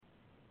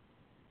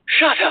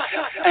Shut up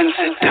and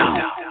sit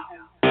down.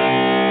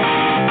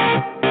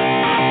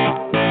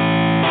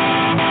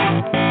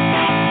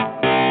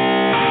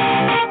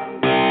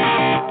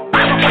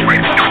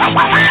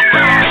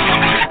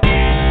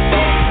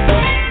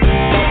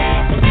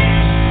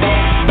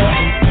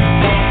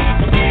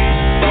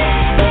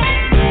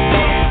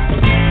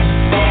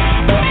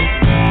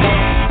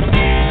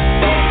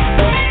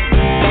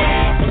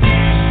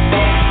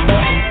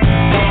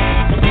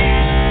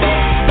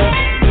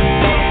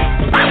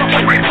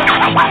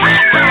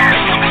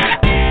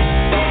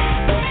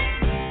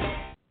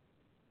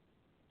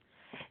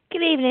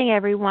 Good evening,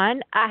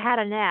 everyone. I had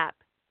a nap,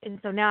 and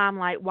so now I'm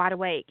like wide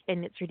awake,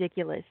 and it's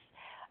ridiculous.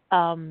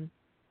 Um,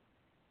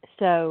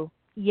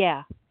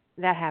 yeah,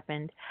 that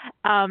happened.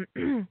 Um,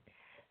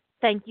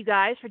 thank you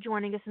guys for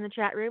joining us in the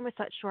chat room with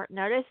such short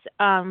notice.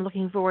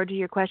 Looking forward to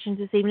your questions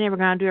this evening. We're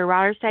going to do a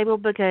writer's table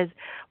because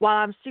while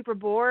I'm super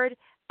bored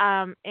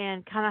and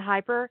kind of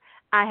hyper,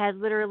 I had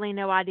literally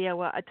no idea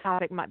what a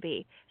topic might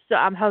be. So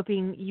I'm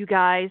hoping you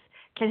guys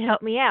can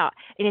help me out.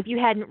 And if you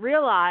hadn't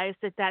realized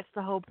that that's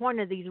the whole point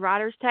of these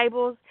writers'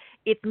 tables,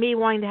 it's me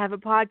wanting to have a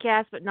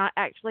podcast but not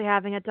actually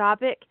having a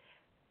topic.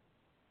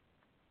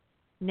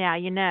 Now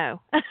you know.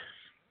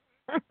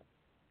 I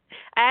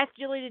asked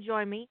Julie to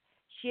join me.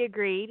 She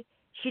agreed.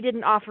 She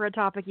didn't offer a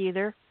topic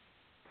either.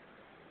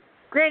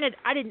 Granted,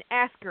 I didn't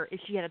ask her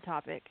if she had a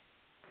topic.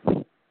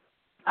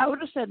 I would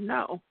have said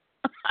no.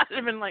 I'd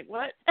have been like,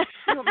 what?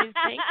 You want me to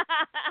think?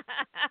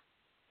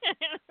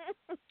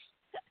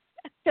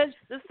 Because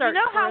you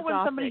know how when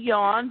somebody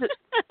yawns,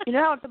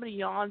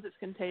 it's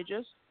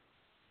contagious?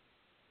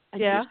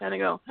 And you just kind of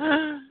go,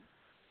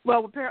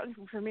 well, apparently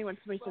for me, when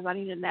somebody says I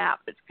need a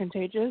nap, it's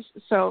contagious.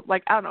 So,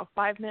 like, I don't know,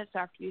 5 minutes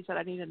after you said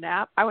I need a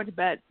nap, I went to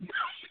bed.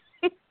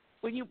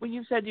 When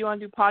you said you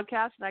want to do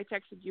podcasts and I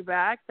texted you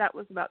back, that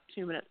was about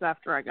 2 minutes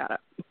after I got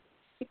up.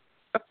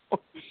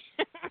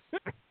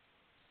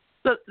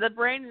 So the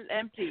brain is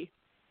empty.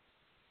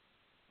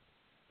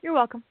 You're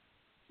welcome.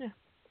 Yeah.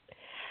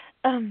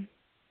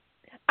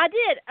 I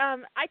did.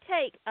 I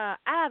take. I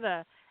have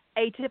a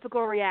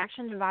atypical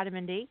reaction to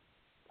vitamin D.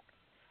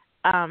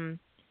 In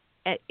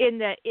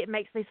that it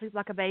makes me sleep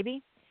like a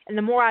baby, and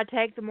the more I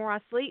take, the more I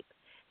sleep.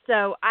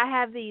 So I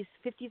have these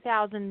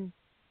 50,000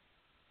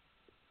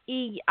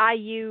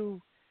 EIU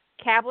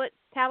tablets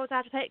I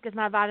have to take because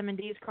my vitamin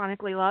D is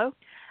chronically low.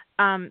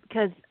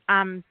 Because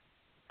I'm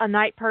a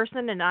night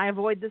person and I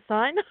avoid the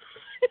sun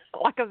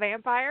like a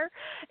vampire.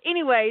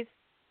 Anyways.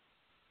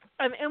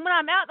 And when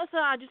I'm out in the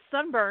sun, I just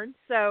sunburn.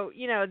 So,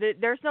 you know, the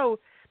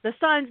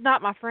sun's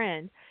not my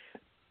friend.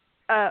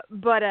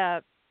 But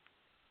I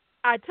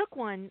took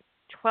one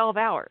 12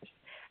 hours.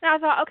 And I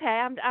thought,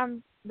 okay,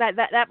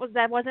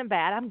 that wasn't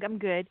bad. I'm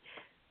good.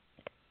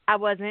 I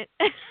wasn't.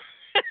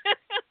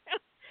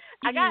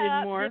 I got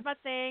up, did my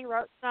thing,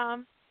 wrote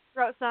some,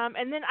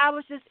 and then I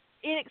was just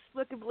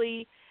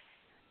inexplicably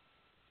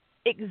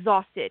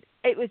exhausted.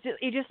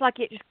 It just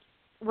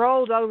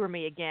rolled over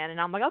me again, and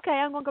I'm like, okay,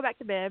 I'm gonna go back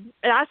to bed.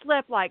 And I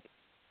slept like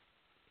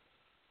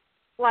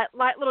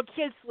little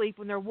kids sleep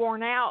when they're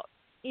worn out,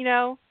 you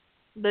know,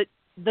 the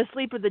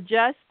sleep of the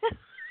just.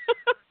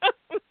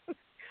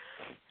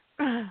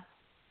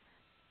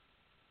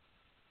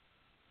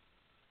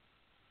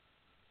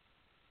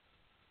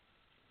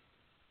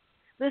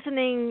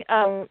 Listening.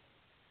 Oh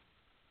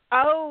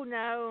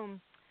no,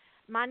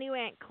 my new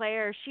Aunt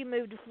Claire, she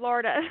moved to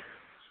Florida.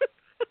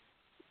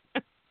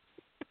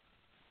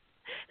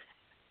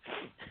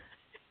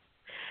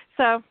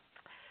 So,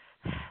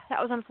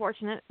 that was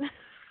unfortunate.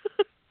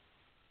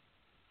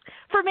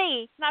 For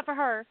me, not for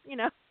her, you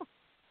know.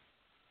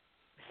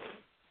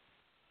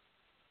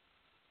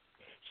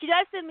 She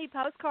does send me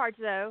postcards,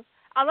 though.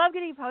 I love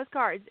getting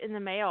postcards in the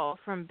mail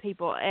from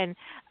people, and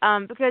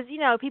because, you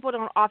know, people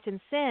don't often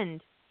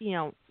send, you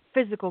know,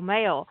 physical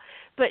mail.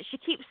 But she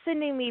keeps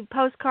sending me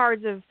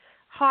postcards of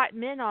hot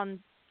men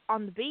on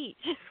the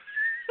beach.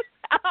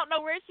 I don't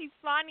know where she's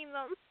finding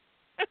them.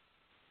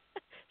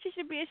 She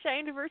should be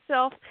ashamed of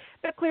herself,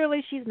 but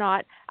clearly she's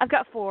not. I've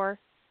got 4.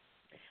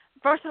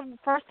 First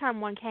time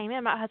one came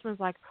in, my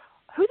husband's like,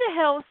 "Who the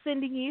hell is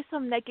sending you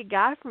some naked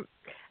guy from?"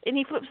 And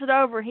he flips it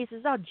over and he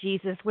says, "Oh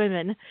Jesus,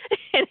 women,"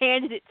 and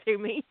handed it to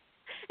me.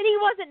 And he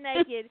wasn't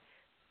naked,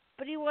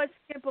 but he was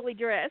simply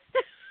dressed.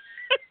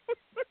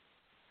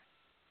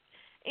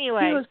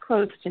 Anyway, he was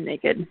close to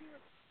naked.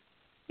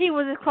 He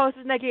was as close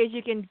as naked as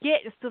you can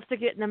get, and still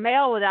stick it in the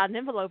mail without an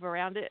envelope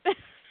around it.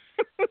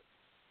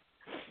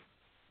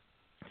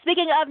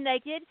 Speaking of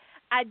naked,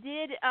 I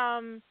did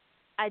have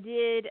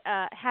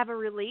a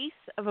release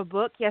of a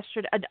book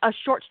yesterday, a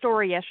short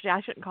story yesterday.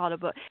 I shouldn't call it a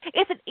book.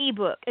 It's an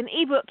ebook. An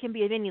ebook can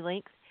be of any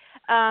length.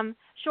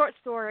 Short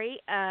story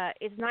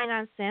is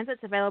 99 cents.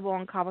 It's available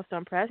on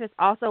Cobblestone Press. It's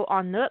also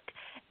on Nook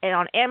and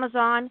on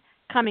Amazon.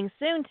 Coming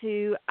soon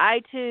to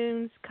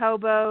iTunes,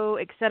 Kobo,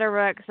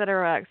 etc.,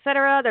 etc.,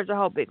 etc. There's a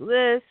whole big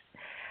list.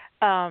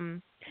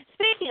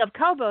 Speaking of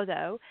Kobo,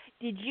 though,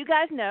 did you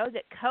guys know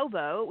that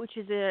Kobo, which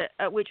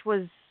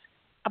was,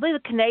 I believe,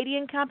 a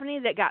Canadian company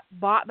that got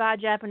bought by a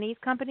Japanese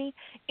company?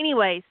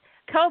 Anyways,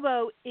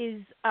 Kobo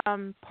is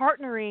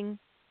partnering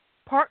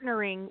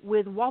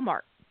with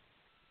Walmart.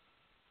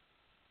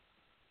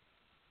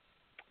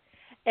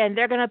 And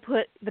they're going to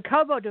put the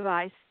Kobo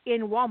device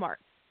in Walmart.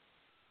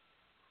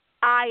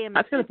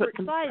 That's going to put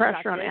some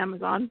pressure on this.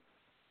 Amazon.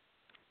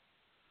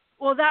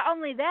 Well, not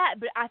only that,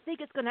 but I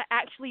think it's going to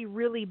actually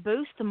really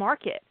boost the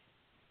market.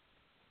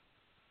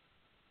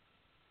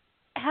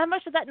 How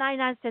much of that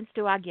 99 cents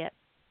do I get?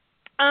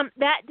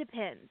 That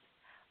depends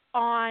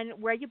on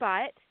where you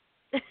buy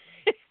it.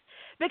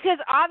 Because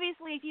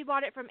obviously if you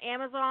bought it from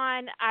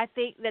Amazon, I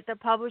think that the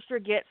publisher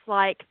gets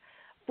like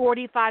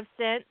 45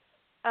 cents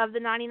of the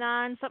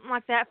 99, something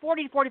like that,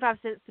 40 to 45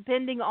 cents,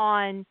 depending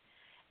on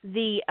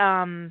the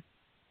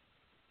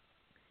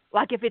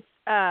like if it's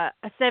a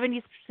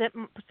 70%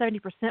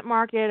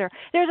 market, or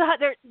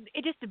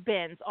it just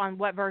depends on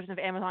what version of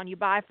Amazon you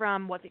buy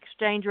from, what the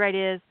exchange rate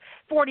is,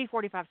 40,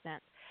 45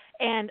 cents.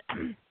 And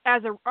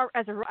as the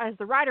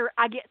writer,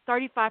 I get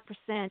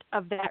 35%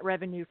 of that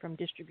revenue from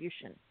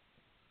distribution.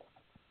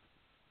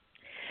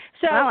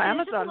 So wow,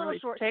 Amazon really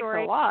takes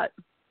a lot.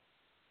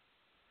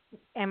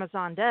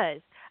 Amazon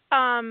does.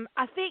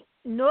 I think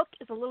Nook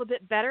is a little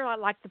bit better.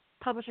 Like the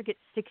publisher gets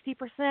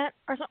 60%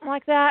 or something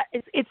like that.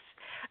 It's.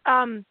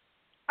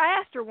 I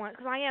asked her once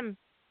because I am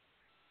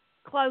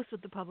close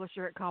with the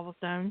publisher at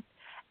Cobblestone,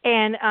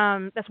 and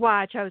that's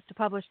why I chose to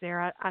publish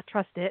there. I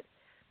trust it.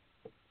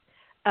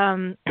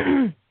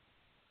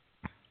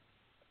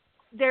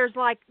 There's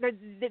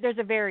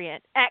a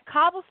variant at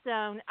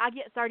Cobblestone. I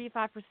get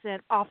 35%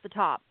 off the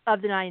top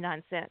of the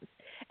 99 cents,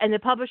 and the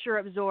publisher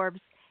absorbs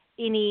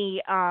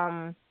any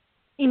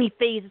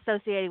fees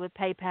associated with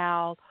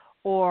PayPal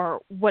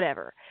or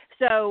whatever.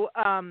 So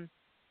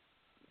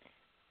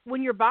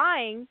when you're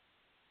buying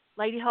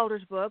Lady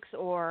Holder's books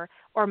or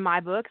my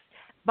books,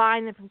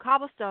 buying them from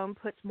Cobblestone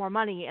puts more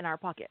money in our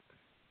pocket.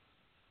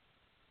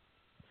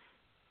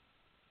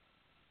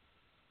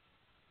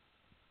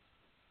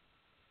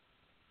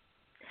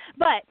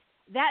 But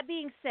that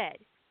being said,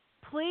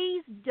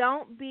 please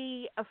don't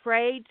be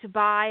afraid to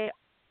buy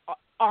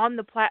on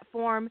the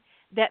platform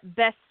that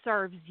best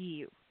serves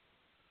you.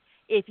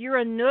 If you're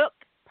a Nook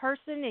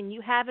person and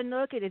you have a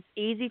Nook and it's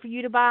easy for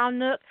you to buy on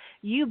Nook,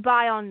 you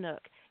buy on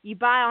Nook. You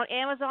buy on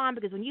Amazon,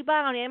 because when you buy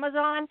on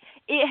Amazon,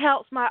 it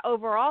helps my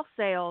overall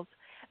sales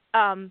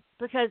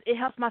because it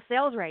helps my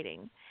sales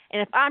rating.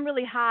 And if I'm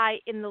really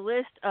high in the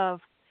list of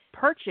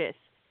purchase,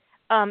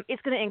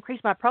 it's going to increase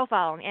my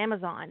profile on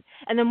Amazon.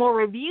 And the more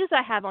reviews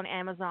I have on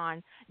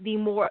Amazon,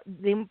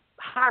 the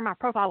higher my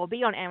profile will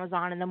be on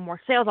Amazon, and the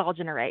more sales I'll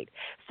generate.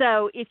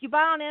 So if you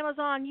buy on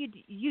Amazon,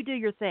 you do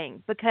your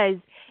thing, because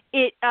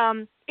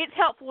it's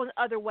helpful in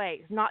other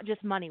ways, not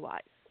just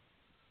money-wise.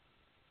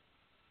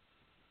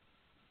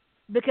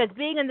 Because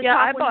being in the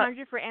top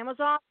 100 for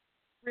Amazon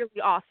is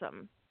really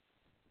awesome.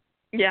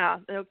 Yeah,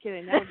 no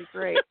kidding. That would be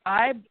great.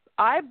 I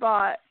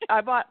bought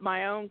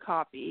my own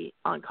copy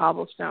on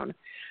Cobblestone,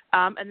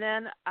 and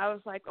then I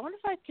was like, I wonder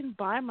if I can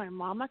buy my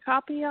mom a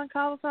copy on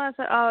Cobblestone. I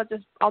said,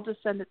 I'll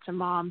just send it to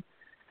Mom.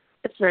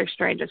 It's very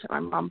strange. I sent my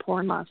mom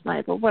porn last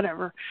night, but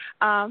whatever.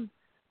 So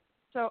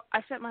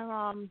I sent my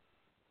mom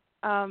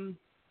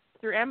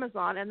through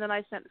Amazon, and then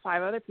I sent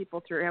 5 other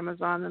people through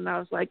Amazon, and I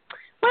was like,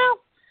 well,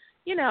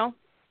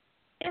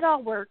 it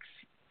all works.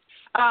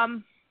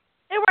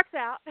 It works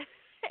out.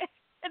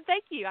 And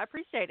thank you. I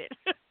appreciate it.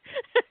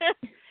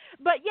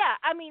 But yeah,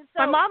 I mean,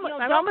 so my mom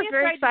was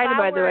very excited,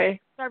 by the way.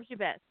 Serves you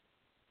best.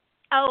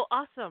 Oh,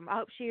 awesome! I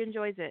hope she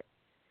enjoys it.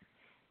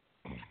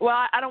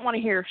 Well, I don't want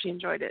to hear if she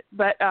enjoyed it,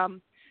 but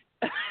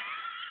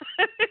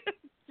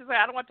she's like,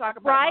 I don't want to talk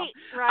about it.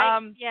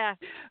 Right.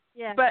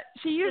 Yeah. But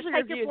she usually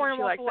just reviews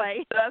it. She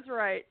likes it. That's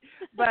right.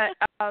 But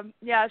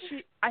yeah,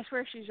 I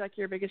swear she's like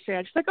your biggest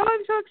fan. She's like, oh,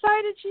 I'm so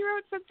excited. She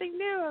wrote something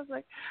new. I was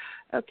like,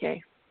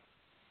 okay.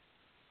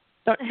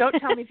 Don't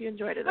tell me if you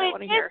enjoyed it. I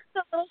want to hear.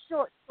 It's a little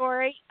short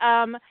story.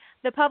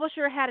 The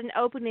publisher had an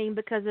opening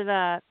because of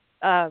an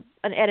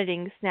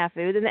editing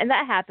snafu, and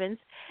that happens.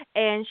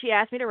 And she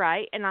asked me to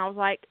write, and I was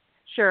like,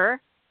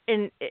 sure,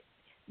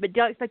 but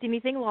don't expect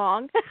anything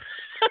long.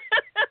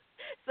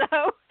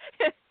 So,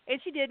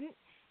 and she didn't,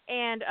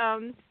 and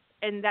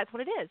that's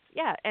what it is.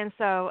 Yeah, and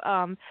so,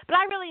 but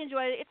I really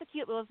enjoyed it. It's a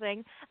cute little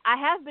thing. I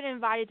have been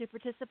invited to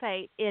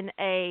participate in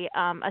a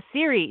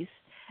series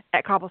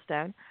at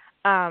Cobblestone.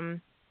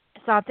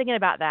 So I'm thinking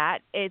about that.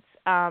 It's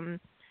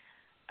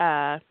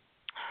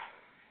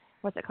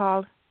what's it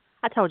called?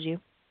 I told you.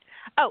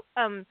 Oh,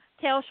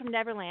 Tales from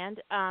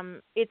Neverland.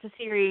 It's a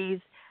series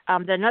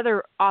that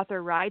another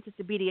author writes. It's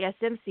a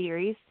BDSM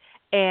series,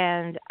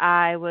 and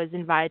I was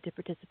invited to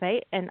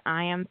participate, and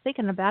I am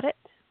thinking about it.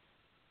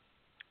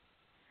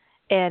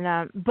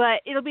 And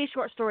but it'll be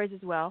short stories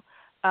as well.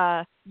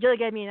 Jilly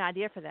gave me an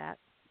idea for that,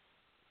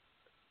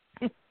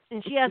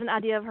 and she has an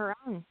idea of her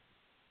own.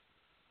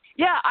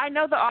 Yeah, I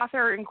know the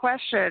author in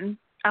question,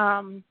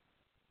 and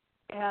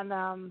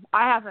I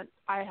have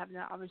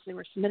not obviously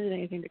submitted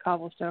anything to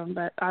Cobblestone,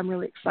 but I'm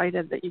really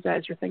excited that you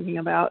guys are thinking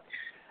about,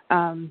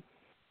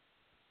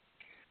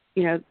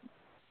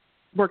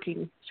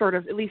 working sort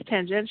of at least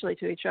tangentially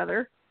to each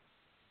other.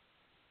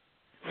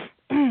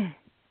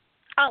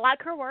 I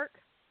like her work.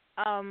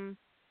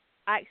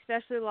 I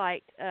especially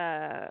liked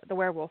the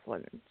werewolf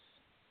ones.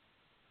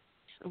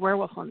 The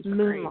werewolf ones were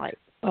Moonlight.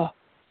 Great. Oh,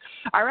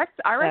 I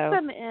read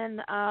them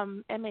in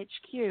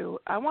MHQ.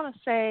 I want to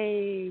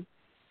say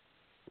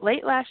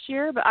late last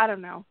year, but I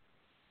don't know.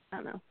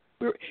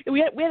 We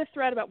had a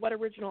thread about what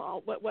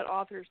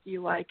authors do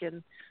you like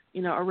in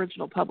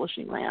original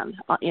publishing land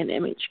in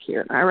MHQ,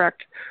 and I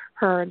wrecked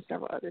her and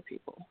several other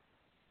people.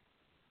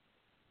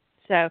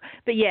 So,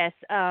 but yes,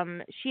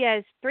 she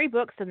has 3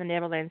 books in the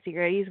Neverland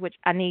series, which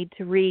I need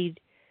to read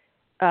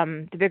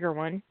the bigger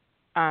one.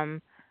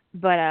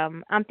 But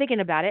I'm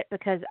thinking about it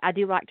because I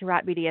do like to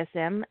write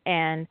BDSM,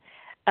 and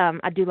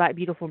I do like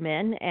beautiful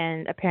men,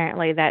 and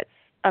apparently that's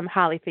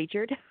highly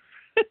featured.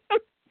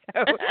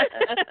 So,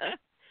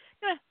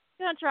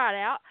 gonna try it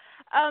out.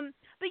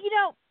 But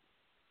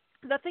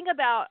the thing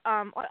about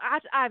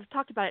I've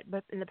talked about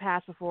it in the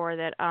past before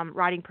that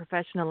writing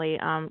professionally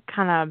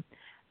kind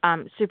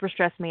of super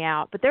stressed me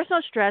out. But there's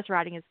no stress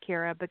writing as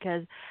Kira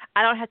because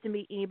I don't have to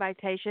meet any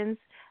expectations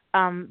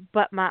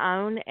but my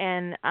own,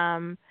 and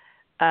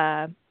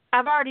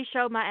I've already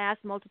showed my ass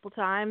multiple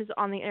times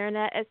on the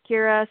internet as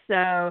Kira,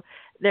 so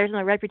there's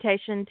no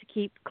reputation to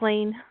keep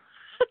clean.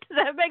 Does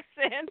that make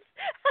sense?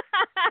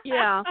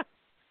 Yeah.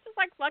 Just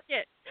like, fuck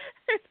it.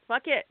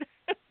 Fuck it.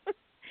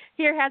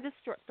 Here, have this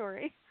short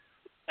story.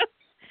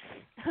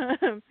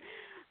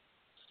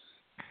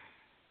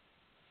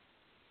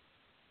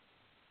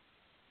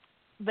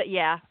 But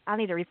yeah, I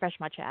need to refresh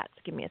my chats.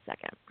 Give me a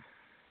second.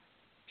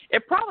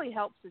 It probably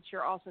helps that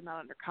you're also not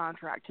under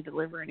contract to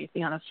deliver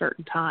anything on a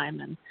certain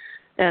time,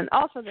 and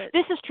also that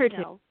this is true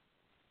too.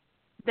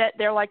 That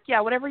they're like,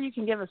 yeah, whatever you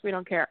can give us, we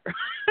don't care.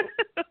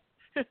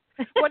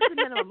 What's the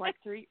minimum? Like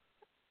 3?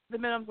 The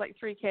minimum's like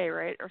 $3,000,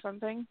 right, or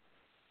something?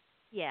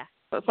 Yeah.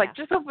 So it's like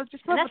just put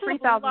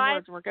 3,000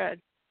 words, and we're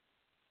good.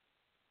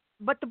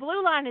 But the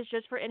blue line is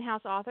just for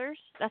in-house authors.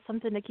 That's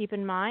something to keep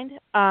in mind.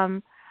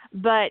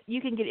 But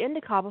you can get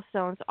into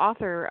Cobblestone's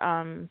author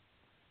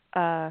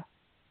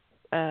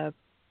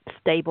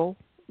stable.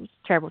 It's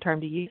a terrible term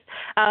to use.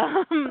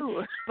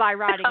 By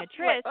writing a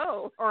tryst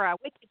or a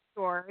wicked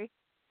story.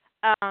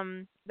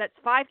 That's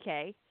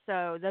 $5,000.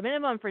 So the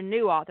minimum for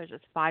new authors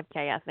is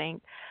 $5,000, I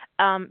think.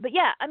 But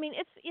yeah, I mean,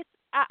 it's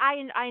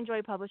I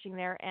enjoy publishing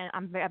there, and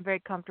I'm very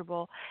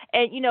comfortable.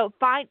 And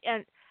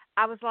and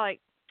I was like,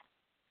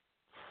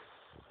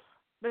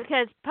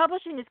 because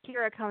publishing as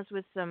Kira comes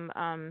with some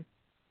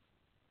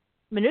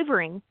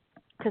maneuvering,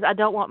 because I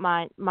don't want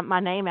my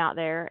name out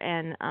there,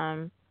 and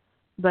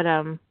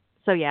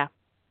so yeah,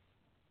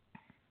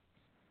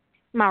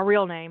 my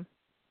real name.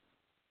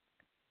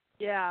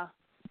 Yeah.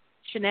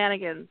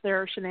 Shenanigans. There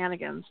are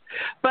shenanigans.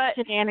 But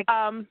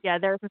yeah,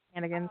 there are some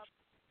shenanigans.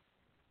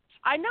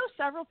 I know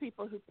several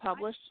people who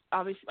published,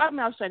 obviously. I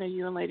know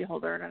you and Lady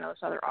Holder, and I know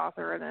this other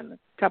author, and then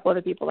a couple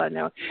other people that I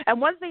know.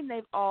 And one thing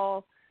they've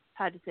all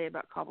had to say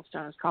about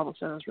Cobblestone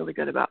is really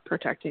good about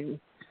protecting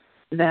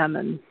them,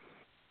 and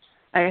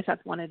I guess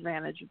that's one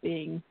advantage of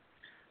being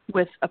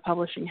with a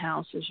publishing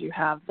house is you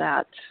have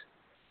that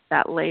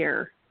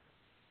layer.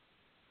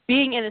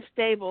 Being in a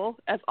stable,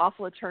 as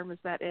awful a term as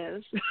that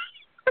is.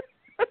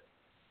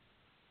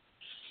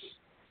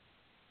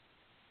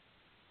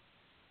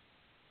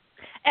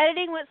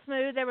 Editing went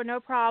smooth. There were no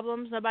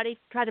problems. Nobody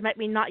tried to make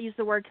me not use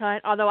the word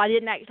cunt, although I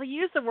didn't actually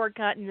use the word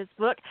cunt in this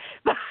book.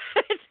 But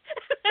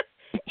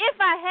if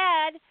I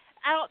had,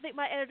 I don't think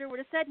my editor would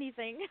have said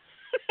anything.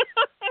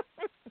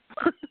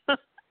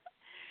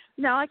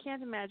 No, I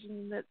can't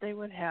imagine that they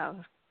would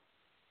have.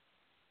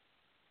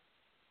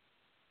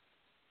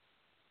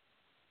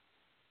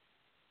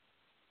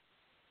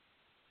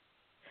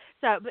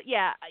 So, but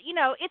yeah,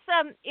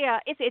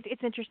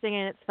 it's interesting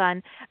and it's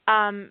fun.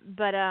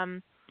 But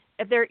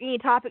if there are any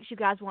topics you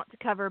guys want to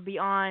cover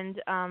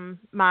beyond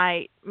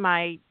my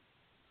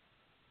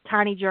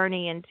tiny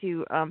journey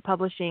into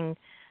publishing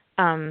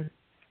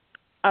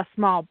a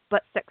small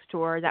butt sex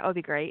tour, that would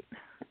be great.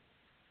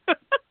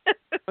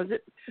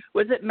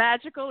 Was it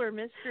magical or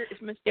mystery?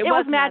 It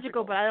was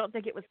magical, but I don't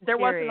think it was mysterious. There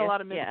wasn't a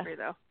lot of mystery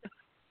though.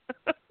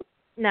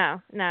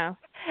 No.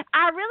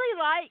 I really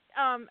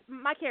liked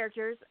my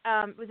characters.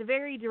 It was a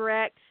very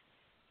direct,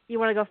 you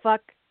want to go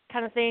fuck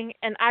kind of thing,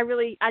 and I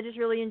just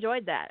really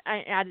enjoyed that.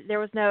 There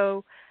was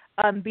no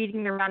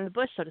beating around the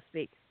bush, so to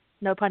speak.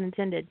 No pun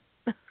intended.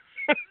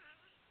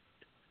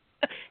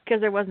 Because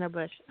there was no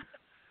bush.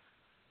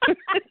 I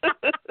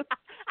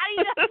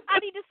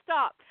need to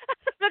stop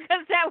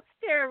because that was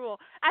terrible.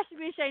 I should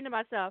be ashamed of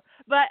myself.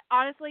 But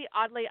honestly,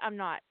 oddly, I'm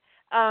not.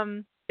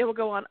 It will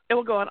go on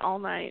all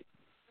night.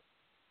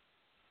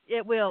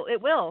 It will.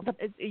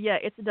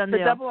 It's a done deal.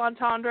 The double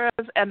entendres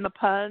and the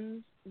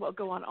puns will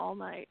go on all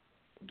night,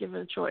 given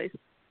a choice.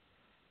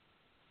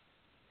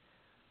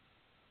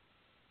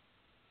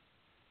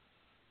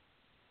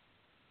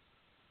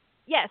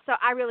 Yeah, so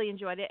I really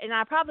enjoyed it, and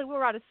I probably will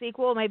write a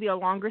sequel, maybe a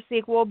longer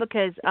sequel,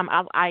 because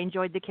I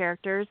enjoyed the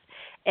characters,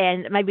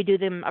 and maybe do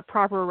them a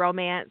proper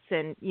romance,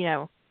 and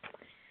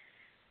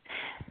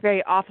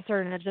very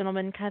officer and a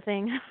gentleman kind of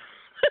thing.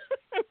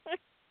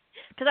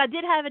 because I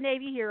did have a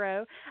Navy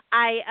hero.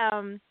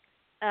 A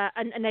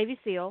Navy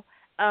SEAL.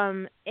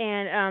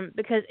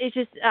 Because it's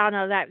just, I don't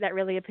know, that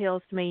really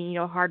appeals to me.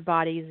 Hard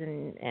bodies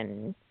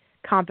and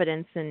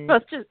competence and. Well,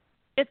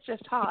 it's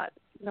just hot,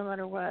 no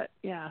matter what.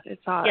 Yeah,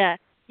 it's hot. Yeah,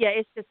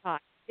 it's just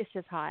hot. It's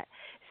just hot.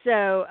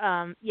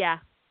 So, yeah.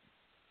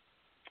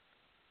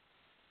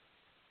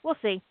 We'll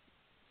see.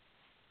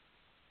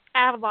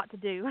 I have a lot to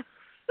do.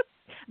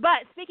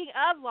 But speaking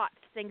of lots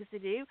of things to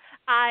do,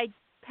 I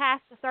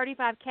passed the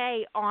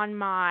 35K on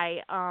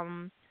my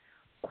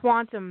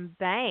Quantum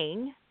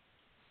Bang.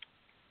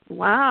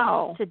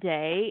 Wow.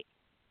 Today.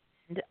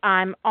 And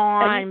I'm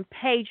on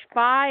page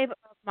 5 of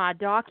my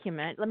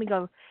document. Let me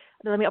open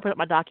up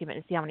my document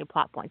and see how many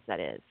plot points that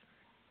is.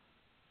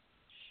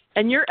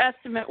 And your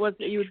estimate was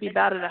that you would be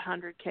about at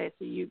 100K,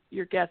 so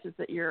your guess is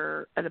that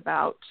you're at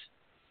about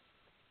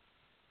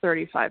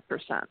 35%.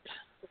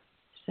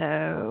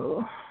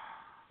 So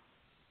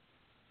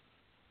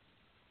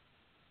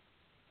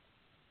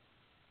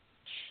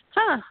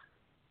Huh.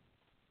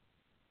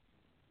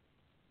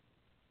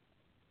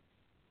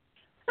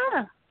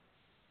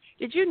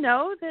 Did you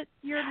know that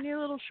your new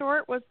little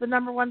short was the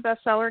 #1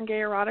 bestseller in gay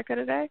erotica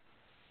today?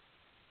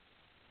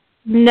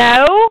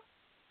 No.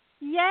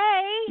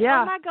 Yay.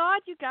 Yeah. Oh my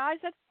God, you guys,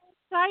 that's so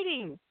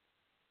exciting.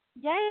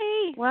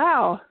 Yay.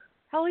 Wow.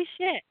 Holy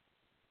shit.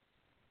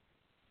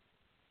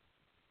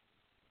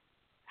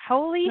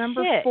 Holy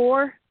shit.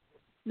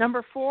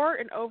 Number 4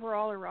 in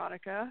overall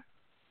erotica.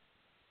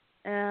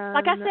 And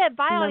like I said,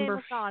 buy on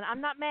Amazon.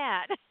 I'm not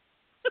mad.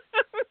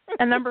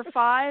 And number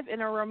 5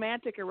 in a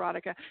romantic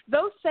erotica.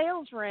 Those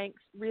sales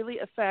ranks really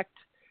affect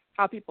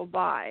how people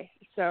buy.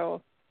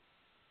 So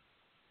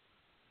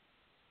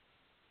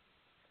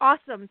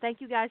awesome. Thank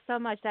you guys so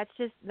much. That's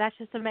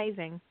just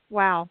amazing.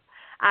 Wow.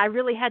 I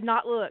really had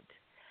not looked.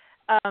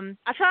 I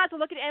try not to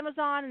look at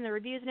Amazon and the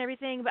reviews and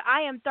everything, but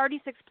I am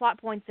 36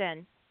 plot points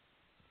in.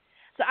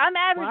 So I'm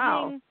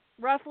averaging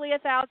roughly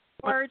 1,000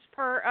 words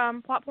per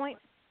plot point.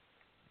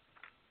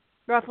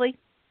 Roughly,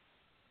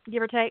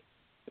 give or take.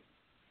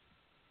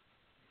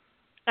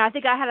 I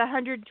think I had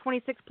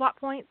 126 plot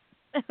points.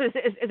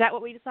 Is that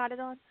what we decided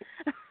on?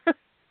 Let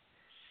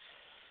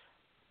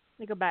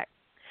me go back.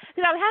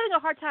 Because I was having a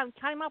hard time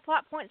counting my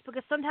plot points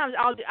because sometimes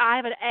I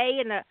have an A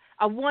and a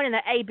 1 and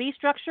an A-B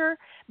structure,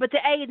 but the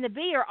A and the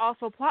B are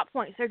also plot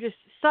points. They're just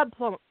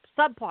subplot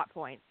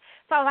points.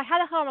 So I was like, how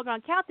the hell am I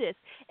going to count this?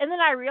 And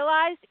then I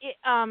realized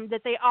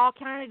that they all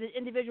counted as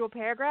individual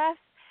paragraphs.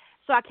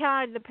 So I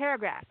counted the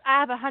paragraphs. I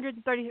have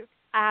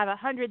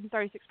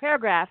 136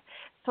 paragraphs,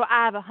 so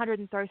I have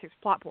 136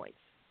 plot points.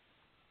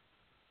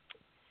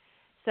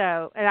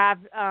 So, and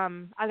I've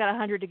got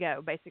 100 to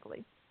go,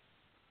 basically.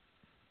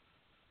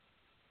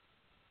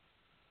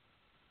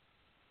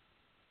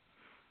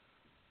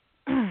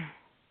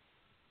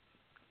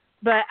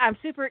 But I'm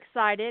super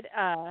excited.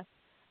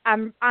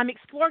 I'm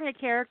exploring a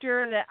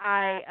character that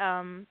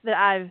I'm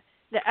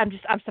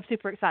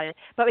super excited.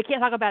 But we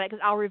can't talk about it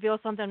because I'll reveal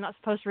something I'm not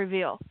supposed to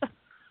reveal.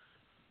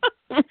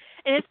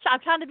 And I'm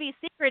trying to be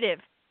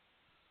secretive.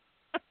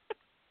 But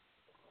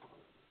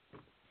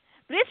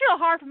it's real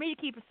hard for me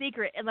to keep a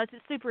secret unless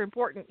it's super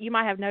important. You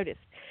might have noticed.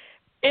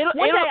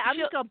 One day I'm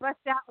just going to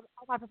bust out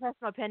all my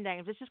professional pen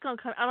names. It's just going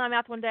to come out of my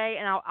mouth one day,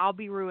 and I'll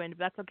be ruined.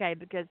 But that's okay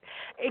because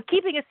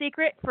keeping a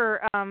secret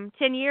for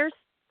 10 years,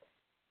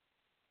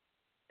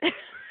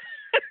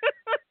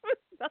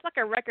 that's like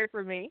a record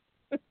for me.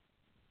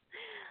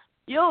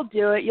 You'll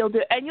do it.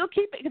 And you'll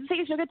keep it. The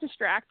thing is, you'll get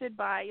distracted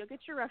you'll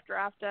get your rough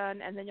draft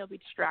done, and then you'll be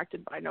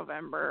distracted by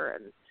November,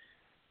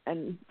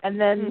 and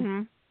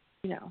then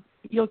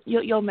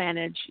you'll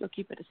manage. You'll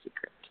keep it a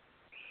secret.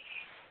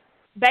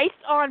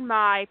 Based on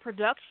my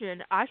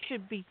production, I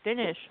should be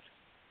finished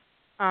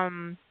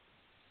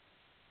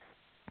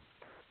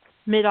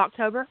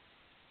mid-October,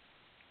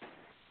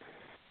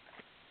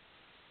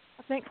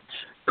 I think.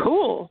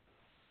 Cool.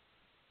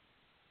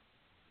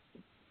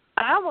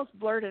 I almost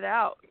blurted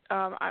out.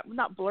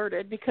 Not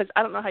blurted because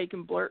I don't know how you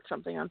can blurt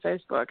something on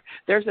Facebook.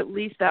 There's at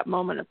least that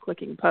moment of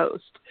clicking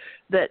post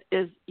that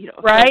is,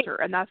 a filter,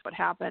 and that's what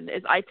happened.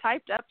 Is I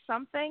typed up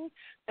something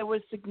that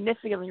would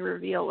significantly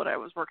reveal what I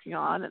was working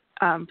on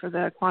for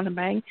the Quantum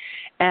Bang,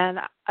 and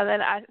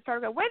then I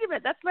started going, wait a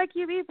minute, that's my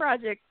QB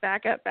project.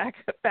 Back up,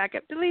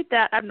 delete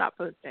that. I'm not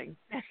posting.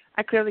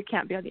 I clearly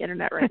can't be on the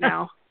internet right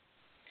now.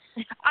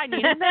 I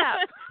need a nap.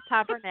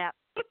 Time for a nap.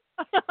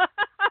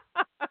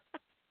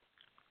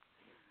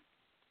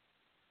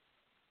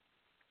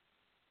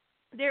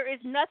 There is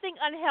nothing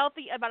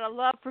unhealthy about a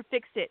love for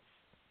fix-its,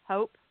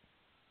 Hope.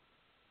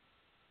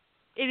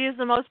 It is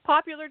the most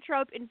popular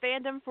trope in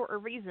fandom for a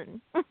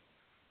reason.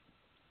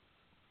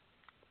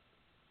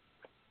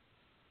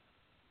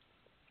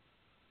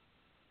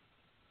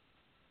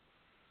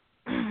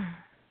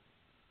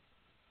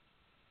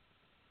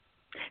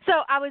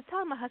 So I was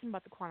telling my husband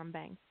about the Quantum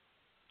Bang,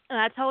 and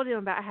I told him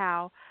about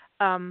how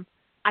I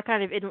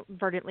kind of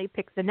inadvertently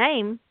picked the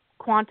name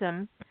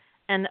Quantum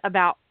and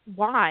about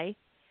why.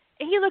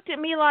 And he looked at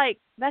me like,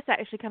 that's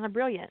actually kind of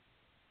brilliant.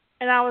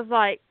 And I was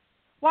like,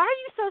 Why are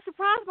you so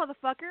surprised,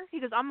 motherfucker? He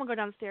goes, I'm going to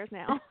go downstairs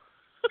now.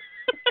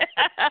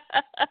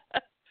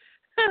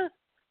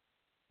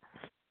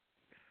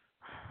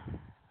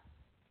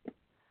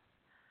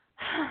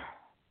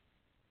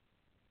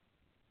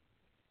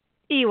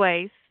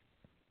 Anyways,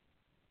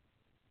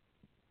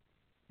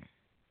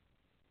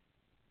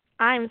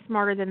 I'm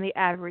smarter than the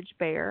average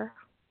bear.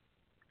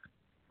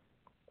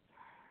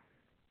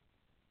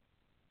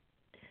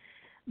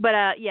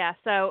 But yeah,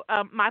 so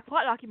my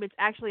plot document's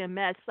actually a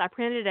mess. I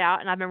printed it out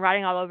and I've been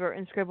writing all over it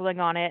and scribbling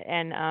on it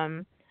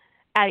and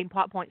adding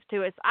plot points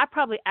to it. So I've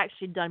probably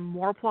actually done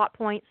more plot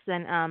points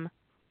than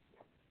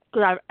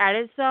because I've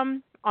added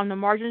some on the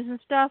margins and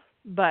stuff.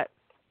 But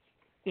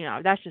you know,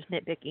 that's just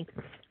nitpicky.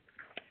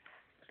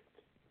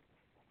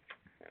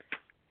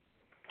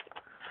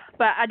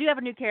 But I do have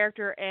a new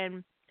character,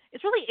 and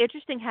it's really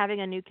interesting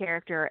having a new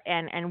character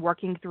and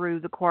working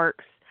through the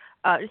quirks.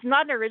 It's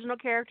not an original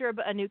character,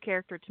 but a new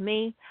character to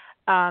me.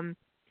 And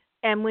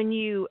when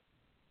you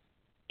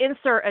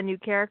insert a new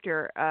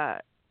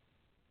character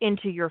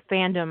into your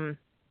fandom,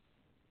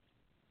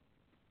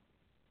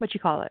 what you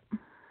call it?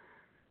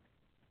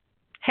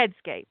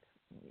 Headscape,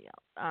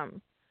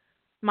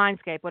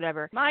 Mindscape,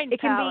 whatever. Mind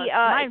Palace.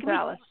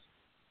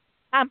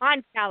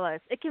 Mind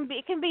Palace. It can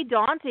be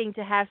daunting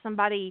to have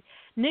somebody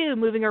new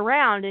moving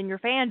around in your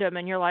fandom,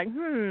 and you're like,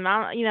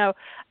 I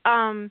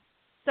don't.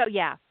 So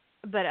yeah.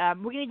 But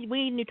we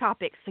need new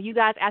topics, so you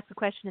guys ask a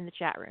question in the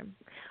chat room.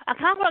 I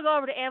kind of want to go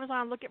over to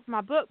Amazon and look for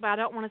my book, but I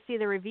don't want to see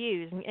the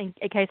reviews in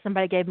case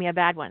somebody gave me a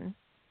bad one.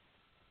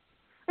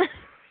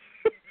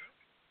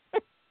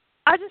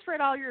 I just read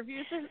all your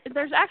reviews.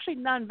 There's actually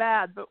none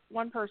bad, but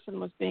one person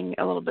was being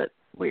a little bit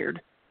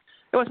weird.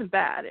 It wasn't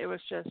bad. It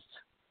was just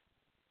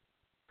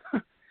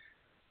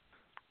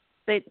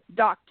they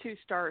docked 2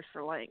 stars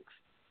for length,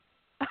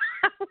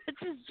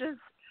 which is just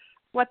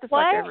what the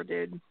fuck ever,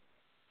 dude.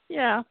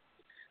 Yeah.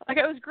 Like,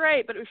 it was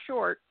great, but it was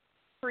short.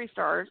 3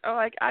 stars. Oh,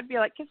 like, I'd be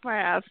like, kiss my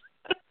ass.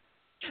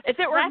 If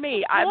it were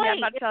me, I'm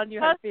not telling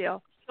you how to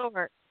feel.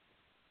 Short.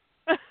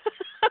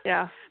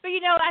 Yeah. But,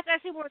 you know, that's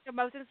actually one of the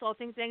most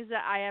insulting things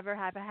that I ever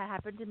have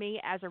happened to me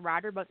as a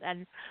writer, both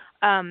in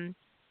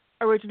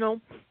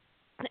original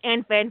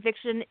and fan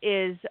fiction,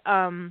 is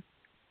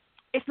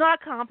it's not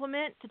a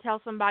compliment to tell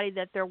somebody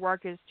that their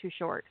work is too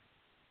short.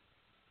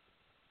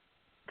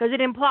 Because it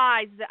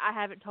implies that I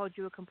haven't told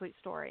you a complete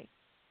story.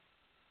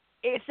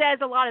 It says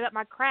a lot about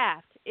my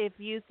craft if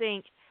you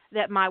think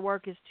that my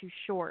work is too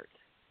short.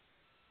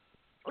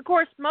 Of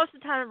course, most of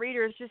the time a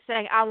reader is just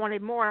saying, I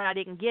wanted more and I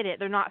didn't get it.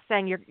 They're not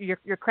saying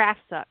your craft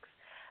sucks.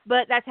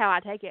 But that's how I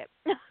take it.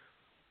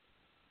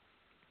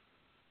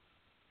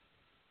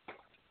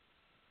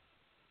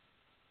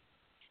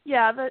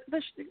 Yeah,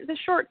 the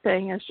short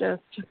thing is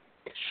just,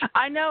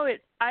 I know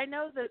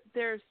that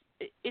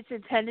it's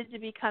intended to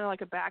be kind of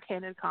like a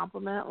backhanded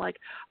compliment. Like,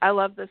 I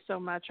love this so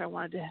much, I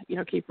wanted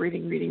to, keep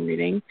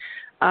reading.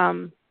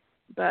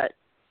 But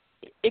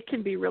it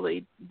can be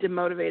really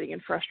demotivating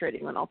and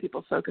frustrating when all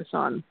people focus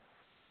on.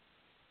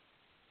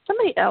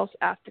 Somebody else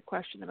asked a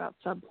question about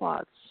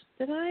subplots.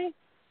 Did I?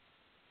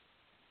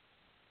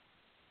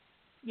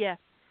 Yeah.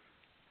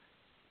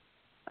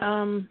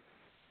 I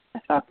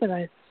thought that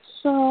I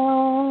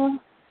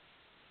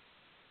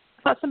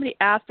thought somebody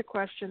asked a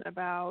question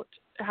about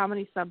how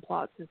many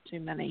subplots is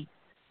too many.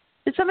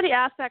 Did somebody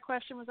ask that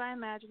question? Was I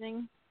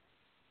imagining?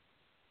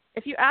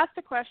 If you asked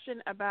a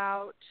question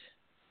about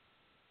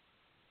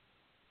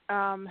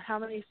how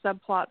many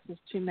subplots is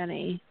too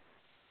many.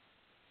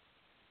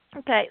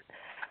 Okay.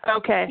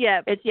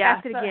 Yeah.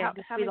 Ask it again.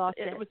 We lost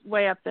it. It was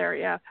way up there.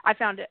 Yeah. I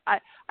found it. I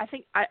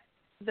think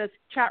the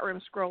chat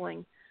room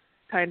scrolling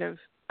kind of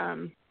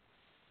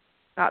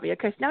got me.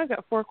 Okay. So now I've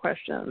got 4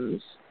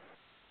 questions.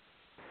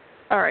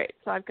 All right.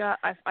 So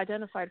I've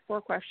identified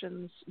 4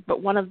 questions,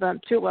 but 5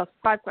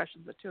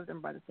 questions, but 2 of them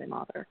by the same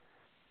author.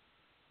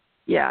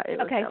 Yeah, it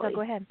was okay, Ellie. So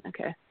go ahead.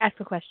 Okay. Ask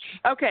a question.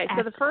 Okay,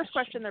 so the first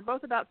question, they're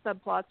both about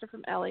subplots. They're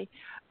from Ellie.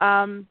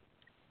 How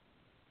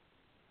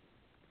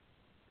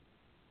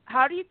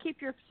do you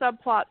keep your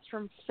subplots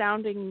from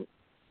sounding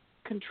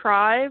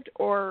contrived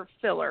or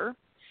filler?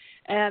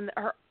 And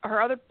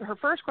her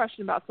first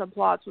question about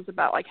subplots was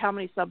about, like, how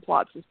many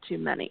subplots is too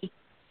many?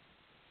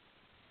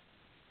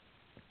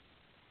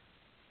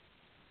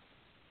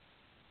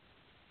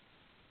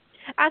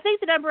 I think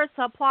the number of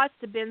subplots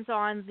depends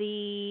on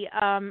the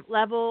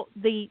level,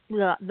 the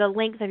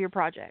length of your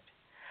project.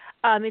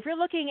 If you're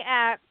looking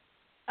at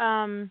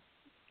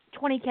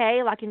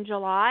 20K, like in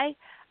July,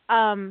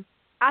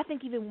 I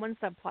think even 1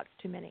 subplot's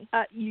too many.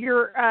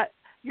 Your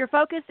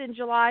focus in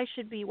July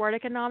should be word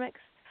economics.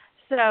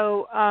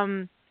 So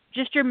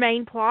just your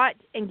main plot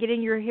and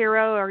getting your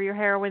hero or your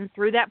heroine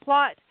through that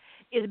plot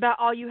is about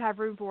all you have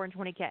room for in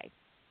 20K.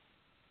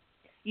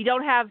 You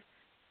don't have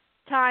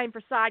time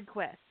for side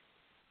quests.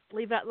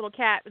 Leave that little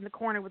cat in the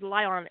corner with a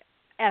light on it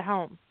at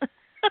home.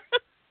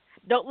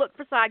 Don't look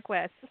for side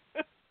quests.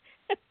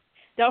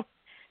 Don't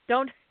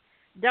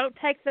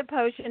take the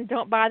potion.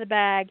 Don't buy the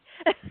bag.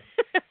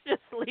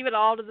 Just leave it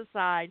all to the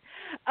side.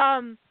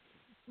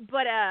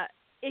 But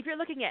if you're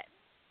looking at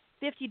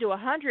 50 to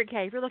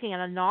 100K, if you're looking at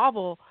a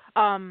novel,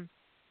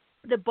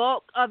 the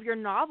bulk of your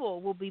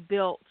novel will be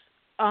built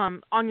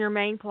on your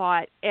main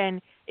plot,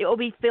 and it will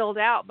be filled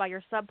out by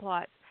your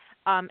subplots.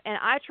 And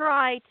I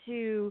try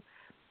to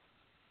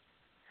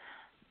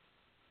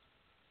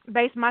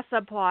base my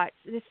subplots,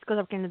 this goes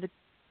up into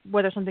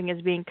whether something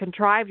is being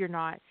contrived or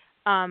not,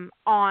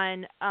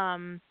 on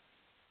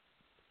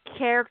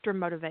character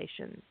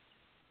motivations.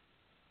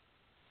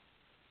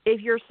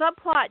 If your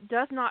subplot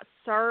does not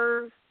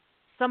serve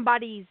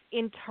somebody's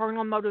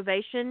internal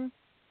motivation,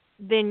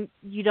 then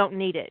you don't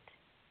need it.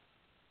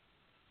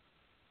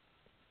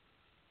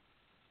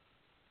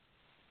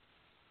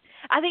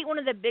 I think one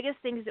of the biggest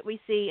things that we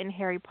see in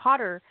Harry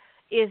Potter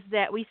is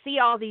that we see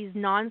all these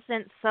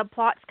nonsense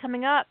subplots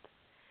coming up,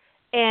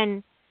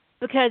 and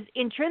because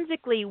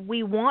intrinsically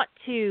we want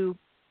to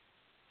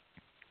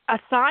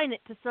assign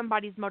it to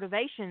somebody's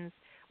motivations,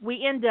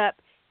 we end up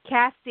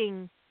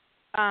casting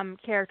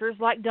characters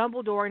like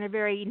Dumbledore in a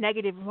very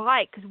negative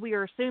light because we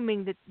are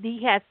assuming that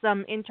he has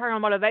some internal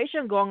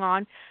motivation going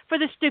on for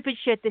the stupid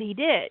shit that he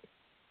did.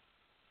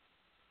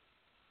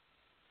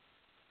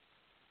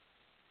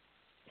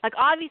 Like,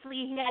 obviously,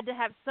 he had to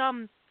have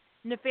some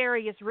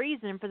nefarious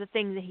reason for the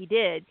things that he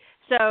did.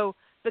 So,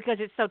 because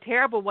it's so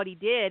terrible what he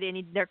did,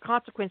 and their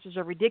consequences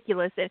are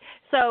ridiculous. And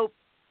so,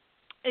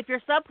 if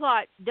your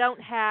subplots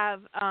don't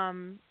have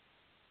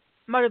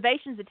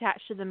motivations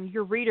attached to them,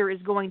 your reader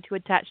is going to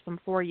attach them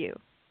for you.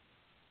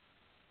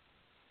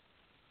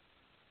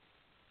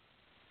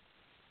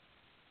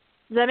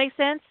 Does that make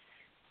sense?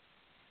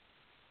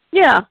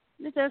 Yeah,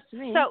 it does to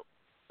me. So,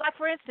 like,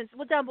 for instance,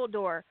 with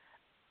Dumbledore,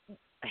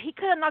 he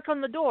could have knocked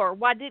on the door.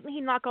 Why didn't he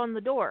knock on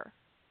the door?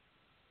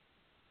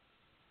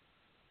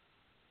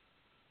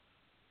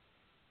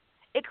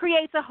 It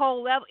creates a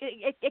whole level.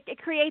 It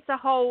creates a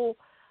whole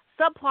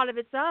subplot of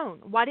its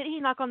own. Why didn't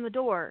he knock on the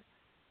door?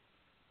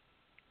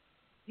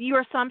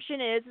 Your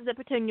assumption is that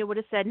Petunia would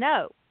have said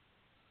no.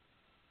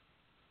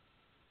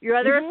 Your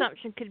other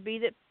assumption could be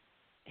that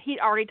he'd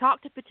already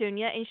talked to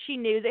Petunia and she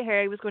knew that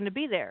Harry was going to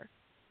be there.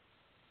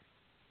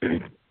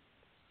 And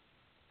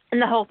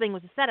the whole thing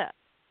was a setup.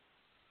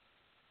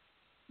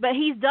 But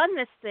he's done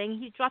this thing.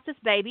 He dropped this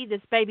baby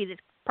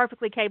that's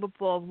perfectly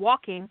capable of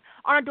walking,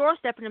 on a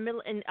doorstep in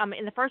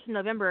the 1st of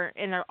November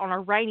on a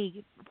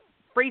rainy,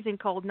 freezing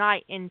cold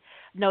night in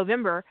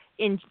November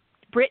in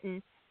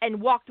Britain,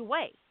 and walked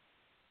away.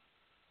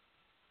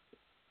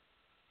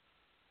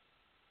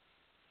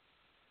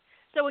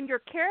 So when your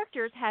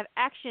characters have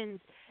actions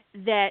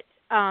that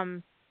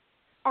aren't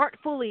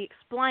fully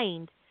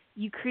explained,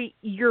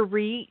 your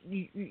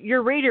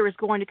reader is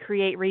going to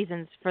create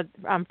reasons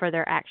for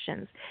their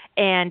actions,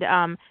 and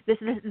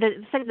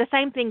the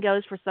same thing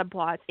goes for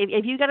subplots.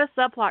 If you got a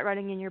subplot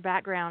running in your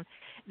background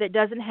that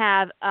doesn't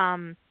have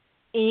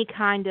any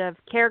kind of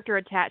character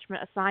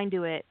attachment assigned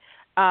to it,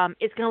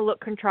 it's going to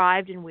look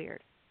contrived and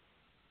weird.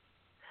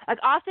 Like,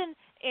 often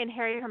in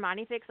Harry and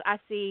Hermione fics, I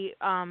see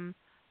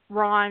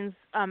Ron's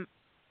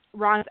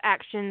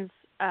actions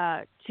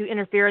to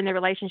interfere in their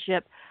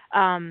relationship.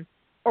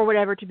 Or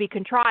whatever, to be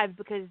contrived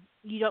because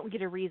you don't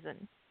get a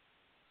reason.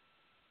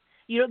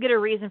 You don't get a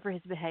reason for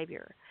his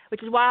behavior,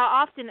 which is why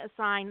I often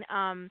assign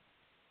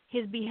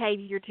his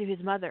behavior to his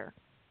mother,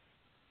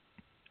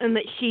 and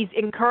that she's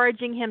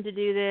encouraging him to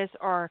do this,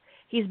 or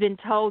he's been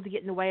told to get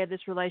in the way of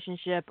this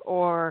relationship,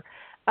 or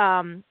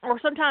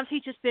sometimes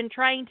he's just been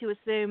trained to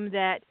assume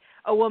that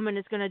a woman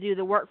is going to do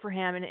the work for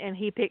him, and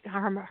he picked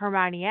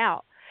Hermione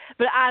out.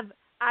 But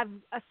I've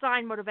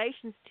assigned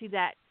motivations to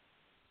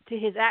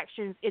his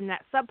actions in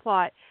that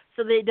subplot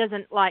so that it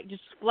doesn't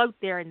just float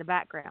there in the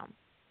background.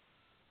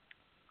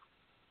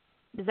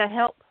 Does that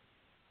help?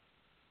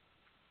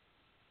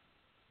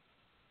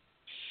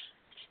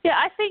 Yeah,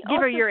 I think. Give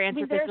her your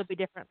answer because it'll be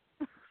different.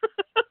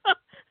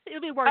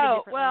 It'll be worded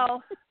differently.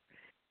 Well.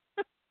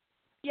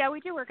 Yeah, we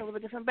do work a little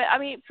bit different, but I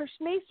mean, for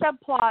me,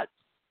 subplots,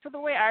 for the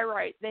way I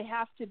write, they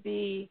have to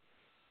be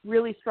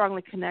really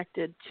strongly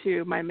connected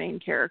to my main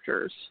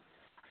characters.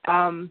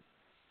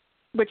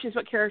 Which is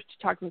what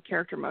talking about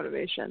character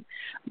motivation.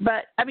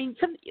 But I mean,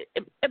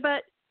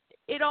 but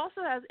it's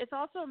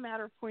also a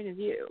matter of point of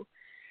view.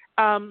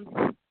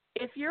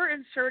 If you're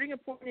inserting a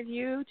point of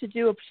view to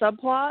do a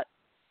subplot,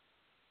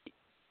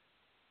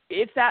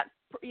 if that,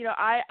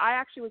 I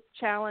actually was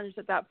challenged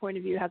that point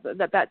of view has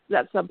that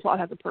subplot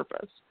has a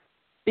purpose,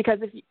 because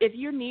if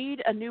you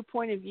need a new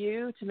point of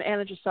view to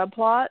manage a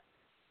subplot,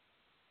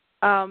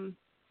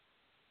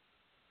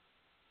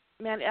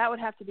 man, that would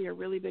have to be a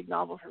really big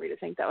novel for me to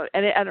think that would,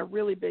 and a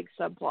really big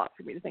subplot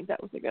for me to think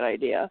that was a good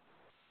idea.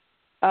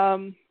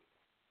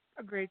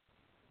 Agreed.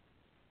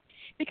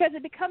 Because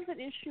it becomes an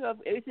issue of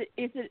is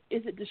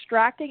it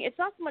distracting? It's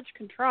not so much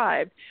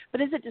contrived,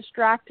 but is it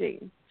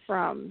distracting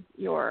from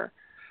your?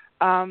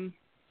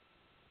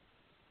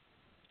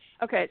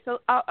 Okay, so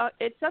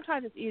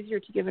sometimes it's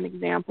easier to give an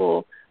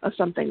example of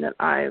something that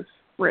I've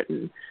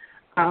written.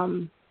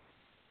 And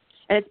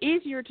And it's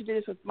easier to do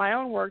this with my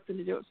own work than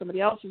to do it with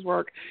somebody else's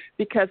work,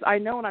 because I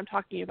know when I'm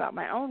talking about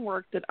my own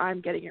work that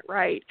I'm getting it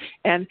right,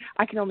 and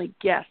I can only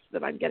guess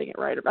that I'm getting it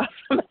right about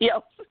somebody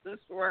else's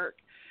work.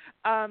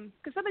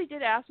 Because somebody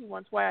did ask me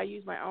once why I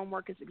use my own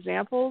work as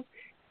examples.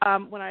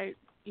 When I,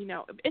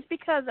 it's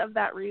because of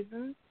that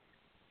reason.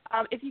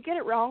 If you get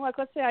it wrong, like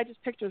let's say I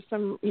just picked let's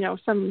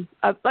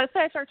say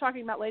I start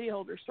talking about Lady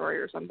Holder's story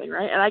or something,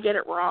 right, and I get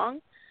it wrong,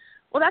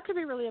 well, that could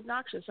be really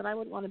obnoxious, and I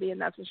wouldn't want to be in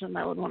that position, and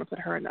I wouldn't want to put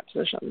her in that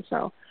position.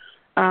 So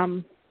I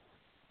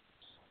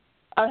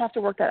would have to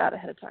work that out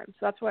ahead of time. So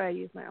that's why I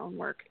use my own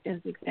work as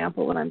an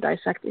example when I'm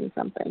dissecting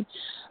something.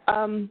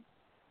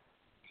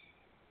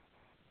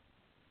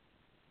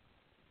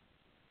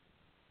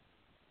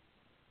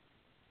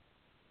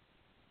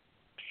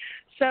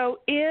 So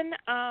in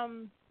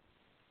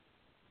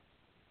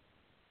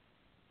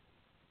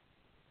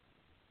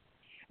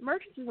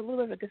Emergence is a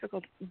little bit of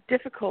a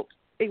difficult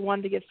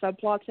one to get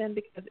subplots in,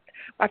 because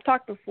I've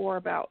talked before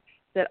about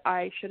that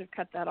I should have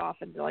cut that off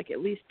into like at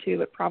least 2,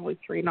 but probably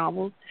 3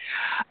 novels.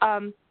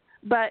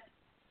 But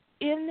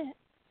in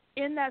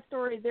that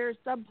story, there's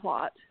a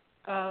subplot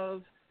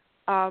of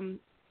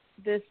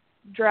this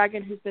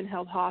dragon who's been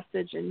held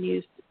hostage and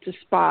used to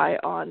spy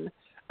on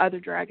other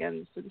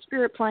dragons to the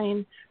spirit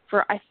plane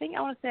for, I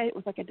want to say it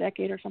was like a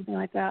decade or something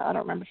like that. I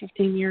don't remember,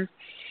 15 years.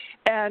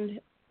 And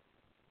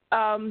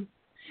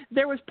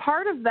there was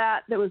part of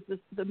that was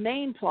the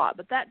main plot,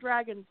 but that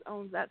dragon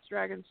owns that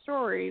dragon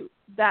story,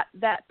 that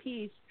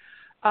piece,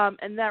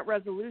 and that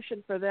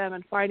resolution for them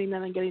and finding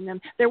them and getting them.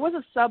 There was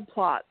a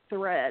subplot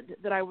thread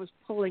that I was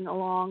pulling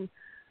along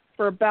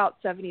for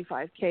about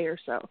 75K or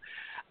so.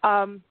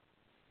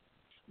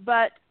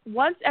 But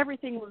once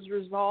everything was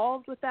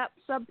resolved with that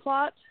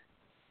subplot,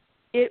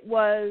 it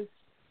was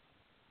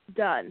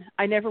done.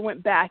 I never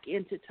went back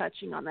into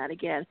touching on that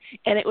again.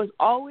 And it was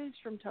always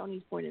from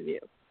Tony's point of view.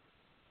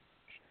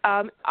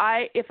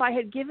 If I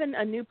had given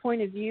a new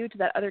point of view to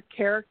that other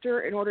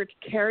character in order to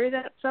carry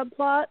that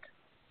subplot,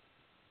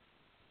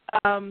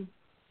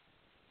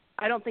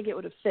 I don't think it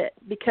would have fit,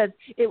 because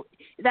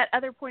that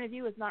other point of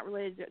view is not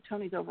related to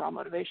Tony's overall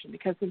motivation,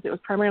 because since it was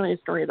primarily a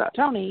story about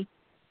Tony,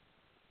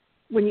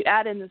 when you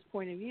add in this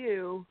point of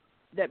view,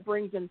 that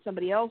brings in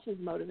somebody else's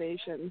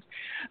motivations.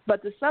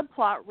 But the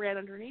subplot ran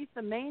underneath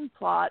the main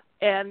plot,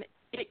 and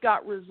it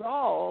got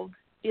resolved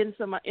in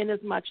as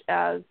much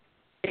as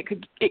it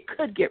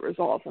could get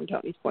resolved from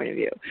Tony's point of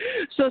view.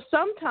 So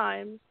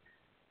sometimes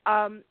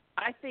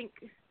I think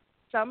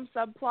some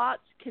subplots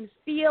can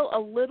feel a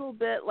little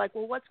bit like,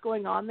 well, what's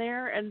going on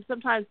there? And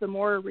sometimes the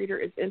more a reader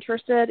is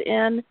interested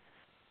in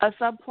a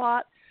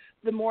subplot,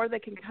 the more they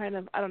can kind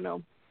of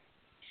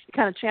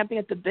champing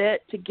at the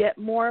bit to get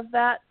more of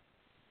that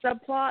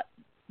subplot.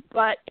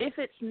 But if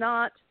it's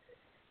not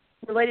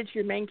related to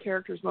your main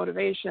character's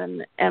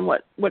motivation and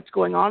what's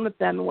going on with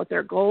them and what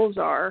their goals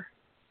are,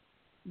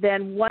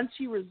 then once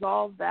you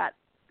resolve that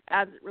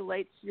as it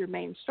relates to your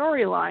main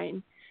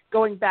storyline,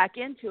 going back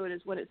into it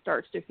is when it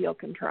starts to feel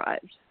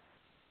contrived.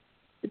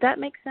 Did that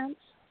make sense?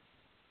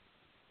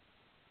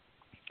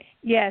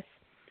 Yes.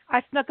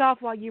 I snuck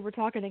off while you were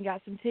talking and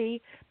got some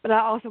tea, but I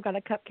also got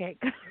a cupcake.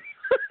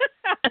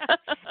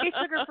 It's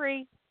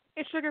sugar-free.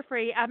 It's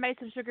sugar-free. I made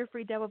some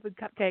sugar-free devil food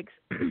cupcakes.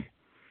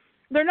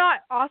 They're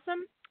not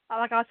awesome,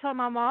 like I was telling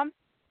my mom,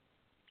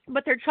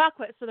 but they're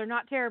chocolate, so they're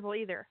not terrible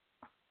either.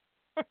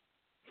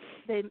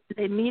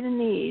 They meet a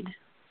need.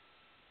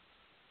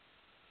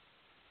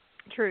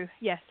 True.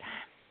 Yes.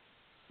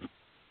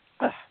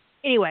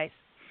 Anyways.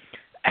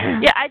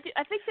 Yeah, I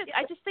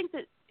just think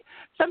that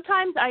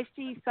sometimes I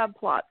see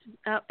subplots,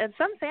 and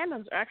some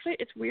fandoms actually,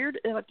 it's weird.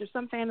 Like there's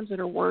some fandoms that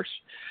are worse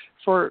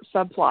for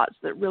subplots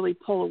that really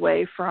pull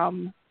away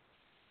from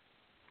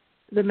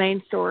the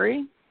main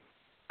story,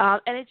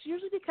 and it's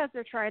usually because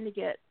they're trying to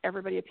get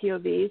everybody a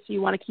POV. So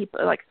you want to keep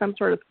like some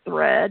sort of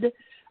thread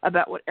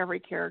about what every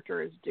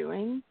character is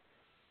doing,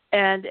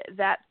 and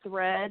that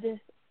thread.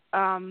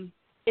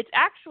 It's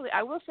actually,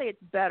 I will say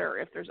it's better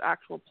if there's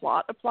actual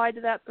plot applied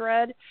to that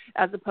thread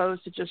as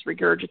opposed to just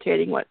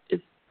regurgitating what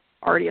is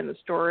already in the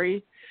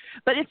story.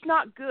 But it's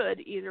not good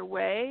either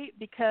way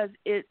because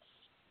it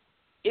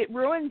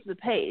ruins the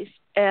pace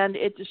and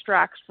it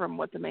distracts from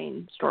what the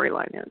main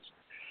storyline is.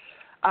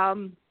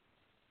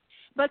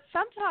 But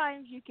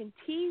sometimes you can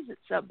tease at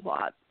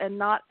subplots and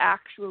not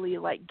actually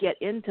like get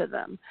into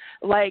them.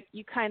 Like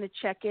you kind of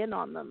check in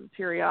on them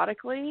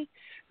periodically,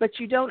 but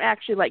you don't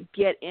actually like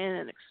get in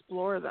and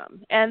explore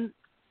them. And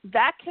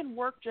that can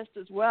work just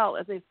as well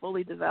as a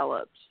fully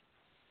developed,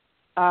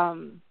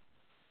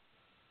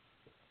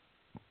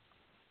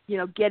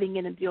 getting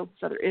in and deal with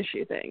this other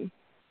issue thing.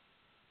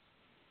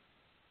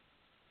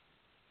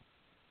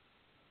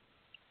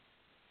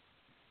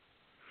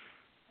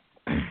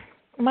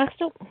 Am I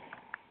still...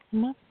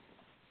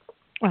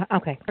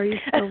 Okay. Are you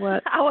still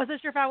what? I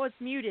wasn't sure if I was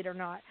muted or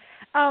not.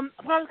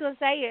 What I was going to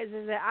say is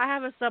that I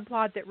have a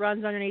subplot that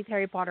runs underneath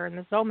Harry Potter and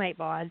the Soulmate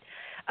Bond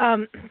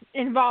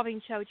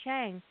involving Cho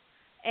Chang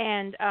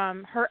and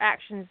her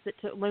actions that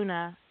took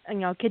Luna,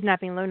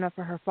 kidnapping Luna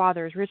for her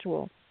father's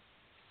ritual.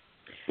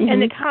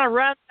 And it kind of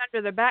runs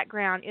under the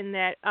background in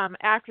that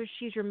after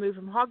she's removed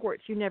from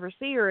Hogwarts, you never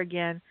see her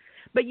again.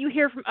 But you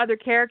hear from other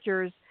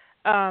characters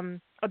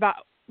about,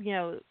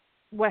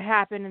 what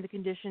happened in the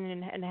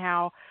condition and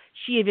how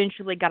she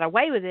eventually got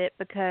away with it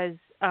because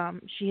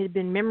she had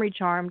been memory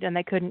charmed and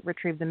they couldn't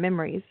retrieve the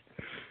memories.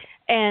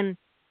 And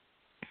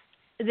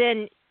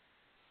then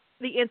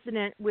the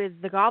incident with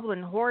the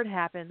Goblin Horde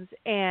happens,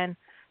 and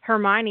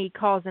Hermione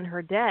calls in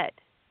her debt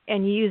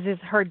and uses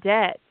her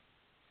debt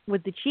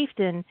with the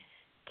chieftain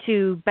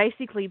to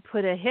basically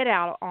put a hit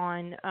out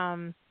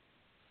on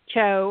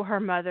Cho, her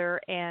mother,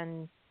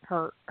 and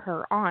her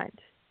aunt.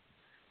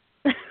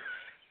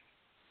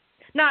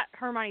 Not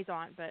Hermione's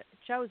aunt, but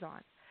Cho's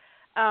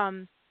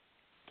aunt,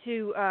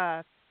 to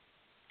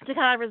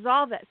kind of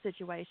resolve that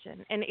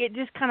situation. And it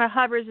just kind of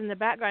hovers in the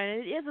background.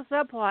 And it is a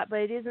subplot, but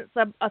it isn't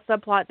a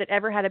subplot that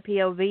ever had a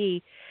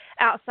POV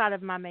outside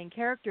of my main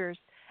characters.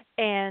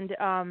 And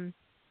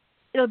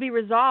it'll be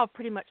resolved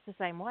pretty much the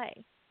same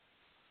way.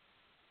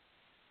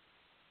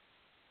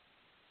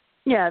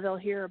 Yeah, they'll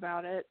hear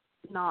about it,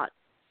 not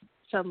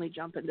suddenly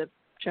jump into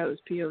Cho's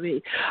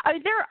POV. I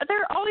mean,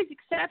 there are always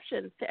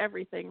exceptions to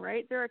everything,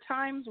 right? There are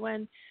times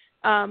when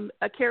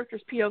a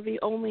character's POV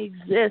only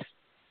exists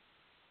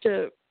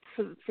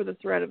for the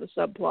thread of a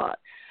subplot.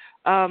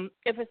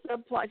 If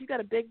you've got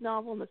a big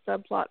novel and the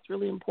subplot's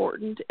really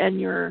important, and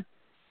your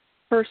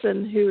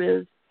person who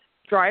is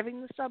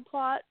driving the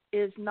subplot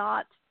is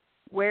not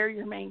where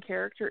your main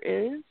character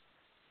is,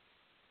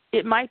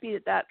 it might be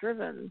that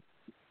driven.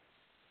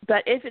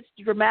 But if it's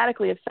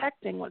dramatically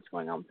affecting what's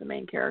going on with the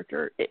main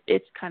character,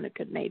 it's kind of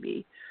could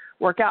maybe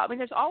work out. I mean,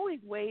 there's always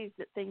ways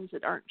that things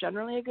that aren't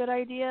generally a good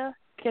idea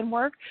can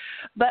work.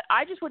 But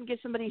I just wouldn't give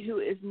somebody who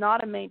is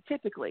not a main,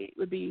 typically it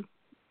would be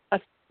a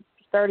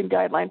starting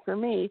guideline for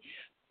me,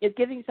 is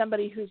giving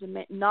somebody who's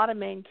not a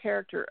main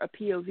character a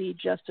POV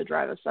just to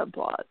drive a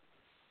subplot.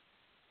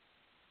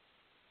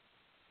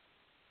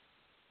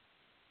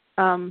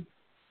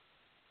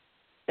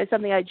 It's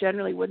something I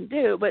generally wouldn't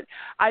do, but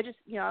I just,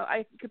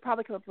 I could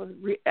probably come up with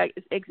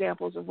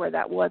examples of where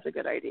that was a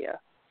good idea.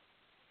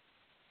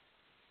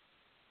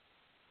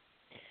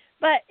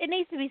 But it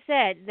needs to be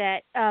said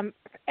that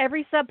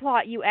every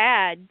subplot you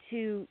add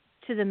to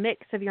the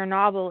mix of your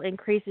novel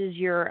increases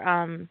your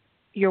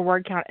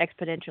word count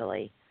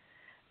exponentially.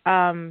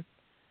 Whereas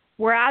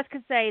I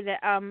could say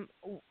that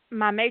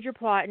my major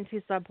plot and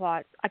 2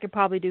 subplots, I could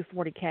probably do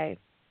 40K.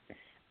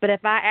 But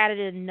if I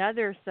added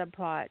another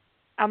subplot,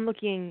 I'm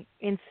looking,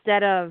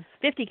 instead of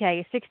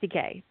 50K,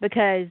 60K,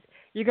 because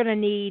you're going to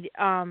need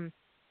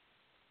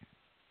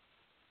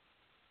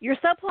your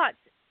subplots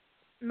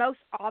most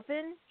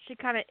often should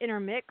kind of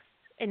intermix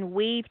and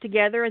weave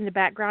together in the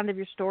background of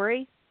your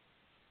story.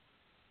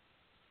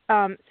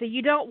 So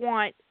you don't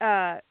want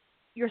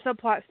your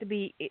subplots to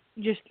be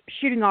just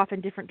shooting off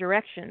in different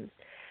directions.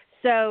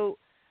 So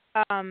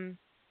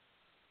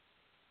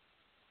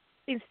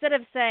instead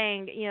of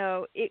saying,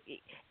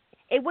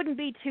 it wouldn't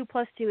be 2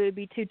 plus 2, it would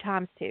be 2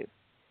 times 2,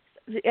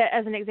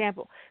 as an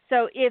example.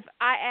 So if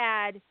I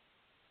add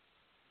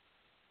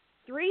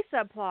 3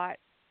 subplots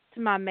to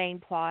my main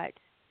plot,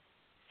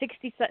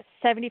 60,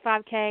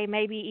 75K,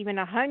 maybe even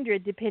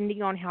 100,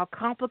 depending on how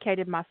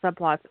complicated my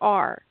subplots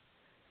are.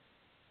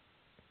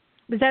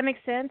 Does that make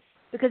sense?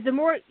 Because the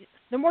more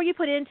you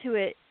put into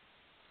it,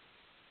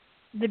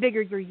 the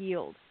bigger your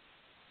yield.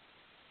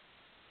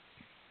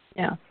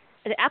 Yeah.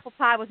 The apple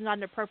pie was not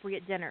an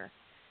appropriate dinner.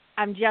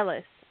 I'm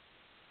jealous.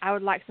 I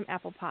would like some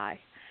apple pie.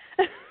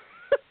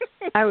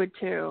 I would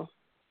too.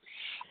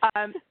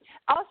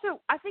 Also,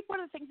 I think one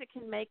of the things that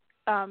can make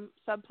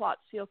subplots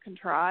feel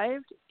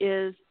contrived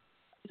is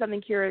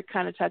something Kira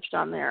kind of touched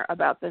on there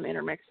about them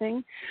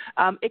intermixing.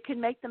 It can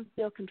make them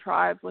feel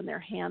contrived when they're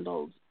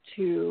handled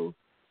to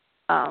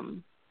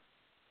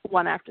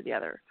one after the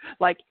other.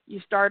 Like,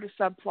 you start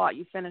a subplot,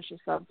 you finish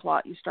a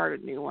subplot, you start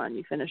a new one,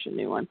 you finish a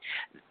new one.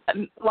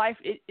 Life,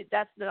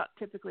 that's not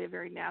typically a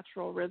very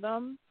natural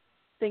rhythm.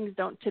 Things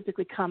don't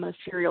typically come in a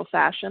serial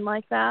fashion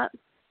like that.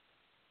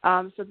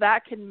 So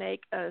that can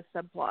make a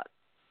subplot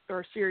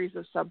or a series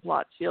of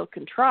subplots feel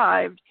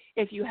contrived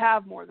if you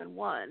have more than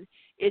one.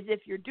 Is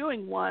if you're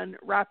doing one,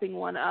 wrapping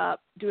one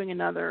up, doing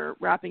another,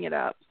 wrapping it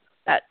up.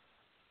 That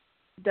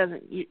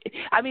doesn't.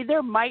 I mean,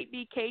 there might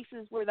be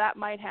cases where that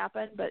might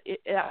happen, but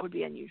that would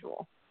be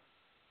unusual.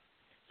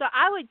 So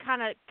I would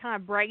kind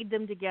of braid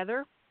them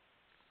together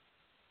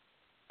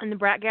in the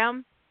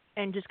background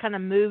and just kind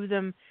of move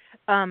them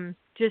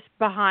just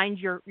behind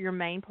your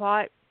main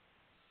plot.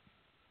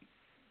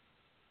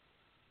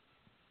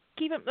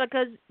 Keep it,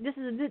 because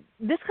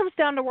this comes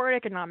down to word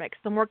economics.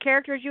 The more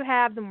characters you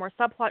have, the more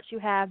subplots you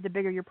have, the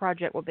bigger your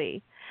project will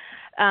be.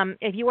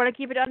 If you want to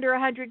keep it under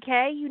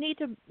 100K, you need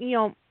to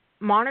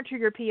monitor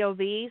your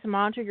POVs,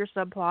 monitor your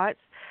subplots,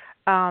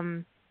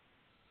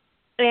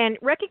 and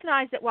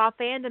recognize that while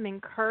fandom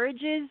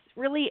encourages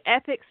really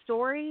epic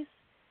stories,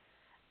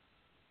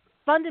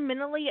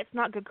 fundamentally it's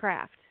not good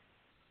craft.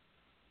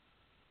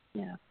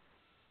 Yeah.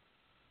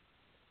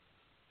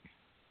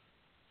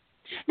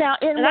 Now,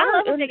 I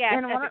love a big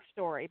epic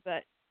story,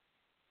 but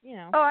you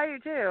know. Oh, I do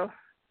too.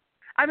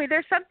 I mean,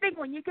 there's something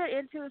when you get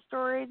into a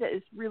story that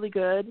is really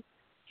good,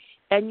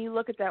 and you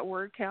look at that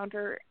word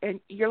counter,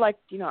 and you're like,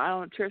 I don't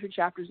know, 2 or 3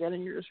 chapters in,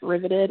 and you're just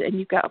riveted, and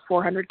you've got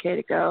 400K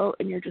to go,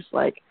 and you're just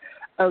like,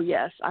 oh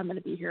yes, I'm going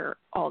to be here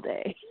all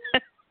day.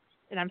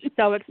 And I'm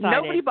so excited.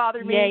 Nobody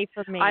bothered me. Yay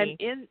for me.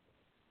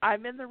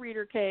 I'm in the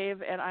reader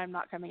cave, and I'm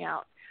not coming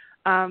out.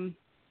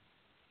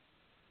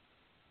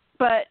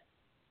 But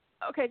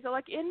okay, so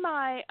like in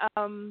my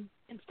in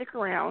Stick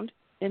Around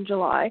in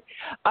July,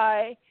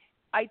 I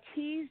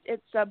teased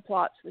its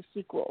subplots for the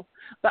sequel,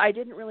 but I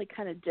didn't really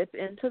kind of dip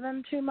into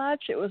them too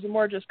much. It was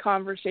more just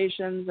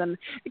conversations and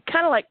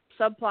kind of like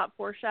subplot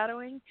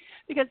foreshadowing,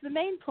 because the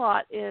main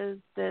plot is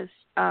this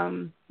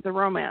the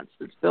romance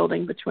that's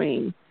building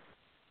between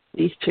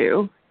these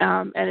two,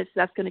 and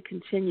that's going to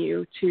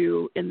continue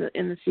to in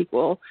the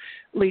sequel,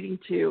 leading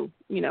to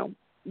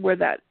where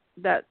that's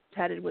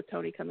headed with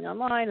Tony coming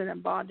online and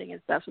then bonding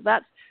and stuff. So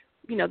that's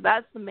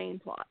the main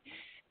plot,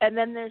 and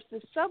then there's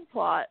this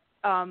subplot.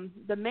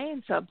 The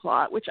main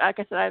subplot, which, like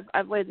I said,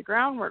 I've laid the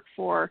groundwork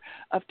for,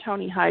 of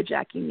Tony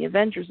hijacking the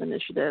Avengers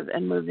Initiative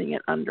and moving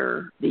it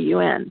under the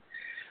UN.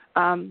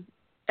 And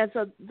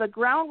so the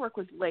groundwork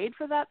was laid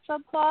for that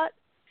subplot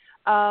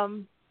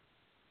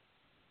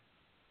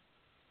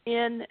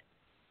in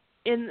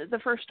the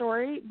first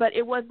story, but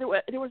there was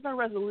no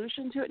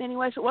resolution to it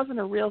anyway, so it wasn't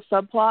a real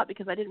subplot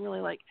because I didn't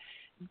really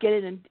get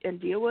in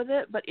and deal with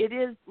it. But it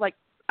is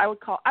I would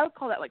call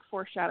that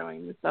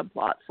foreshadowing the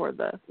subplot for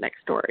the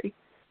next story.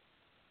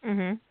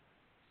 Mhm.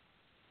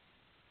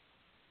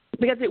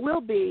 Because it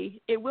will be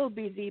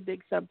the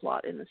big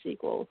subplot in the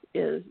sequel,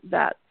 is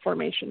that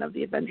formation of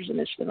the Avengers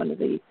Initiative under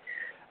the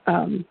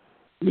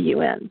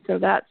UN. So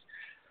that's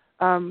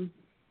and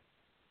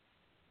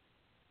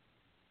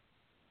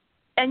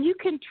you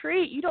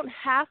don't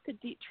have to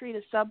treat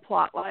a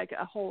subplot like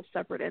a whole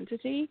separate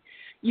entity.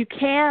 You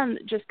can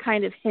just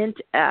kind of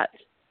hint at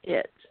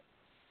it.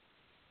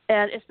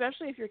 And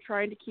especially if you're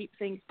trying to keep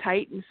things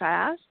tight and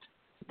fast,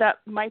 that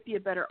might be a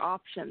better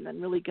option than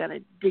really kind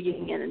of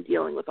digging in and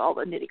dealing with all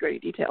the nitty-gritty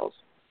details.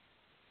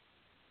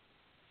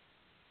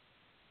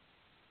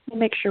 We'll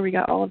make sure we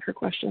got all of her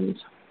questions.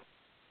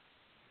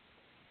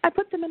 I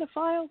put them in a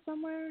file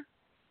somewhere.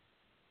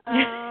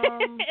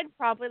 It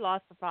probably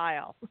lost the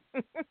file.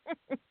 But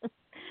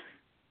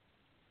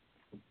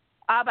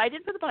I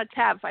didn't put them on a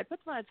tab. If I put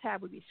them on a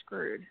tab, we'd be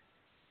screwed.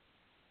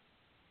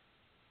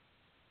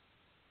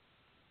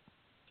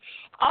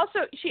 Also,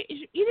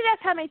 you did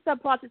ask how many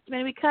subplots it's too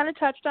many. We kind of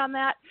touched on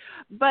that,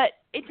 but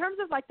in terms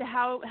of the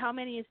how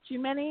many is too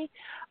many,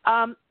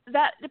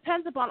 that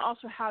depends upon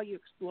also how you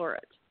explore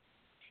it.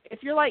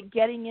 If you're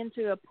getting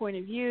into a point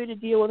of view to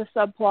deal with a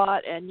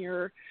subplot and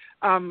you're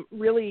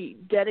really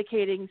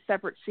dedicating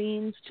separate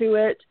scenes to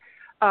it,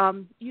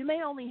 you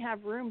may only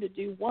have room to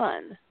do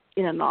one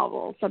in a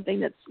novel,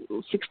 something that's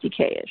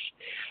 60K-ish.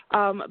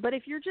 But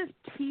if you're just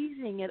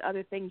teasing at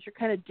other things, you're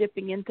kind of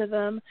dipping into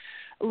them,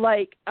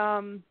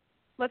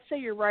 let's say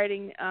you're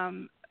writing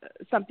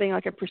something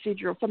like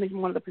something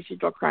from one of the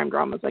procedural crime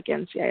dramas like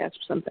NCIS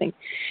or something,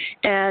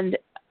 and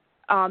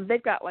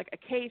they've got a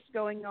case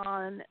going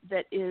on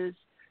that is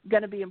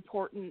going to be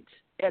important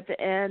at the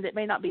end. It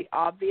may not be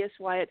obvious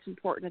why it's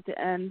important at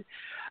the end,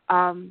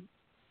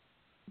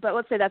 but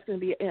let's say that's going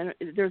to be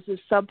there's this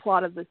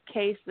subplot of the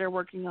case they're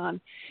working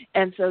on,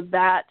 and so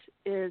that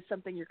is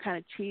something you're kind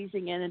of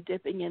teasing in and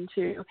dipping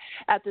into.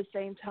 At the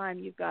same time,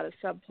 you've got a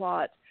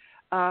subplot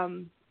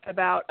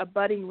about a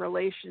budding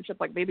relationship,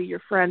 like maybe your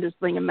friend is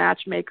being a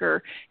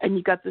matchmaker and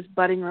you got this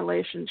budding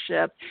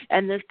relationship,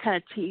 and they're kind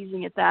of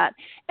teasing at that.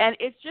 And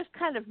it's just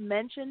kind of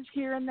mentioned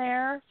here and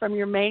there from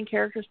your main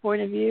character's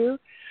point of view.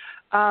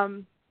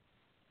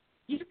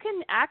 You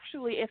can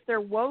actually, if they're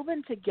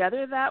woven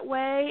together that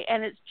way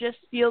and it just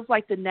feels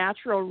like the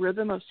natural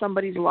rhythm of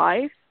somebody's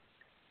life,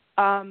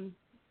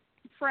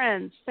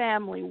 friends,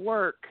 family,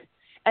 work,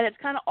 and it's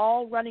kind of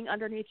all running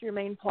underneath your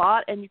main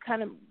plot, and you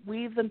kind of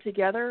weave them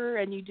together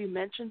and you do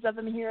mentions of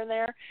them here and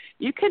there,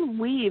 you can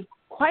weave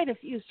quite a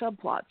few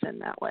subplots in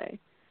that way.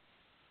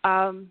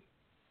 And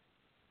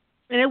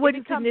it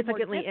wouldn't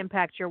significantly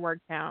impact your word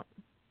count.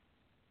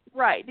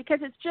 Right, because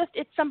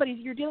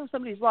you're dealing with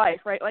somebody's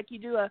life, right? Like you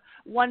do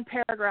one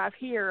paragraph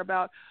here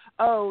about,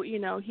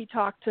 he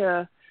talked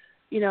to,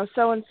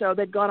 so-and-so,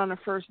 they'd gone on a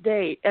first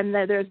date, and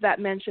then there's that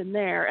mention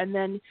there. And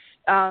then,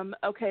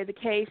 the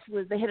case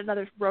was, they hit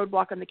another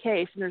roadblock on the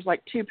case, and there's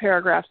 2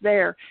 paragraphs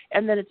there,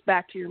 and then it's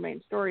back to your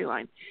main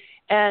storyline.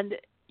 And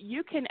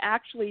you can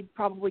actually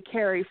probably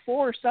carry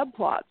 4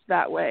 subplots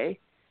that way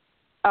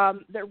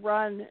that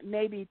run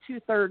maybe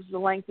 2/3 the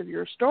length of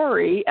your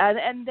story,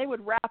 and they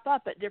would wrap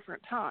up at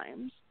different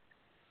times.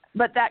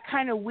 But that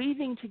kind of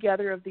weaving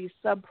together of these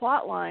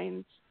subplot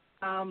lines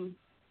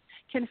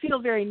can feel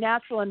very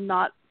natural and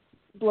not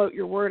bloat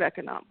your word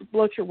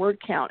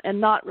count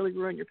and not really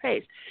ruin your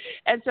pace.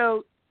 And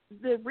so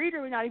the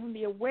reader would not even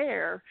be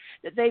aware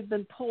that they've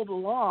been pulled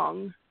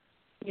along,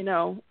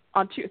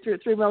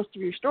 through most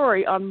of your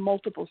story on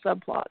multiple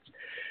subplots.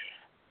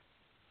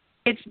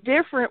 it's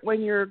different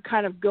when you're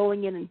kind of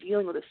going in and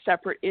dealing with a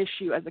separate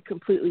issue as a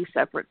completely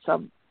separate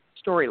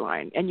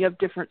storyline, and you have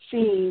different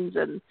scenes,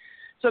 and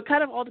so it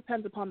kind of all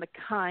depends upon the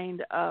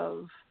kind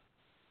of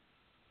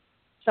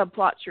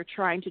subplots you're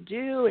trying to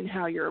do and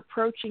how you're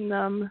approaching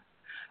them.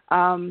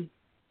 But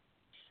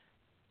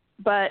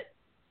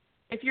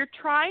if you're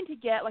trying to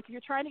get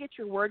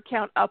your word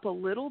count up a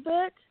little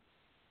bit,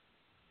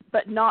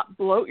 but not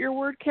bloat your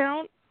word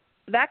count,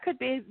 that could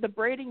be the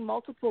braiding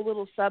multiple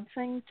little sub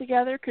things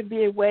together could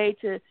be a way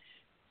to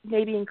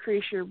maybe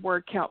increase your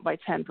word count by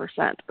 10%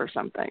 or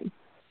something.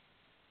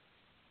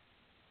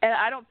 And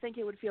I don't think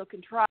it would feel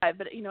contrived,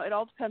 but it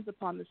all depends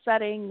upon the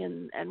setting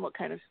and what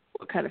kind of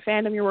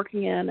fandom you're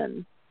working in,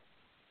 and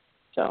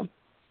so.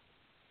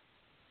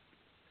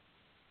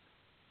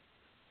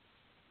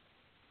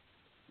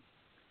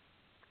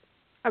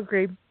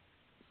 Agreed.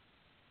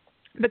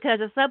 Because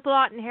a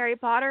subplot in Harry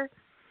Potter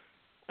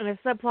and a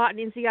subplot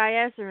in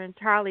NCIS are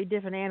entirely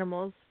different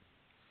animals.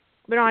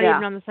 They're not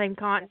even on the same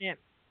continent.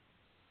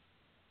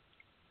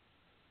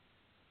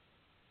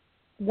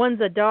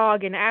 One's a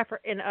dog in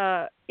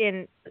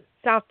in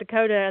South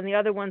Dakota, and the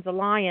other one's a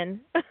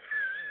lion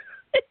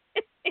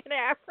in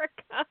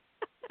Africa.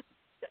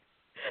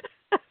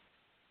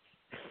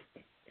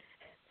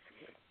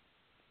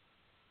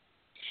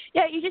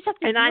 Yeah, you just have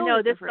to. And I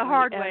know this the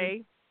hard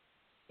way.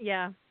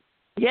 Yeah.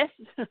 Yes.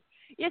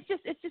 It's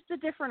just a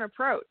different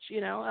approach,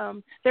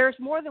 There's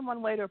more than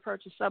one way to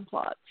approach a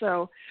subplot.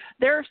 So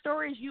there are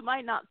stories you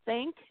might not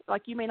think,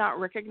 like you may not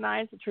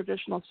recognize the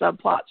traditional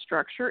subplot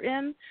structure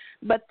in,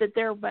 but that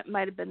there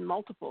might have been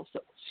multiple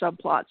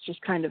subplots just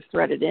kind of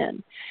threaded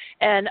in.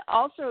 And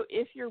also,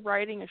 if you're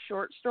writing a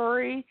short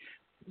story,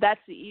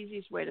 that's the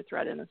easiest way to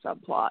thread in a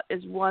subplot,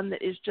 is one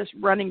that is just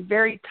running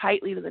very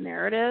tightly to the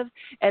narrative,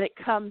 and it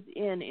comes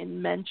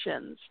in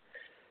mentions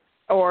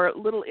or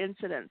little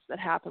incidents that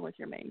happen with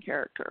your main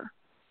character.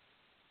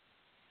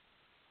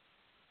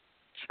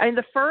 I mean,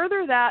 the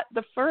further that,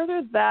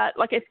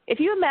 like if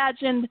you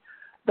imagined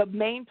the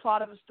main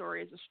plot of a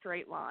story as a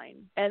straight line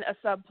and a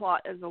subplot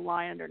as a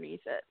line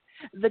underneath it,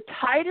 the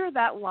tighter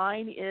that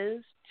line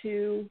is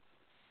to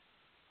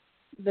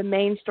the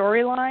main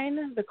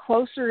storyline, the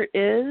closer it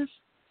is,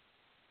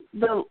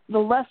 the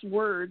less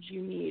words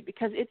you need,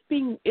 because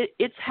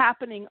it's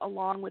happening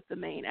along with the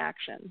main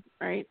action,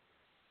 right?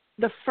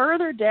 The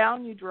further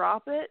down you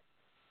drop it,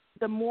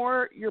 the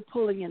more you're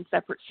pulling in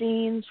separate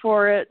scenes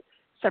for it,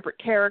 separate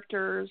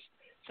characters,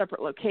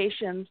 separate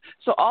locations.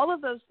 So all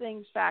of those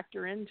things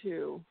factor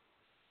into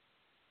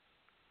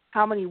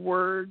how many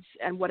words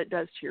and what it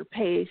does to your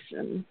pace,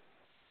 and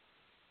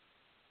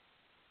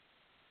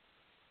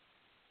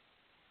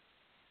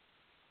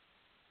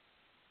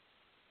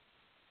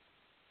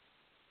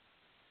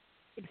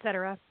et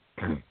cetera,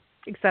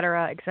 et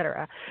cetera, et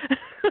cetera.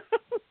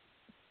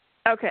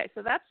 Okay,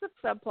 so that's the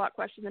subplot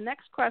question. The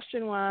next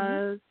question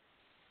was,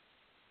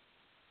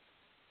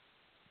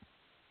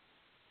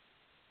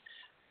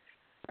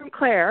 from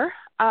Claire.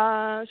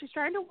 I'm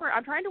trying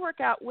to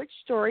work out which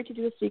story to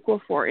do a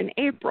sequel for in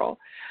April.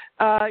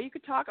 You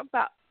could talk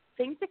about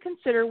things to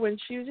consider when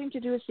choosing to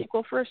do a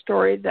sequel for a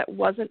story that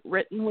wasn't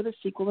written with a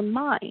sequel in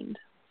mind.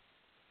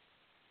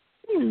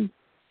 Okay,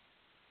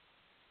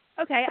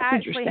 I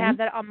actually have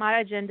that on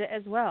my agenda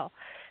as well,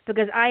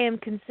 because I am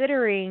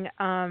considering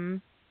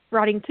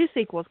writing 2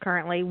 sequels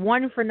currently,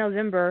 one for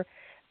November.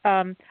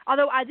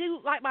 Although I do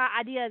like my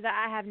idea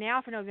that I have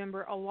now for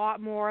November a lot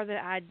more than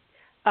I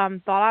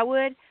thought I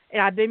would,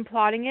 and I've been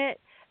plotting it.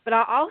 But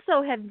I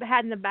also have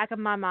had in the back of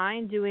my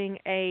mind doing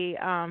a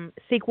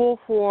sequel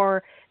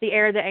for The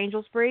Air the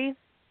Angels Breathe,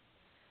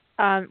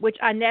 which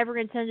I never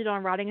intended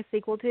on writing a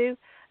sequel to.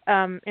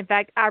 In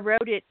fact, I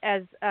wrote it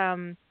as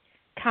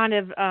kind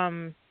of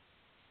on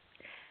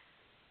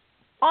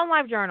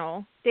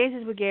LiveJournal.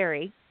 Dances with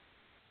Gary,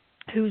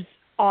 who's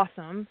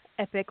awesome,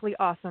 epically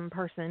awesome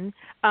person,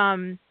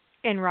 and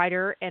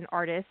writer and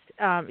artist.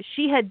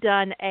 She had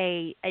done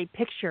a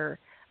picture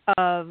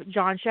of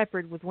John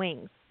Shepherd with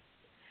wings.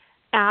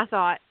 And I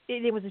thought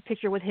it was a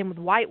picture with him with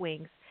white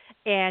wings.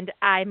 And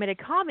I made a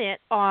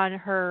comment on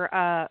her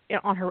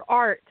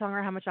art, telling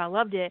her how much I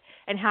loved it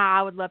and how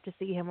I would love to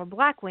see him with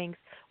black wings.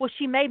 Well,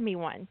 she made me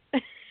one.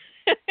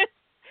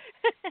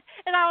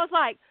 And I was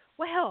like,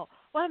 well,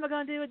 what am I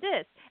going to do with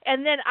this?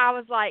 And then I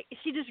was like,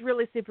 she just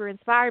really super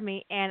inspired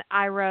me, and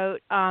I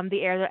wrote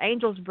The Air the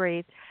Angels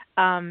Breathe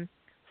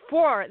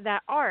for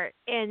that art,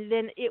 and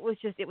then it was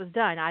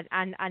done.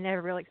 I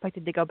never really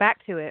expected to go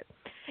back to it.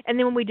 And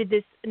then when we did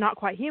this Not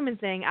Quite Human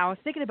thing, I was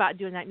thinking about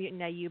doing that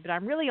Mutant AU, but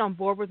I'm really on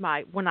board with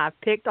one I've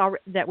picked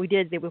that we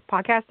did the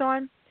podcast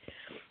on.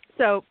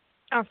 So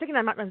I was thinking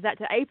I might move that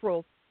to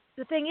April.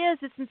 The thing is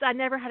that since I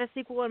never had a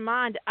sequel in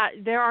mind,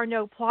 there are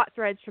no plot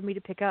threads for me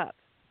to pick up.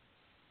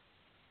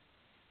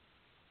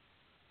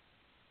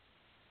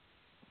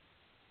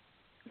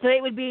 So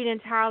it would be an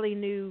entirely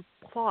new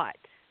plot.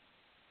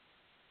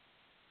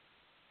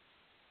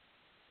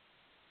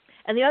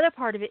 And the other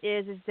part of it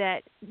is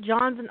that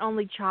John's an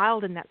only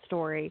child in that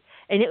story,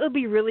 and it would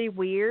be really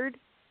weird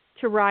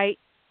to write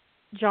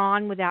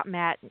John without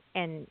Matt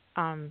and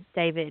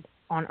David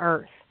on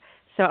Earth.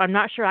 So I'm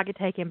not sure I could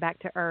take him back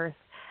to Earth.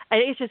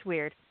 It's just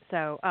weird.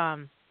 So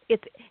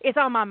it's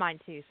on my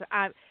mind too. So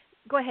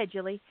go ahead,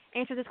 Julie.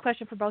 Answer this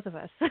question for both of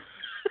us.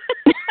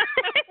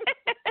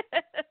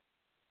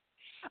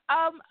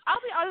 I'll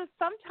be honest.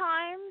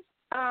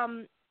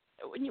 Sometimes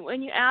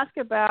when you ask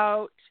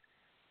about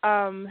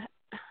how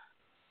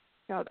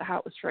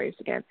it was phrased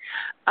again,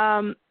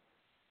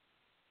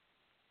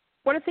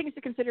 what are things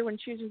to consider when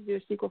choosing to do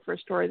a sequel for a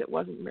story that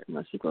wasn't written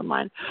with a sequel in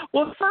mind?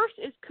 Well, first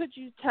is, could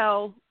you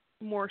tell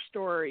more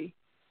story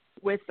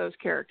with those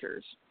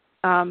characters?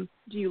 Do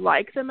you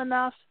like them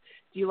enough?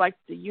 Do you like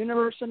the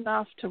universe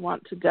enough to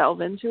want to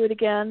delve into it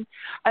again?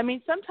 I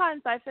mean,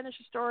 sometimes I finish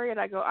a story and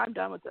I go, I'm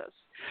done with this.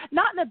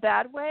 Not in a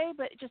bad way,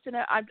 but just in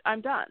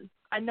I'm done.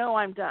 I know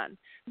I'm done.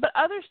 But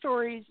other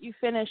stories you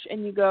finish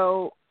and you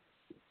go,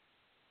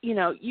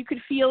 you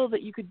could feel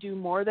that you could do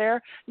more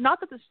there. Not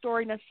that the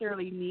story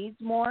necessarily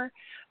needs more,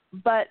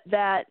 but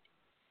that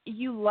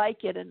you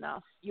like it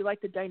enough. You like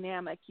the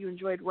dynamic. You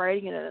enjoyed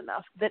writing it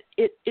enough that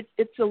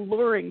it's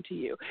alluring to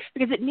you,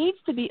 because it needs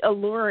to be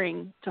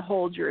alluring to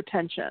hold your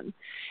attention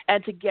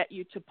and to get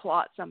you to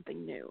plot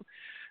something new.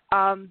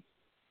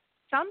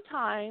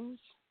 Sometimes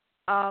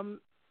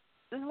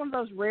this is one of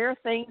those rare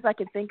things I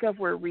can think of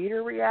where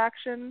reader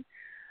reaction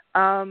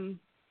can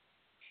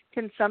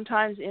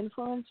sometimes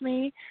influence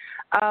me.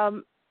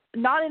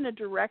 Not in a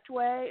direct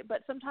way,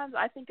 but sometimes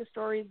I think a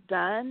story's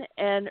done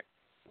and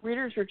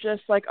readers are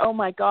just like, oh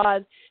my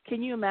God,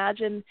 can you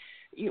imagine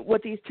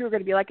what these two are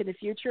going to be like in the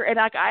future? And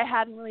like, I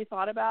hadn't really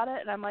thought about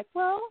it. And I'm like,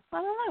 well,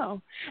 I don't know.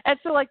 And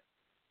so like,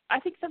 I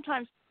think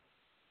sometimes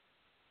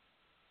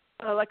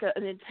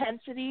an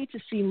intensity to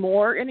see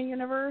more in a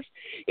universe,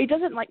 it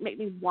doesn't like make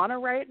me want to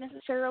write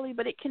necessarily,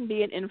 but it can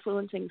be an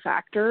influencing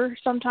factor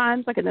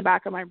sometimes, like in the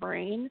back of my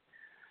brain,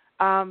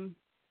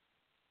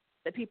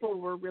 that people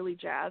were really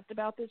jazzed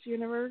about this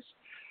universe.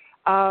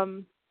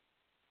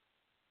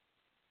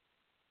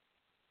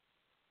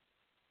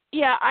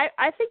 Yeah,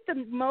 I think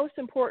the most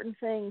important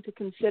thing to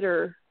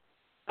consider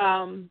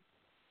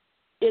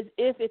is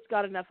if it's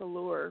got enough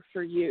allure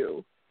for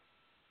you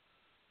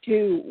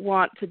to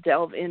want to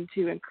delve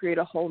into and create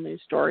a whole new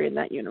story in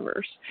that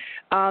universe.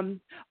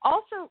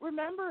 Also,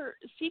 remember,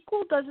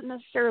 sequel doesn't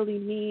necessarily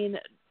mean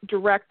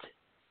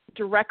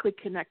directly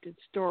connected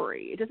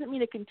story. It doesn't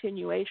mean a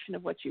continuation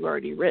of what you've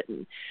already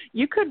written.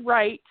 You could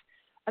write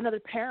another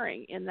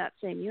pairing in that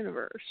same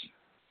universe.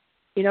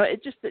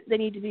 It's just that they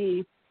need to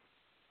be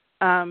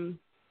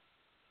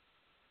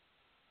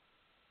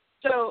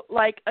so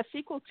like a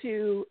sequel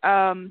to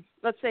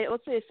let's say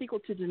a sequel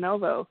to De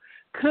Novo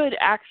could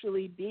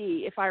actually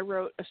be, if I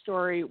wrote a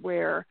story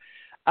where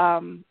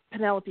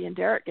Penelope and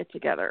Derek get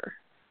together,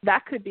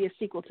 that could be a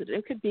sequel to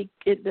it. Could be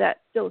that's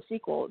still a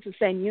sequel. It's the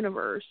same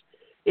universe.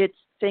 It's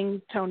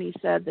things Tony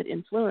said that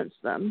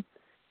influenced them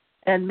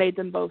and made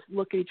them both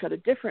look at each other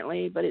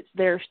differently, but it's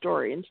their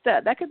story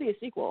instead. That could be a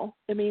sequel.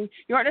 I mean,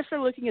 you aren't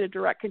necessarily looking at a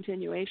direct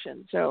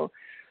continuation. So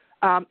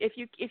if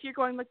you're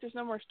going, look, there's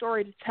no more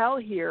story to tell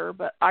here,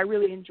 but I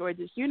really enjoyed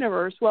this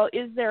universe. Well,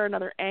 is there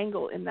another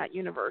angle in that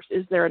universe?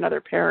 Is there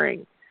another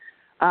pairing?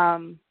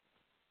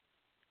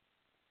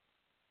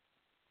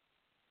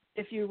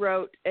 If you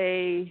wrote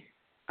a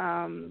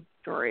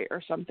story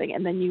or something,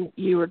 and then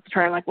you were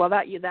trying like, well,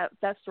 that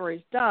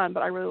story's done,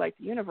 but I really like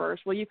the universe.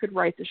 Well, you could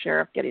write the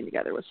sheriff getting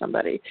together with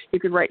somebody. You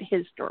could write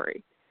his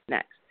story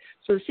next.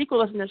 So the sequel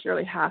doesn't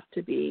necessarily have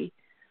to be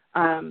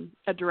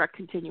a direct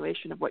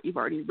continuation of what you've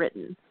already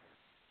written.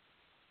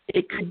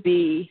 It could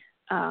be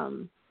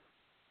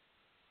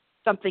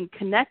something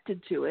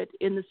connected to it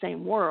in the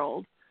same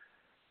world,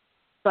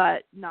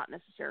 but not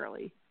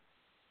necessarily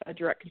a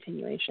direct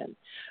continuation.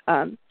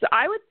 So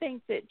I would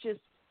think that just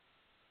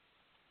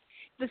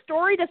the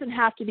story doesn't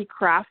have to be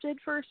crafted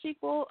for a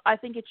sequel. I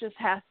think it just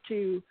has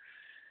to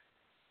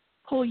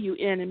pull you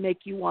in and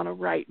make you want to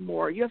write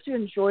more. You have to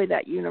enjoy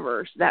that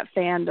universe, that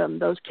fandom,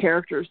 those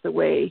characters, the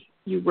way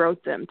you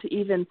wrote them, to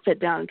even sit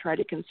down and try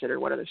to consider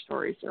what other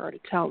stories there are to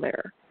tell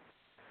there.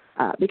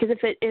 Because if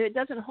it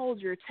doesn't hold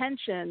your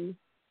attention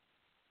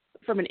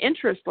from an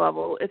interest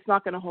level, it's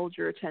not going to hold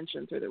your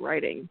attention through the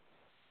writing.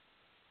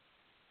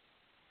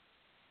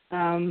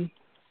 The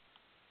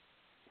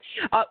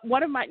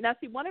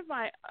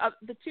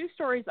two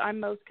stories I'm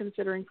most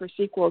considering for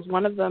sequels,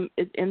 one of them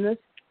is in this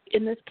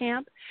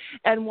camp,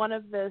 and one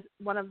of them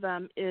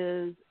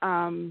is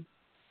in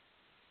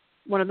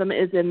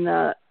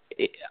the.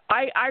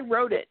 I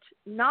wrote it,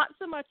 not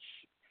so much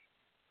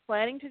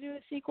planning to do a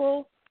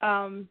sequel,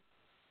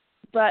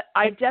 but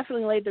I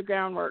definitely laid the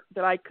groundwork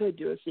that I could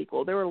do a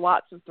sequel. There were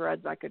lots of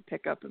threads I could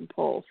pick up and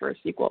pull for a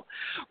sequel.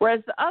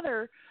 Whereas the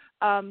other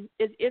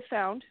is If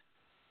Found.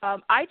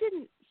 I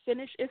didn't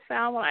finish If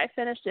Found. When I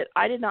finished it,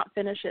 I did not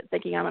finish it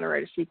thinking I'm going to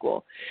write a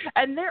sequel.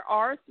 And there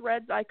are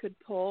threads I could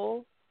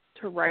pull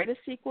to write a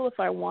sequel if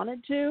I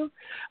wanted to,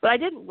 but I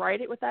didn't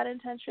write it with that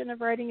intention of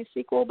writing a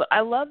sequel. But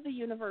I love the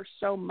universe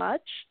so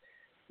much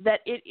that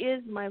it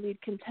is my lead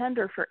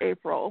contender for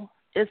April,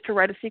 is to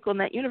write a sequel in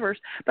that universe.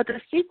 But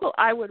the sequel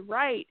I would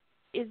write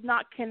is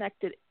not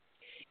connected.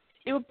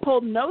 It would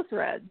pull no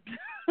thread.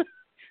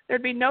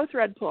 There'd be no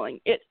thread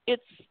pulling. It's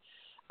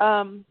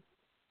actually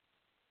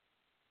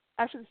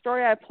the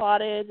story I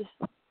plotted.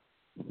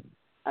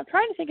 I'm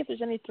trying to think if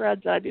there's any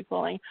threads that I'd be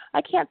pulling.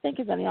 I can't think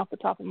of any off the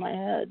top of my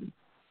head.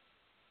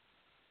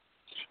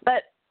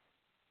 But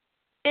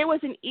it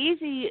was an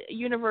easy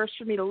universe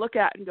for me to look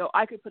at and go,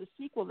 I could put a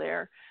sequel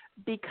there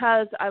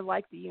because I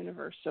like the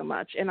universe so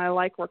much and I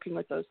like working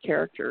with those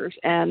characters.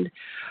 And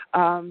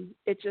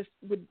it just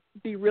would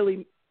be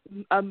really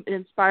an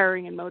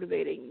inspiring and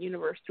motivating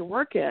universe to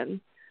work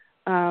in.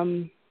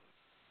 That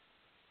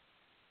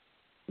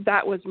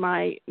was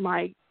my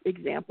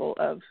example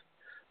of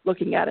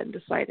looking at it and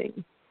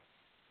deciding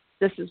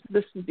this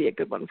would be a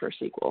good one for a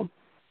sequel.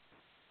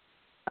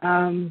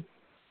 And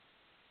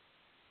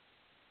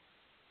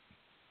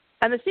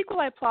the sequel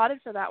I plotted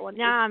for that one.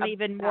 Now I'm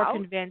even more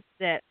convinced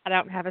that I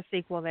don't have a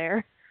sequel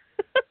there.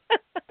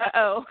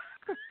 Uh-oh.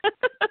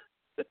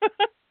 It's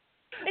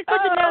good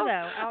to know,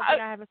 though. I don't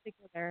think I have a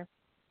sequel there.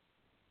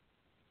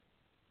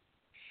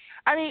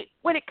 I mean,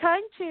 when it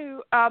comes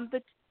to I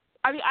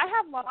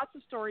have lots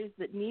of stories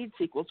that need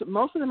sequels, but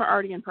most of them are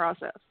already in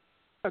process.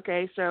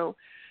 Okay, so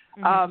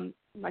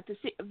like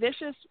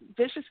Vicious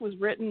was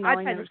written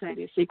knowing there was going to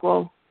be a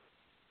sequel.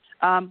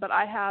 But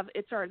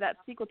that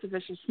sequel to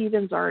Vicious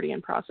Heathens already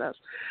in process.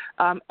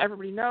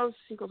 Everybody knows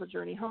sequel to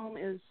Journey Home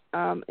is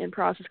in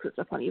process because it's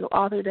up on Evil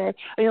Author Day.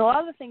 I mean, a lot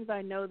of the things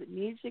I know that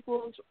need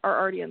sequels are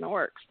already in the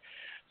works.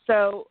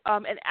 So,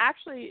 and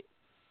actually,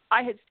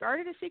 I had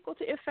started a sequel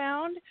to If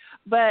Found,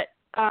 but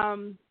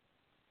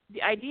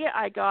the idea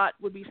I got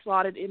would be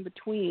slotted in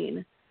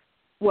between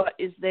what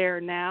is there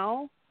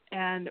now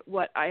and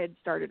what I had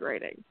started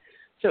writing.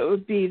 So it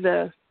would be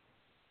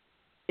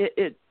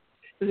it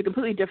was a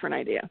completely different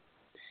idea.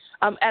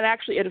 And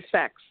actually it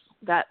affects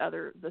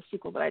the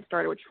sequel that I'd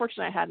started, which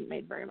fortunately I hadn't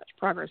made very much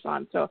progress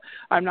on. So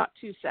I'm not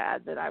too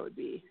sad that I would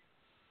be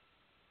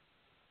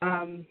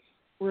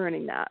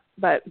ruining that.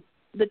 But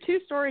the two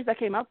stories I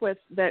came up with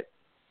that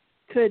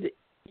could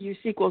use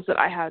sequels that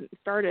I hadn't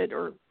started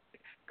or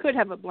could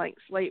have a blank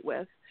slate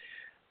with,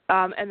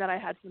 and that I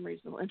had some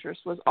reasonable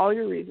interest was All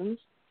Your Reasons.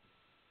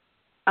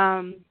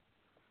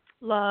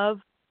 Love,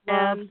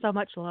 so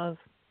much love.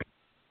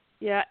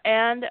 Yeah,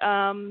 and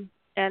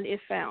If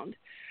Found.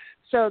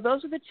 So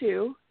those are the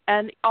two,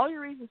 and All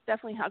Your Reasons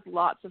definitely has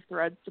lots of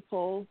threads to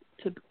pull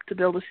to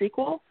build a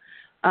sequel.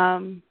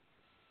 And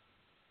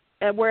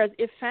whereas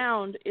If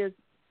Found was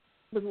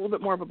a little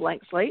bit more of a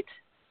blank slate.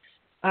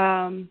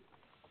 And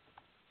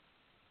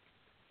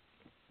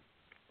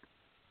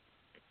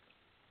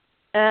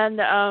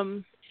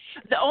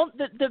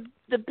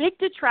the big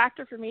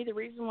detractor for me, the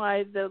reason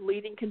why the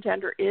leading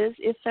contender is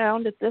If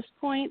Found at this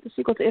point, the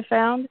sequel to If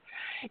Found,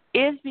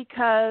 is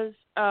because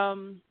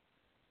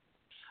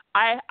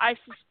I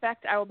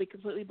suspect I will be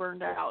completely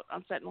burned out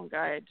on Sentinel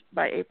Guide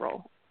by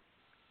April.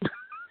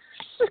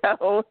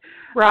 So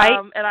right,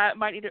 and I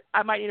might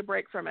need a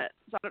break from it.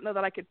 So I don't know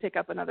that I could pick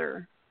up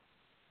another.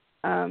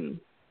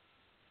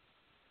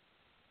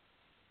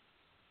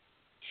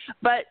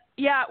 But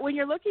yeah, when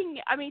you're looking,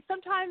 I mean,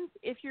 sometimes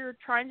if you're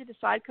trying to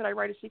decide could I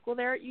write a sequel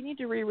there, you need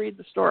to reread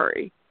the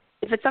story.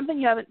 If it's something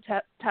you haven't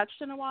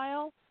touched in a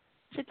while,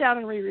 sit down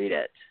and reread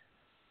it,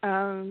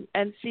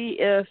 and see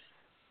if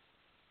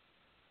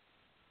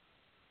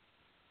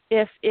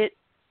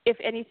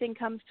anything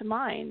comes to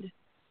mind.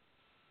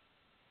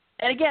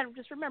 And again,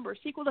 just remember,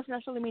 sequel doesn't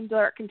necessarily mean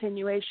direct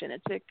continuation.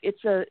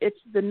 It's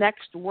the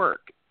next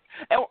work,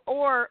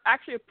 or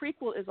actually a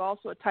prequel is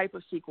also a type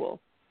of sequel.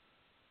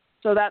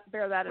 So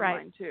bear that in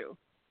mind too.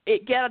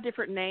 It get a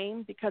different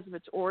name because of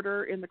its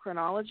order in the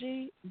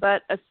chronology,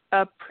 but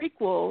a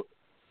prequel,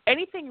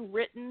 anything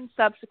written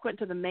subsequent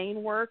to the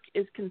main work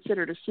is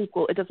considered a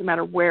sequel. It doesn't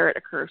matter where it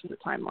occurs in the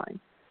timeline.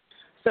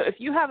 So if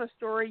you have a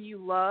story you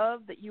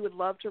love that you would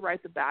love to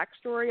write the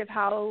backstory of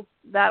how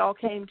that all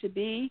came to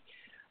be,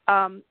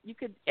 you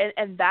could,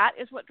 and that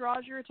is what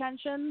draws your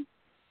attention,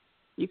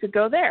 you could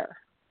go there.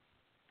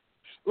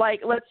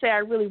 Like, let's say I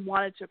really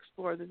wanted to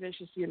explore the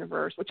Vicious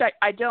universe, which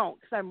I don't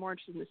because I'm more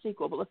interested in the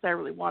sequel, but let's say I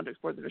really wanted to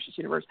explore the Vicious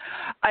universe,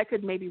 I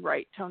could maybe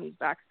write Tony's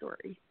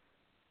backstory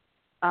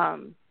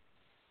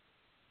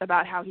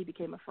about how he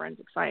became a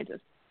forensic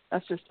scientist.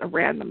 That's just a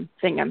random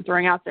thing I'm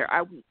throwing out there.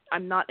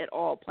 I'm not at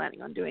all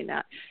planning on doing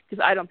that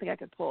because I don't think I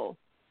could pull.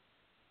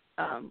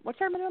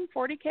 What's our minimum,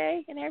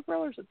 40K in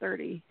April, or is it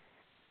 30?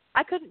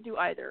 I couldn't do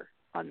either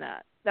on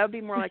that. That would be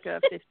more like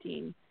a 10,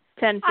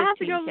 15K I have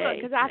to go look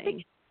because I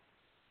think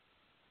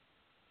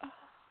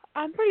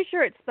I'm pretty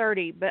sure it's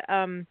 30, but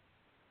I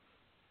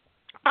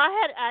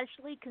had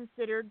actually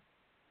considered,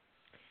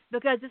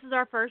 because this is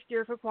our first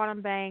year for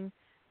Quantum Bang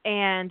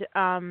and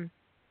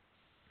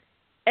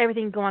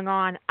everything going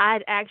on, I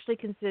had actually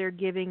considered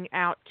giving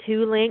out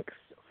 2 links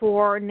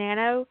for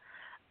Nano.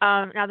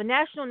 Now, the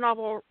national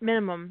novel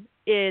minimum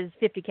is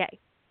 50K.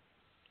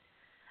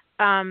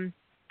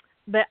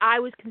 But I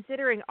was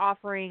considering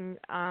offering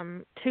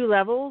 2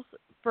 levels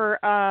for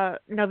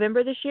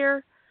November this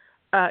year,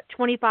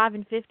 25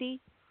 and 50.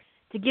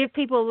 To give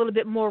people a little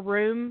bit more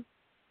room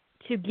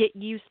to get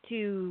used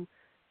to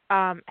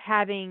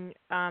having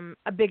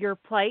a bigger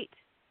plate.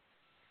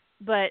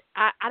 But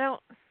I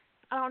don't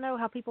know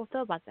how people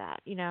feel about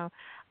that, you know,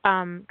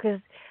 because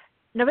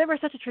November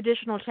is such a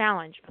traditional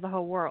challenge for the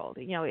whole world.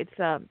 You know, it's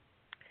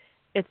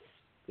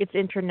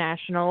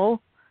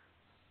International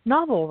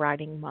Novel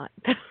Writing Month,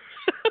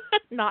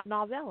 not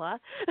novella.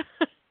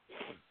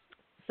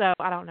 So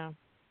I don't know.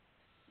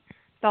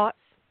 Thoughts?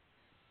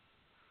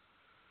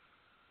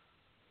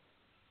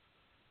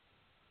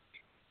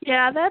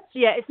 Yeah,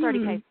 it's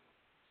 30K.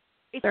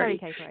 It's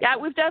 30K. Right? Yeah,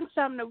 we've done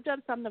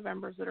some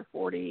Novembers that are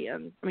 40,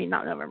 and I mean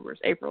not Novembers,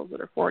 Aprils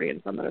that are 40,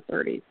 and some that are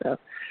 30. So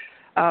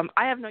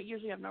I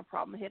usually have no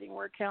problem hitting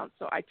word count,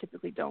 so I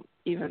typically don't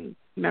even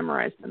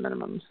memorize the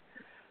minimums.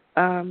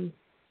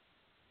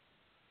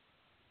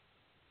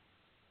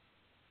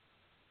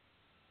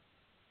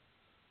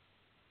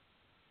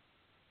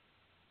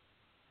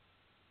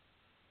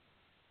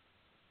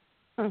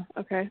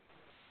 Okay.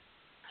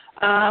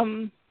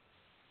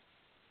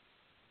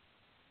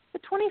 The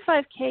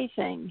 25K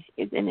thing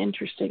is an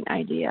interesting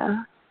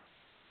idea.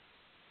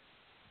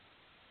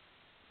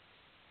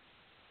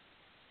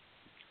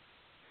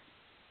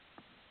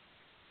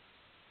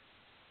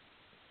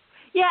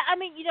 Yeah, I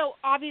mean, you know,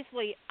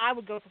 obviously I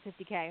would go for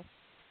 50K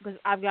because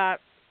I've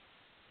got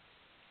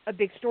a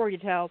big story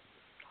to tell.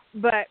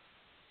 But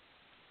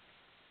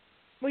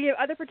we have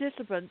other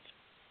participants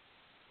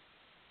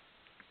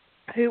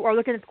who are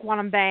looking at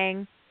Quantum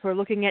Bang, who are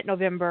looking at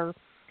November.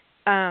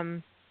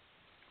 And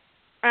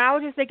I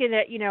was just thinking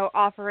that, you know,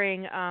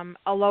 offering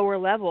a lower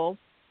level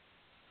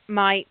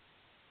might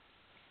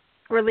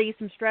relieve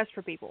some stress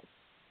for people,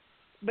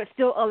 but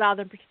still allow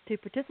them to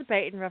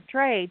participate in rough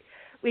trade,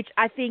 which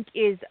I think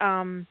is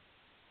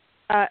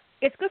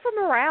it's good for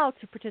morale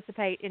to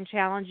participate in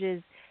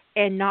challenges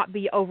and not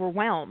be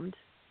overwhelmed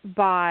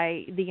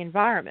by the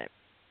environment.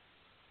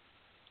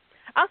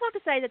 I also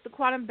have to say that the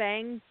Quantum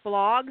Bang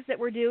blogs that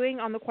we're doing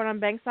on the Quantum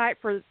Bang site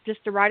for just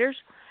the writers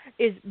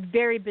is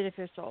very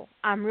beneficial.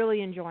 I'm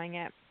really enjoying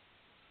it.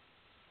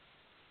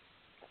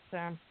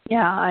 So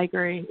yeah, I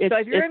agree. So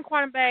if you're in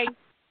Quantum Bang,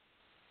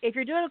 if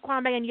you're doing a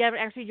Quantum Bang and you haven't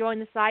actually joined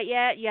the site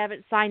yet, you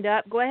haven't signed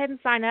up, go ahead and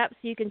sign up so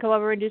you can come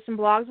over and do some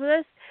blogs with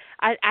us.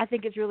 I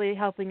think it's really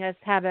helping us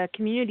have a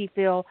community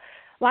feel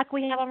like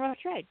we have on Rough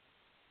Trade.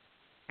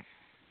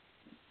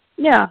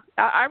 Yeah,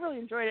 I really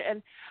enjoyed it,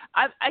 and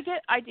I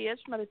get ideas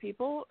from other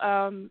people.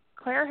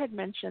 Claire had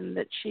mentioned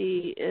that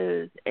she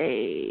is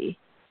a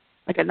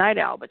night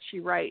owl, but she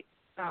writes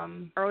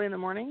early in the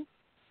morning,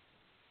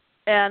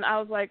 and I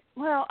was like,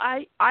 well,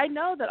 I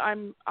know that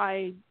I'm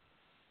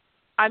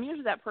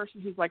usually that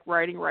person who's like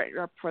writing right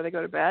before they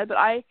go to bed, but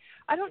I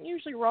don't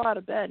usually roll out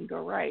of bed and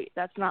go write.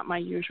 That's not my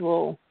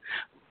usual.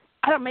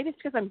 Maybe it's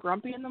because I'm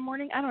grumpy in the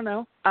morning. I don't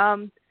know.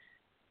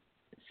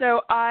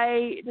 So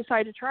I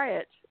decided to try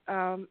it.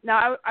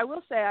 Now, I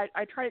will say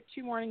I tried it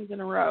 2 mornings in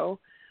a row,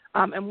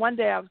 and one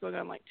day I was going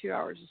on like 2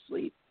 hours of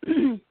sleep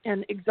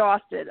and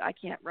exhausted. I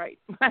can't write.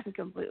 I'm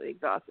completely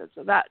exhausted,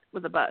 so that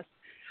was a bust.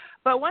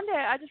 But one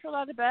day I just rolled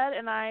out of bed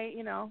and I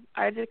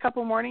did a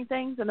couple morning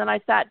things, and then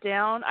I sat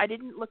down. I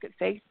didn't look at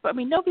Facebook. I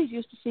mean, nobody's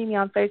used to seeing me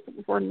on Facebook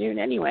before noon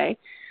anyway.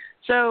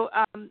 So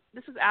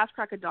this was Ass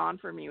Crack of Dawn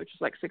for me, which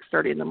is like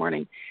 6:30 in the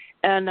morning.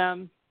 And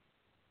I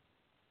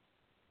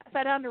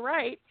sat down to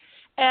write.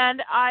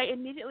 And I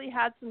immediately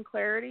had some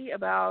clarity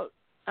about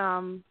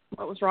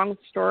what was wrong with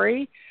the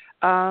story.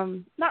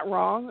 Not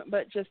wrong,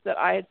 but just that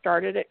I had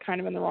started it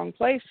kind of in the wrong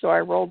place. So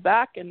I rolled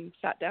back and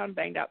sat down,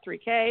 banged out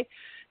 3K,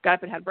 got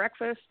up and had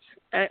breakfast.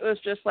 And it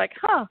was just like,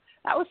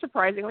 that was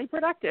surprisingly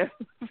productive.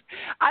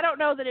 I don't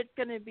know that it's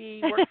going to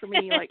work for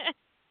me. Like,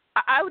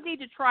 I would need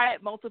to try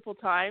it multiple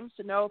times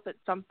to know if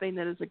it's something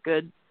that is a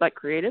good, like,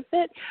 creative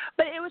fit.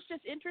 But it was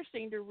just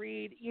interesting to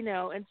read,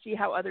 and see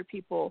how other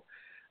people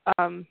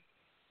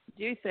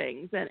do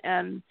things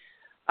and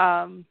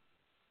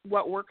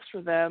what works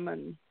for them,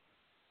 and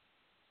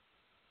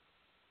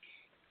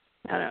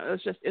I don't know.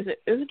 It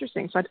was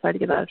interesting, so I decided to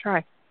give that a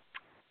try.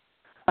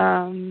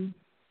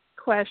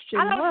 Question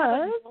I don't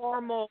was have a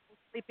normal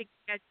sleeping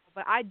schedule,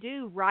 but I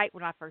do write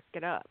when I first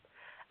get up.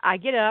 I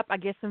get up, I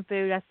get some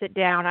food, I sit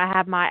down, I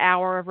have my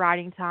hour of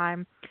writing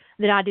time,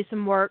 then I do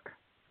some work.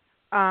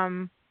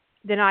 Then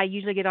I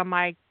usually get on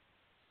my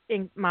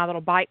little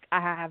bike.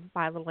 I have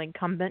my little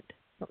Incumbent.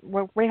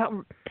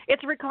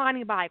 It's a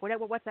reclining bike,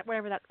 whatever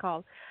that's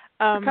called.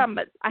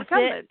 Recumbent. I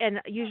sit and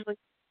usually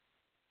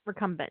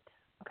recumbent.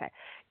 Okay.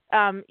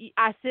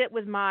 I sit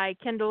with my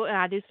Kindle and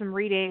I do some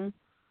reading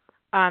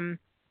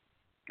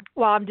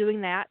while I'm doing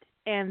that,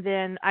 and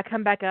then I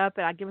come back up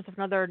and I give myself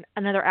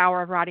another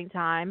hour of writing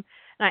time,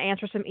 and I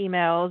answer some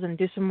emails and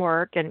do some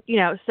work, and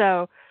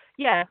so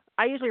yeah,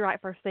 I usually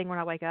write first thing when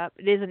I wake up.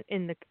 It isn't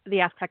in the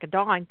Ass Crack of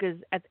Dawn, because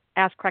at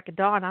Ass Crack of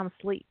Dawn I'm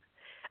asleep.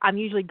 I'm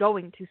usually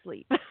going to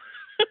sleep.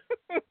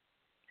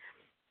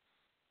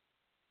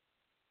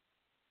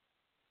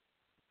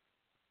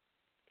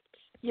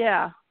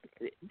 Yeah,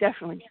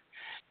 definitely.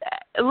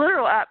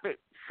 Literal app.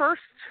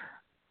 First,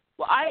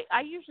 well,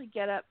 I usually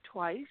get up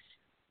twice.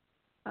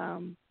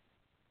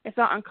 it's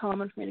not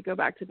uncommon for me to go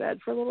back to bed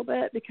for a little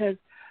bit because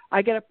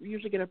I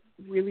usually get up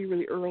really,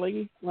 really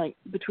early, like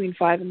between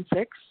 5 and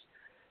 6.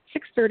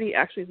 6:30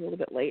 actually is a little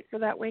bit late for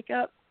that wake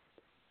up.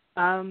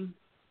 And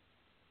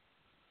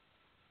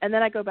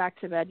then I go back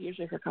to bed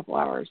usually for a couple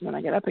hours, and then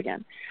I get up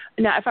again.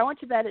 Now, if I went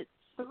to bed at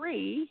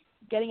 3,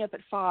 getting up at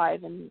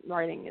 5 and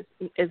writing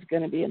is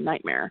going to be a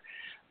nightmare.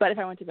 But if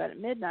I went to bed at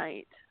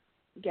midnight,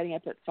 getting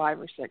up at 5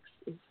 or 6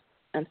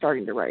 and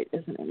starting to write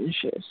isn't an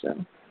issue.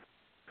 So,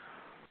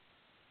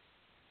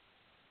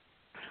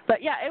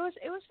 but yeah, it was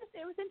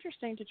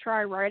interesting to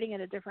try writing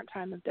at a different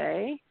time of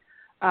day.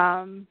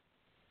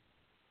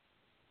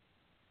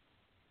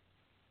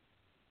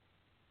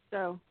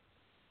 So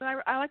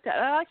I like that.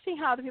 I like seeing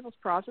how other people's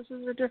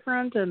processes are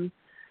different, and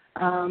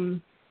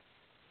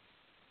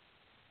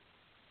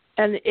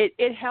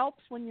it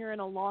helps when you're in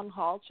a long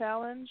haul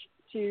challenge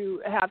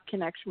to have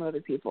connection with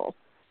other people.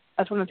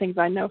 That's one of the things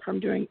I know from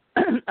doing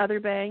other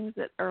bangs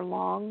that are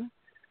long,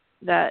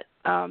 that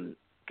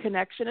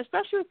connection,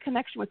 especially with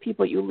connection with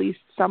people you at least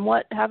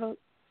somewhat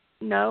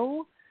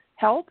know,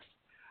 helps.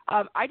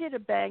 I did a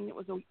bang that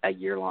was a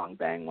year-long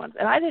bang once,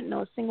 and I didn't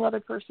know a single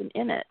other person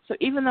in it. So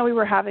even though we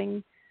were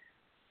having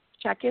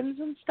check-ins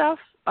and stuff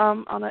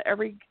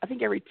every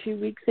 2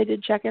 weeks they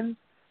did check-ins,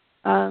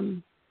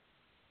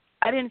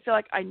 I didn't feel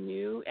like I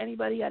knew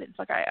anybody. I didn't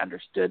feel like I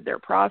understood their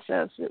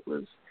process. It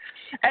was,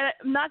 and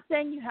I'm not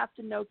saying you have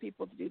to know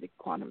people to do the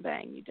quantum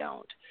bang. You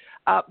don't,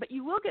 but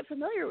you will get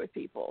familiar with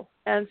people,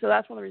 and so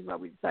that's one of the reasons why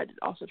we decided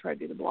to also try to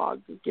do the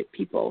blogs, is get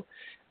people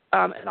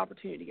an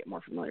opportunity to get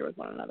more familiar with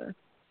one another,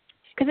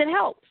 because it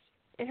helps.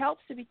 It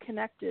helps to be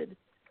connected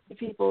to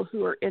people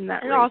who are in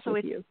that race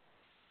with you.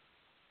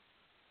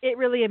 It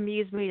really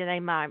amused me to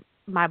name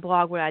my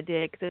blog what I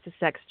did, because it's a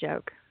sex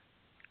joke.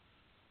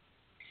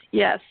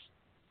 Yes.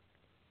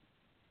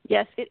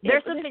 Yes,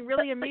 there's something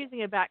really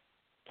amusing about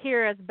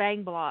Kira's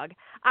bang blog.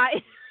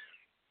 I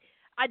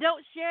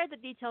don't share the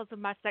details of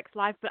my sex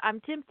life, but I'm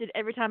tempted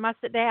every time I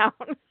sit down.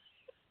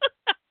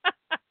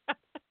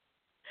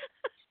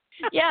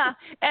 Yeah,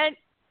 and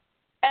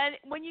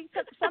when you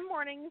some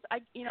mornings I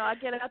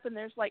get up and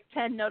there's like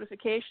 10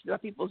 notifications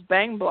about people's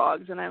bang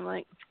blogs, and I'm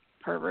like,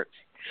 perverts.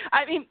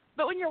 I mean,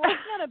 but when you're working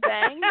on a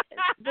bang,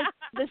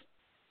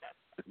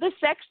 the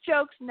sex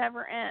jokes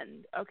never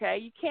end, okay?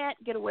 You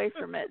can't get away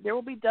from it. There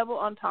will be double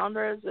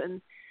entendres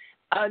and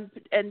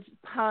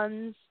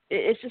puns.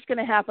 It's just going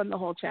to happen the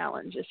whole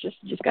challenge. It's just,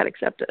 you just got to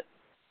accept it.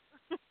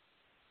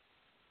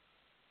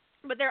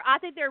 But I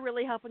think they're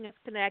really helping us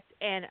connect,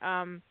 and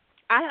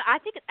I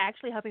think it's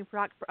actually helping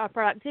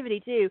productivity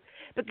too,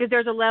 because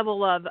there's a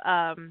level of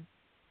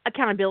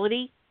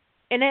accountability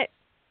in it.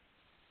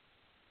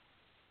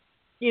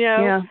 You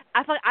know, yeah.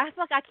 I feel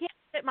like I can't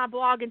quit my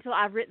blog until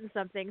I've written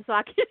something, so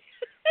I can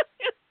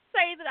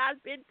say that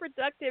I've been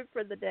productive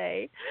for the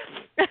day.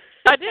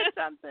 I did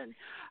something.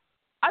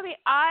 I mean,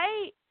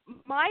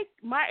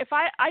 if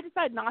I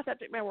decide not to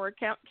update my word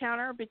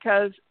counter,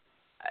 because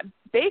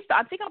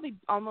I think I'll be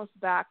almost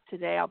back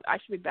today. I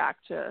should be back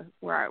to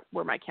where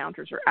my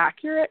counters are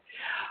accurate.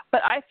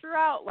 But I threw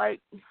out I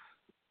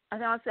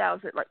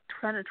was at like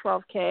 10 or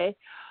 12K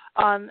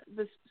on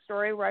this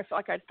story where I felt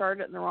like I'd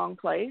started it in the wrong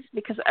place,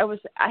 because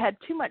I had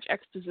too much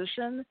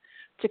exposition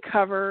to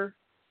cover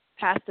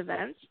past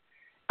events.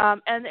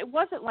 And it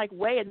wasn't like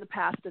way in the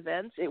past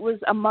events. It was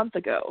a month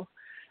ago.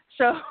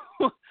 So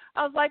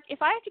I was like,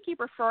 if I have to keep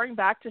referring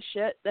back to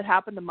shit that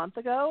happened a month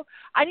ago,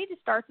 I need to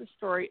start the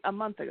story a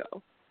month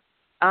ago.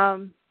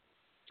 So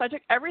I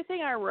took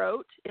everything I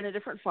wrote in a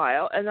different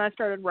file, and then I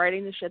started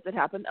writing the shit that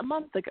happened a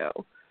month ago.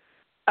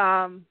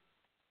 And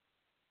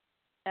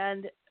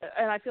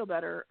I feel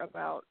better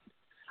about,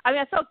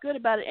 I felt good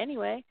about it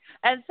anyway.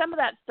 And some of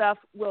that stuff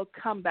will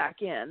come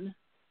back in,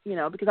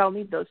 because I'll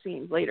need those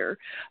scenes later.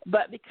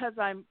 But because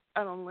I'm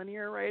a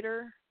linear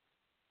writer,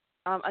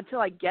 until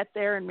I get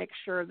there and make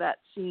sure that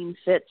scene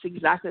fits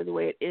exactly the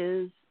way it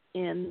is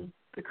in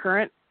the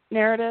current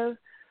narrative,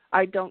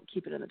 I don't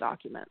keep it in the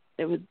document.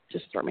 It would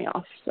just throw me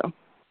off. So.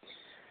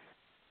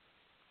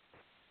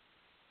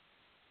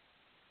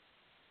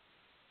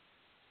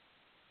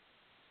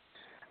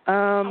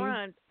 I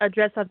want to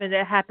address something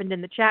that happened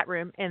in the chat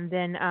room, and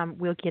then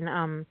we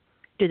can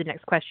do the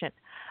next question.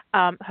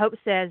 Hope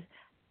says,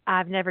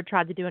 I've never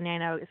tried to do a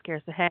nano. It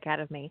scares the heck out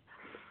of me.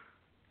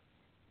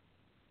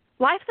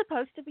 Life's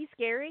supposed to be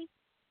scary,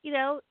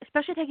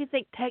 especially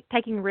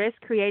taking risk,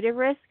 creative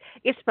risk.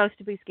 It's supposed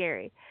to be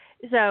scary.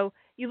 So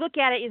you look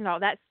at it,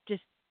 that's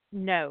just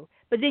no.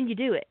 But then you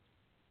do it.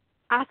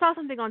 I saw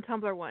something on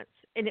Tumblr once,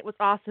 and it was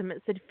awesome.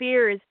 It said,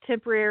 fear is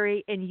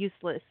temporary and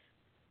useless.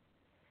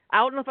 I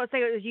don't know if I'd say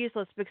it was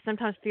useless, because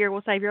sometimes fear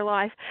will save your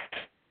life.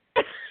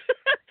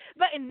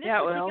 But in this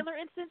particular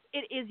instance,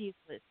 it is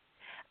useless.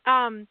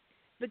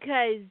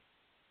 Because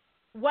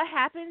what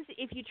happens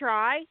if you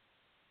try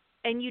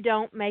and you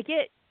don't make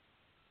it?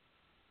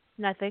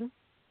 Nothing.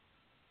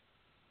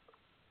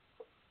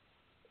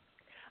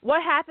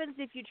 What happens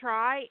if you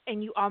try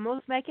and you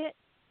almost make it?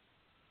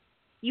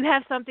 You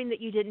have something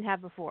that you didn't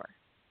have before.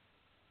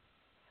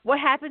 What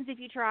happens if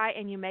you try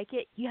and you make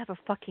it? You have a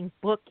fucking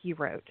book you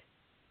wrote.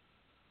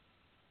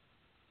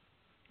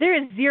 There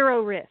is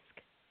zero risk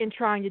in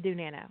trying to do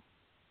nano.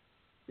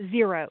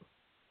 Zero.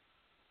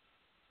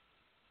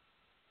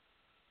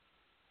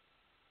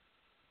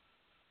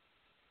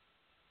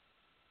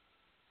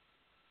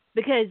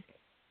 Because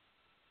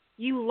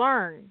you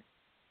learn.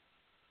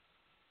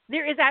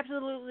 There is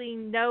absolutely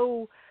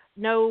no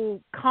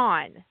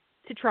con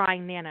to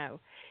trying nano.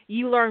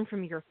 You learn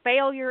from your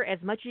failure as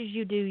much as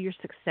you do your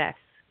success.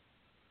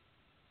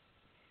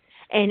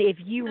 And if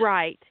you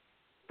write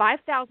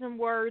 5,000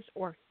 words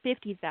or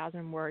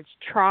 50,000 words,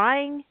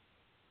 trying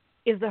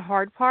is the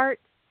hard part.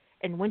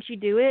 And once you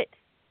do it,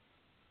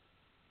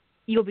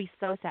 you'll be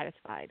so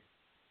satisfied.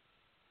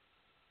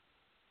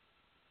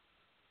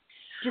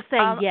 Just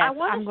saying, yes,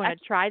 I'm going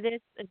to try this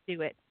and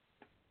do it.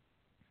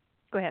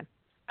 Go ahead.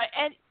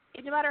 And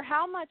no matter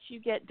how much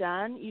you get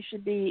done, you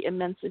should be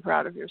immensely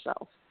proud of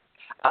yourself.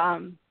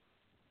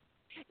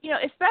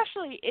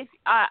 Especially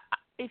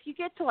if you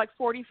get to like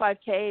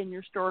 45K and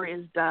your story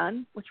is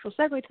done, which will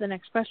segue to the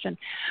next question.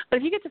 But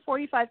if you get to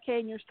 45K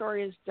and your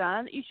story is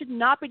done, you should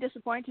not be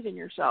disappointed in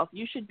yourself.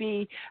 You should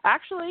be,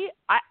 actually,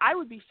 I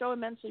would be so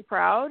immensely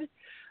proud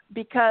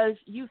because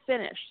you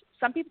finished.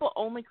 Some people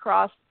only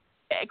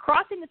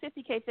crossing the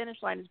 50K finish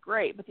line is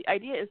great, but the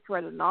idea is to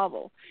write a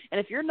novel. And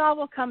if your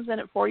novel comes in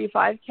at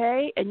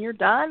 45K and you're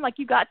done, like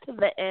you got to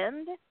the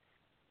end,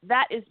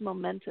 that is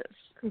momentous.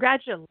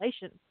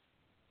 Congratulations.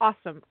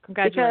 Awesome.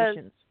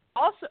 Congratulations.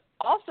 Because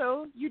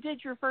also, you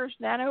did your first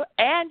nano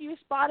and you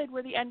spotted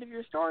where the end of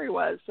your story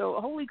was. So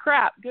holy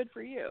crap, good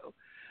for you.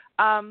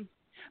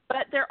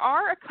 But there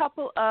are a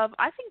couple of,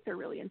 I think they're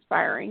really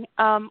inspiring,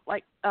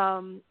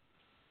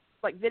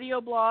 like video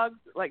blogs,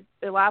 like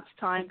elapsed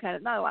time, kind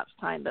of not elapsed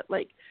time, but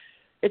like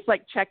it's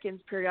like check-ins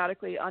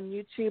periodically on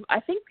YouTube. I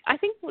think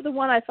the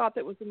one I thought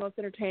that was the most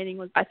entertaining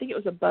was, I think it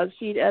was a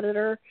BuzzFeed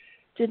editor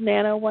did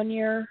nano one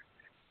year,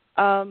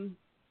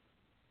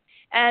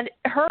 and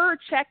her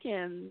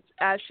check-ins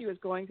as she was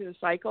going through the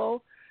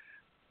cycle,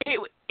 it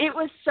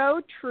was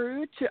so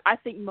true to I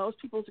think most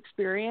people's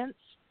experience.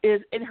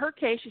 Is in her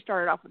case, she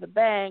started off with a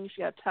bang.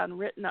 She had a ton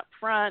written up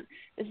front.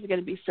 This is going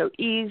to be so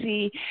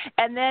easy,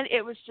 and then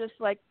it was just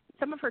like.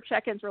 Some of her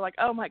check-ins were like,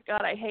 oh, my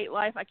God, I hate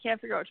life. I can't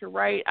figure out what to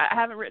write. I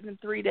haven't written in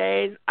 3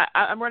 days.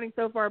 I'm running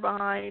so far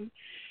behind.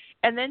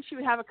 And then she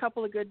would have a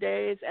couple of good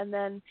days. And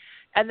then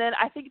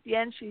I think at the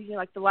end, she's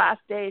like the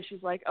last day,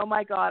 she's like, oh,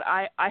 my God,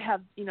 I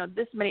have,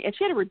 this many. And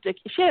she had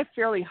a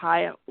fairly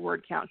high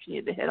word count she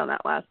needed to hit on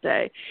that last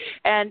day.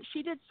 And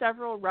she did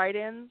several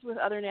write-ins with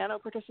other nano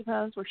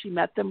participants where she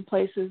met them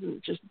places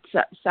and just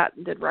sat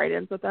and did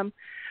write-ins with them.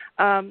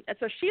 And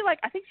so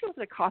I think she was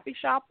at a coffee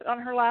shop on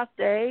her last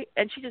day,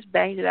 and she just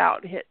banged it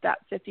out and hit that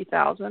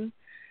 50,000.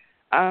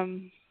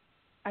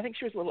 I think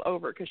she was a little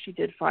over because she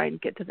did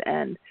get to the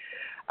end.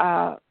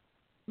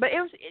 But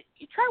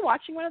you try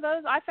watching one of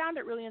those. I found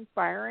it really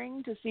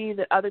inspiring to see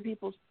that other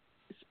people's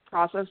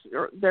process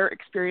or their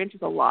experience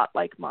is a lot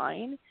like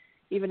mine,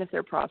 even if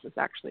their process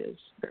actually is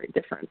very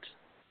different.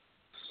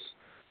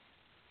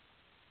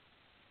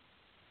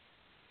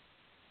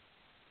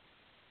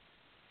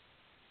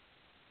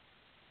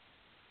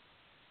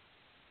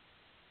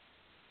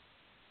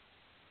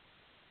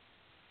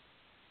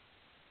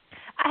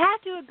 I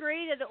have to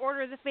agree that the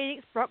Order of the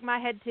Phoenix broke my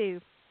head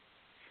too.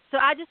 So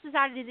I just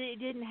decided it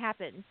didn't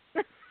happen.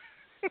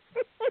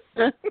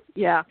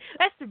 Yeah.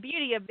 That's the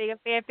beauty of being a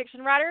fan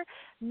fiction writer.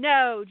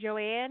 No,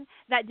 Joanne,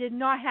 that did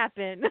not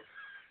happen.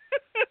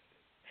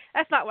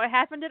 That's not what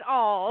happened at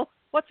all.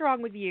 What's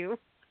wrong with you?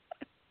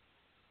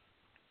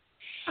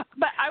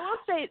 But I will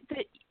say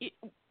that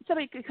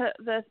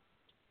the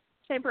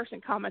same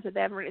person commented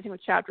they haven't written anything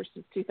with chapters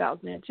since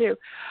 2002.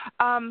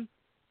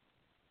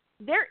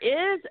 There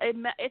is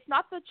it's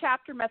not the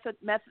chapter method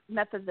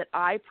that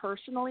I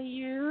personally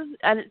use,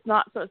 and it's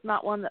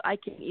not one that I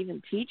can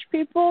even teach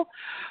people,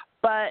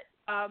 but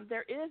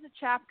there is a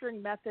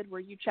chaptering method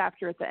where you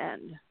chapter at the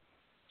end.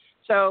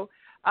 So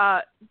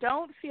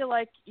don't feel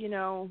like,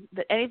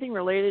 that anything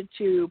related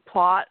to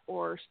plot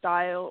or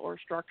style or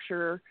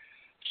structure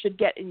should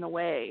get in the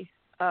way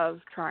of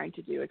trying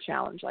to do a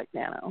challenge like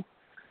Nano.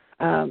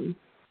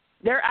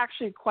 There are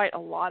actually quite a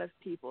lot of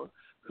people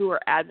who are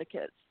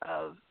advocates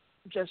of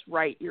just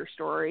write your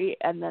story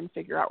and then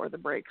figure out where the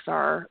breaks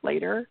are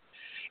later.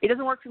 It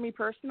doesn't work for me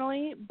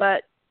personally,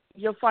 but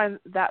you'll find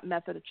that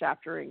method of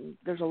chaptering,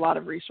 there's a lot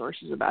of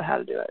resources about how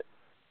to do it.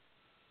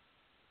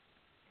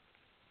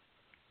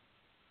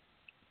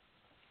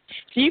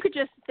 So you could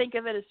just think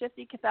of it as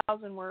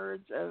 50,000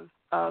 words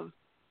of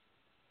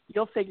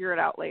you'll figure it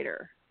out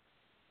later.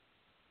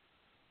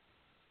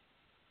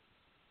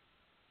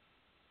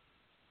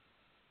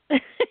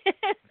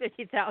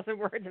 $50,000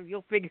 words of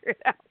you'll figure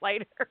it out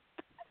later.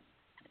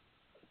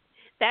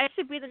 That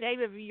should be the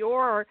name of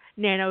your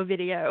Nano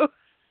video.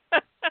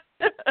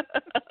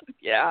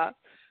 Yeah.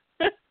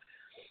 It'd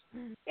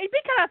be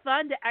kind of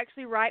fun to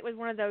actually write with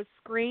one of those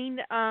screen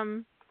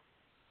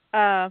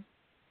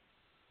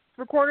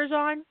recorders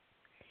on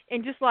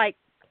and just like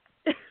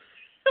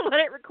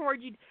let it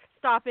record you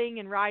stopping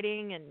and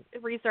writing and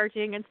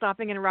researching and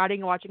stopping and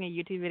writing and watching a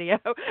YouTube video.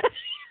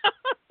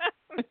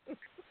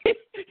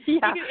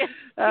 Yeah. You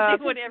can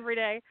do one every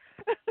day.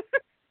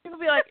 People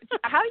be like,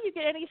 how do you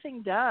get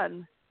anything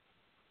done?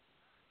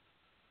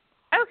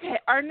 Okay,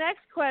 our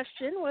next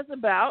question was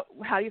about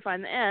how do you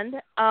find the end.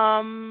 This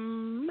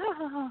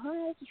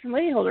is from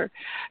Lady Holder.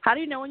 How do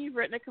you know when you've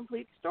written a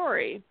complete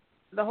story?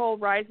 The whole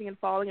rising and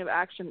falling of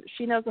action.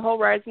 She knows the whole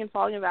rising and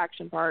falling of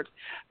action part,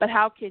 but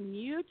how can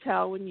you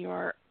tell when you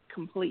are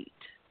complete?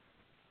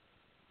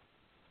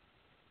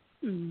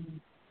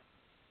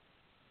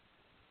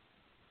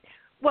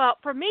 Well,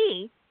 for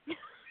me,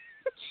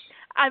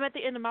 I'm at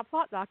the end of my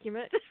plot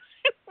document,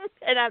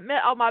 and I've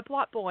met all my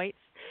plot points,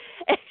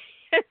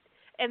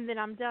 and then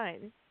I'm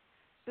done,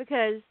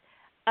 because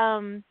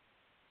my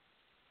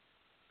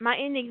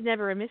ending's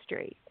never a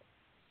mystery.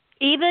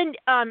 Even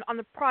on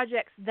the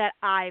projects that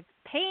I've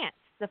pantsed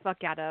the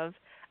fuck out of,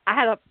 I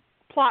had a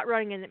plot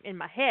running in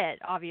my head,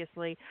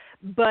 obviously,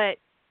 but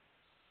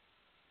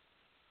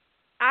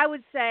I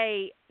would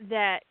say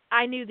that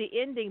I knew the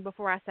ending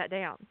before I sat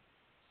down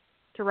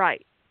to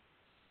write.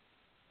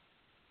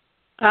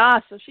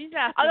 So she's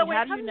asking,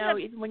 how do you know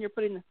even when you're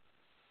putting the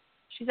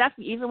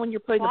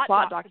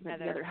plot document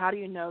together, how do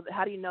you know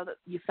that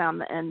you found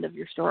the end of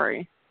your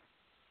story?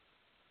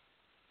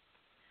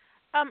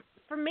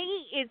 For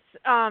me, it's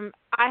I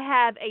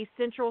have a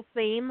central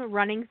theme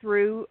running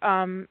through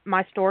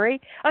my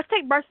story. Let's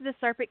take Birth of the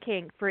Serpent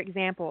King, for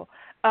example.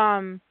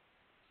 My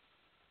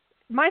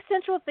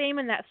central theme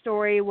in that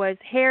story was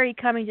Harry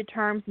coming to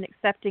terms and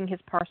accepting his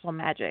parcel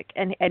magic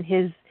and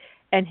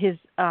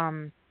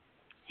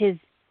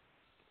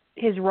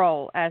his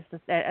role as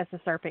the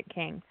Serpent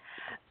King.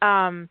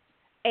 And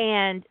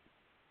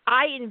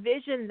I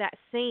envisioned that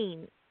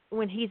scene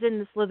when he's in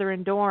the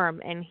Slytherin dorm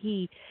and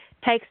he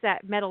takes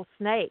that metal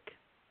snake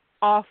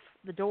off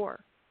the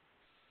door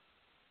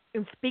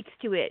and speaks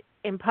to it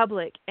in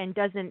public and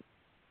doesn't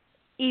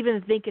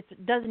even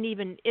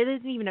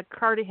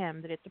occur to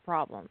him that it's a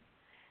problem,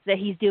 that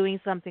he's doing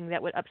something that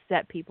would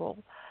upset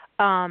people.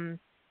 And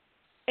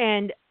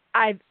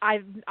I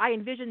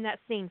envisioned that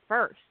scene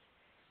first,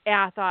 and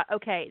I thought,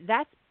 okay,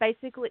 that's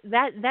basically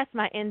that's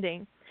my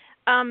ending.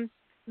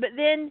 But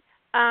then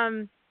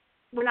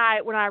when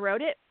I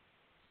wrote it,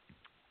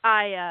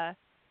 I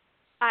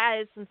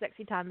added some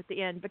sexy time at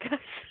the end because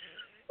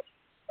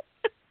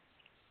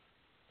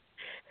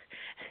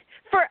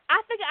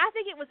I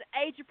think it was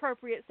age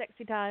appropriate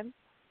sexy time.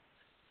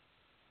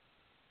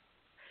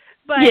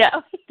 But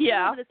yeah.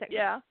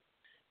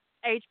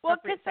 Age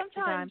appropriate sexy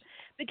time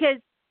because.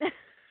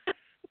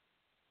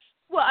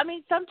 Well, I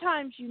mean,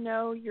 sometimes you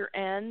know your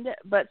end,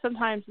 but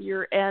sometimes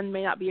your end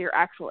may not be your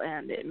actual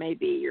end. It may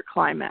be your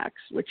climax,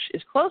 which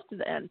is close to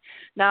the end.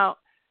 Now,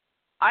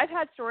 I've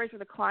had stories where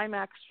the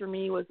climax for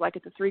me was like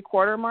at the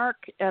 3/4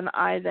 mark, and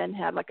I then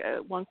had like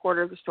a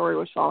 1/4 of the story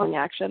was falling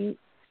action.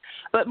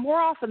 But more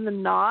often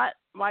than not,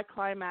 my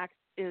climax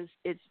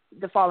it's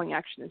the falling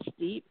action is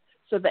steep,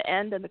 so the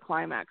end and the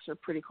climax are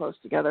pretty close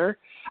together.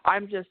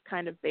 I'm just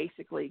kind of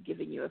basically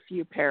giving you a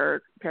few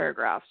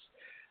paragraphs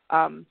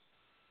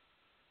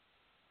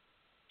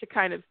to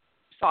kind of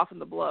soften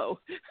the blow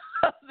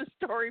of the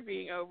story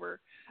being over.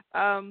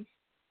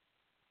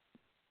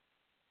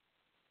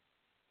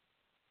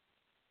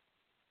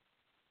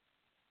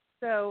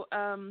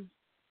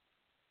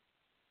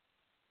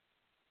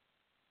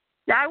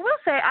 Yeah, I will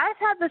say I've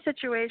had the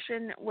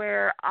situation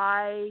where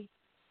I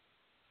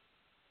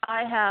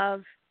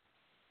have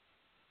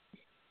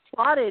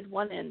plotted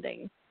one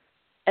ending,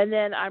 and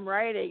then I'm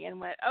writing and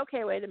went,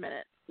 okay, wait a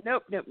minute.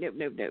 Nope.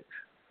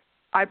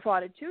 I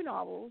plotted 2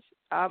 novels.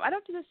 I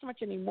don't do this so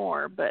much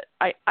anymore, but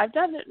I've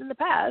done it in the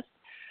past,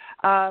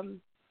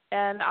 and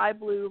I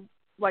blew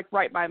like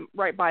right by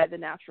the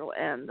natural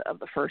end of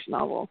the first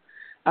novel,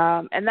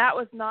 and that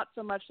was not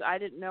so much that I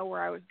didn't know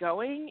where I was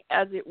going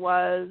as it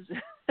was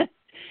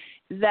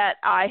that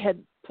I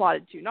had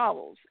plotted 2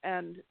 novels,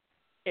 and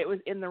it was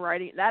in the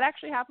writing. That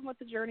actually happened with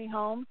The Journey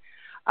Home.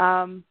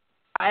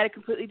 I had a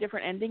completely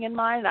different ending in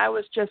mind. I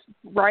was just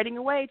writing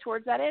away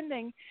towards that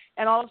ending,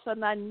 and all of a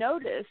sudden I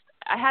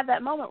had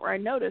that moment where I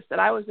noticed that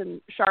I was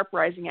in sharp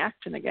rising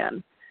action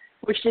again,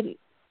 and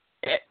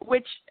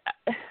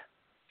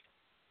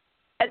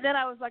then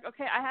I was like,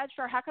 okay,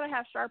 how can I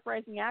have sharp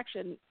rising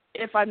action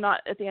if I'm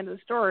not at the end of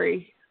the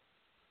story?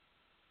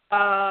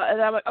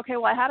 And I'm like, okay,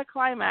 well, I had a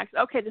climax.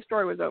 Okay, the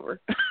story was over.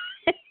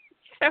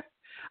 So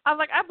I was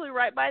like, I blew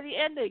right by the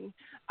ending.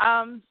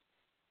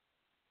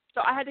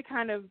 So I had to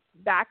kind of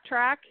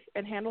backtrack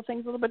and handle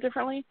things a little bit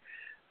differently.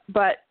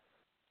 But,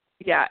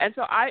 yeah, and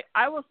so I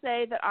will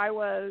say that I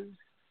want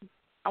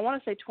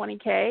to say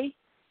 20K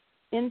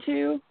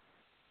into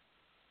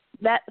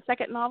that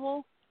second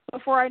novel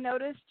before I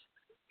noticed.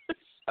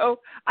 So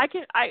I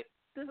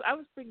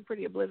was being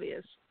pretty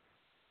oblivious.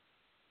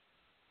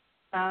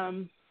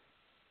 I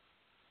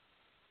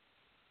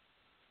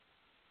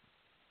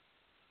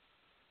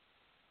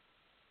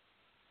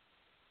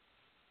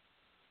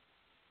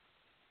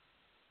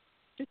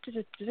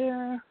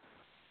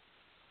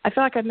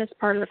feel like I missed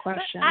part of the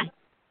question.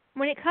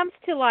 when it comes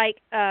to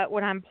like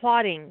when I'm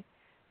plotting,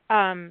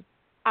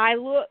 I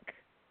look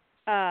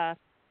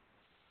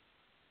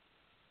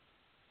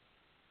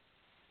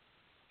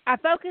I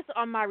focus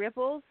on my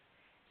ripples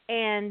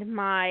and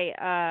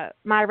my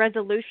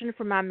resolution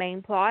for my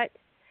main plot.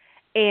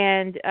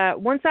 And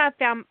once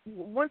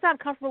I'm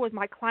comfortable with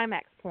my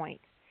climax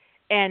point,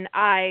 and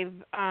I've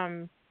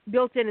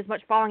built in as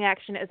much falling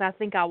action as I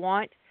think I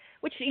want,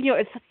 which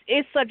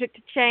is subject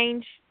to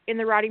change in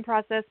the writing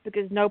process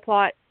because no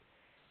plot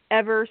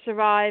ever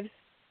survives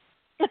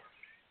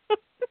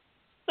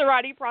the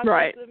writing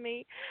process with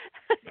me,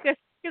 because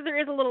there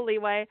is a little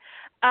leeway,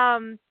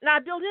 and I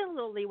build in a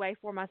little leeway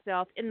for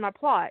myself in my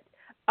plot.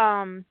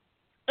 And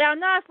I'm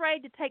not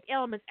afraid to take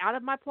elements out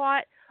of my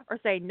plot or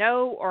say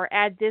no or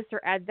add this or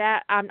add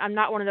that. I'm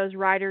not one of those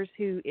writers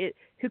who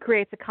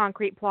creates a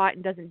concrete plot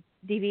and doesn't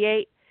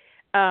deviate.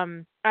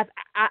 I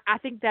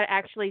think that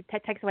actually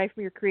takes away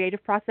from your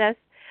creative process.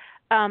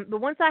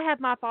 But once I have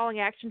my falling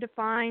action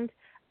defined,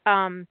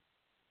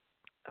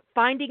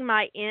 finding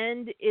my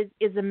end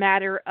is a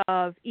matter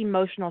of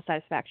emotional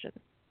satisfaction.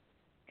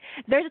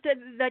 There's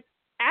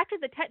after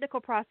the technical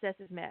process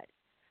is met,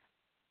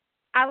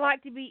 I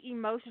like to be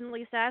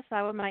emotionally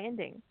satisfied with my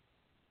ending.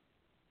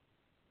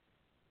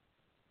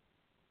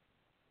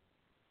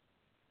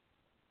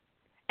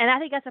 And I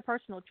think that's a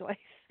personal choice.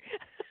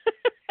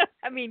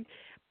 I mean,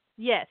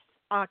 yes,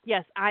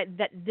 yes,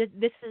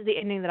 this is the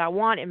ending that I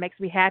want. It makes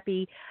me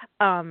happy.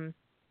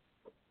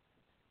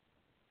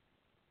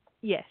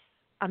 Yes,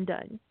 I'm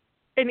done.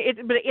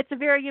 But it's a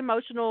very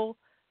emotional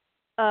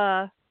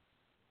process.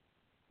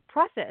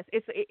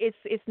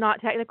 It's not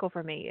technical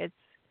for me.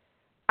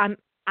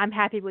 I'm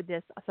happy with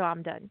this, so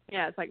I'm done.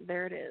 Yeah, it's like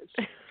there it is.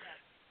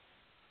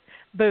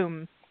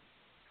 Boom.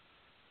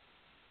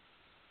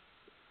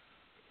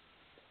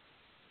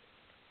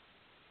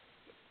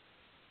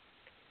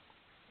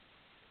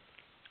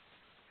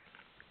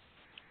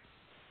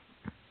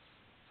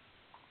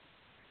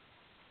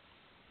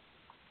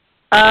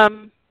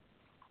 Um,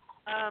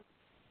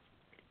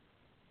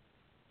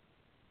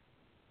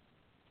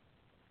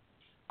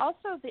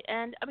 Also, the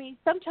end. I mean,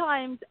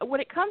 sometimes when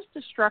it comes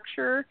to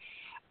structure,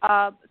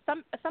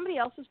 somebody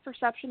else's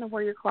perception of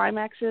where your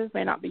climax is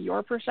may not be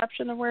your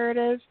perception of where it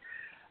is,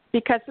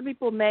 because some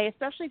people may,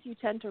 especially if you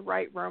tend to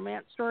write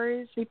romance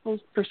stories,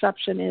 people's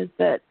perception is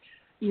that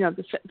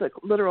the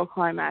literal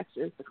climax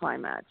is the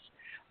climax,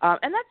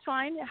 and that's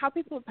fine. How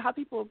people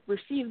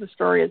receive the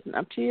story isn't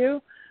up to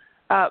you,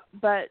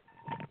 but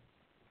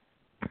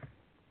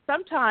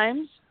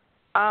sometimes,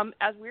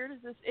 as weird as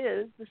this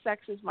is, the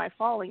sex is my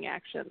falling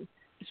action,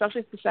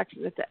 especially if the sex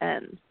is at the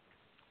end.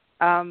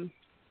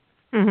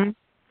 Mm-hmm.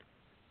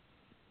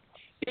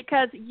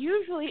 Because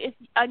usually it's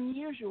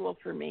unusual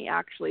for me,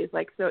 actually.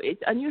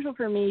 It's unusual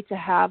for me to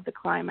have the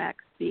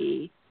climax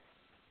be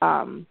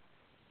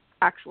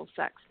actual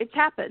sex. It's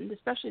happened,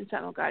 especially in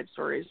Sentinel Guide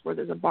stories where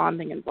there's a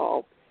bonding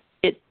involved.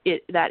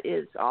 That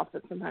is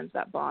often, sometimes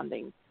that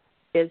bonding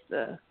is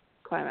the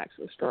climax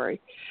of the story.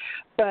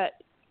 But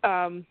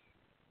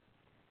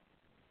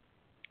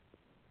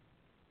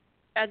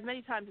as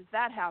many times as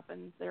that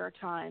happens, there are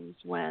times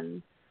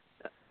when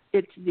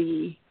it's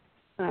the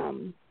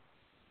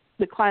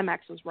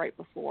climax was right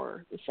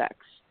before the sex,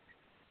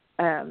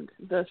 and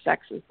the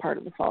sex is part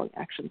of the falling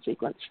action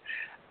sequence.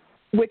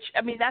 Which,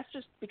 I mean, that's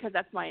just because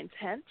that's my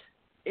intent,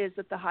 is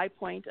that the high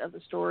point of the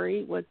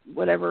story was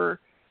whatever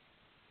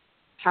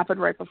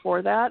happened right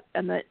before that,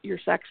 and that your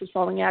sex is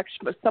falling action.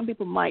 But some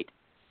people might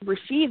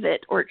receive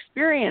it or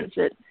experience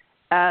it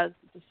as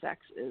the sex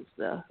is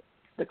the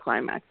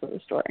climax of the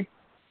story,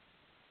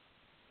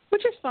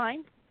 which is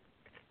fine.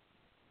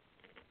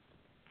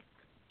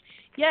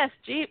 Yes,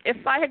 gee,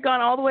 if I had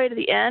gone all the way to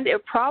the end,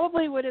 it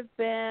probably would have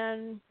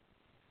been,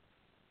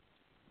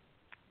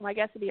 well, I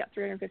guess it'd be up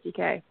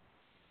 $350K.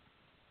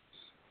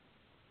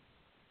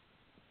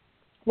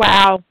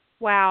 Wow,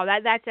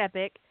 that's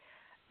epic.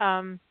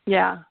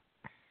 Yeah.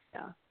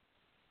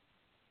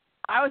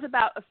 I was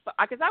about,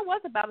 I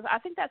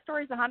think that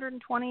story's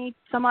 120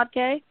 some odd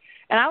K,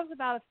 and I was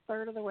about a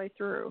third of the way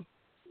through,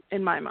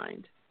 in my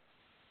mind.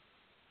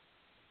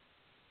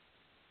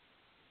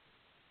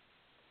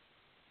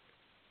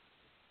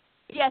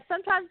 Yeah,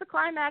 sometimes the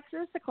climax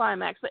is the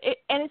climax,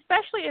 and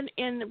especially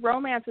in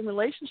romance and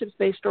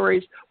relationships-based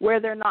stories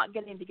where they're not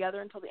getting together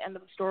until the end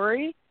of the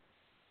story,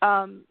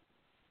 that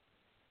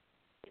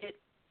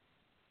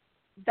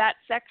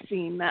sex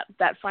scene,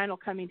 that final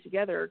coming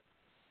together,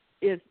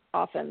 is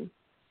often,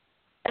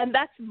 and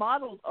that's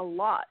modeled a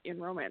lot in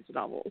romance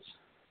novels.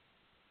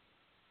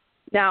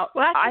 Now,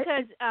 well,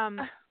 that's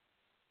because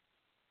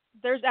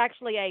there's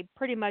actually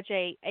pretty much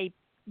a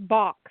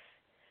box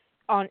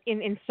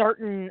in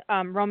certain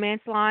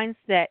romance lines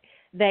that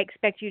they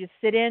expect you to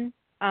sit in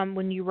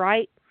when you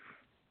write.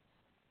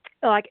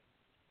 Like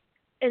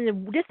in the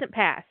distant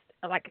past,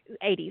 like the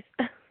 80s,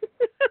 the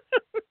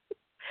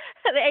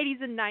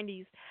 80s and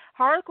 90s,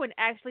 Harlequin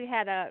actually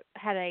had a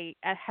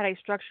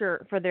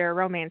structure for their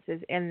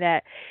romances, in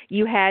that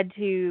you had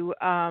to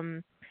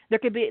There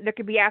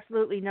could be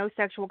absolutely no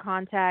sexual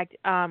contact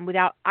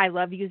without I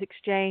love yous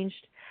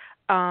exchanged.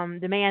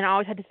 The man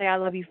always had to say I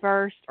love you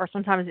first, or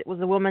sometimes it was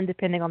the woman,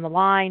 depending on the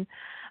line.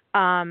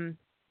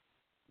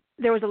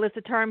 There was a list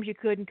of terms you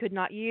could and could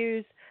not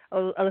use,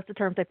 a list of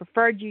terms they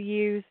preferred you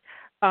use,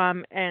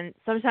 and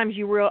sometimes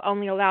you were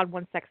only allowed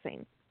one sex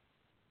scene,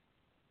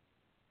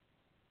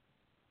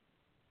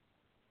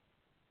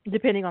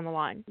 depending on the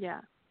line.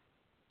 Yeah.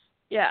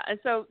 Yeah, and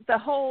so that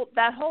whole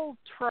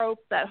trope,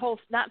 that's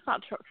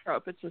not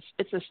trope.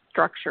 It's a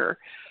structure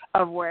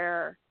of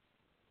where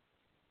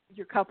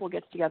your couple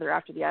gets together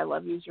after the I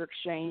love yous are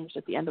exchanged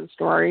at the end of the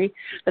story.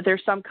 That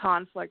there's some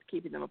conflict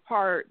keeping them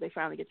apart. They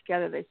finally get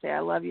together. They say I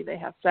love you. They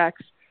have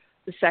sex.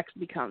 The sex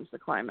becomes the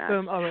climax.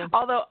 Boom, over.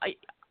 Although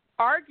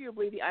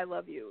arguably the I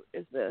love you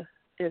is the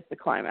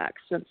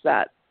climax, since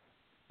that.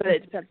 But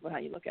it depends on how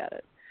you look at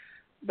it.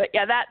 But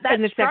yeah, that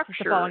and the structure. Sex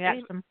is the falling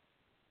action.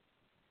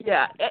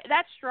 Yeah,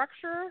 that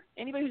structure,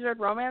 anybody who's read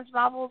romance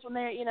novels, when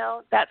they,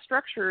 that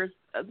structure is,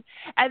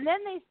 and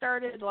then they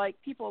started, like,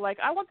 people like,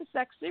 I want the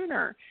sex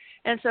sooner.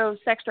 And so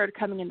sex started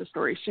coming into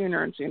stories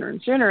sooner and sooner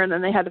and sooner, and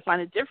then they had to find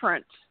a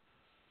different,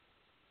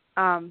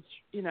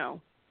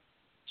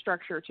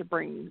 structure to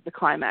bring the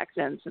climax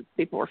in, since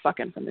people were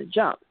fucking from the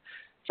jump.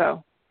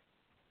 So,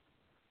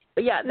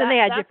 but yeah. Then they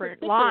had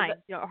different lines.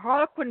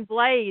 Harlequin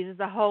Blaze is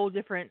a whole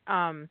different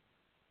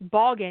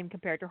ball game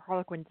compared to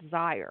Harlequin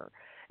Desire.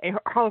 And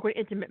Harlequin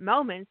Intimate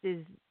Moments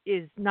is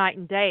night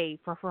and day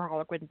for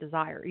Harlequin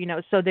Desire.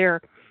 So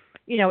they're,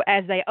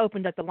 as they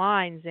opened up the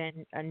lines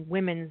and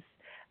women's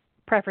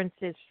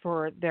preferences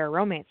for their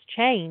romance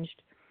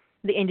changed,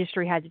 the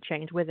industry had to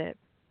change with it.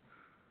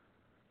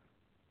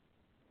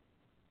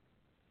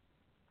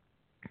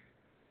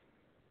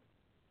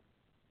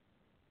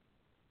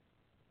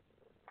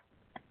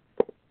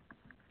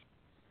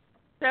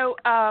 So,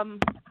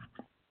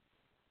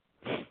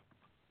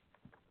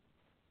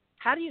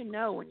 how do you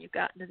know when you've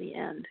gotten to the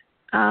end?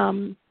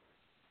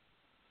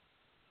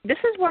 This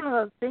is one of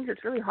those things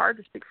that's really hard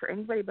to speak for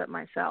anybody but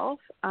myself.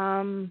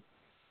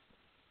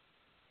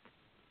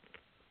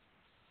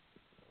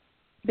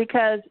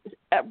 Because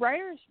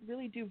writers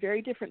really do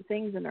very different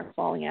things in their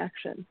falling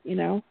action,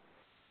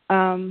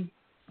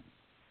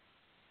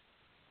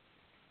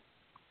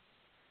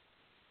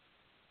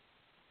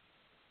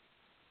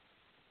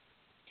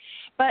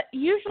 But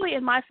usually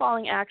in my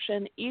falling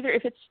action, either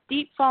if it's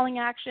deep falling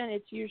action,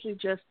 it's usually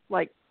just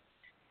like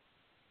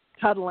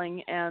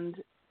cuddling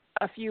and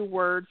a few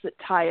words that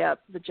tie up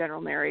the general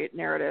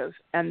narrative,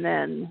 and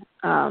then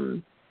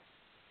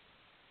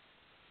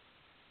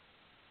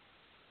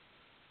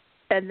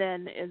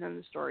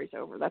the story's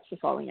over. That's the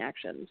falling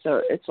action.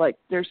 So it's like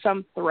there's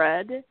some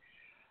thread.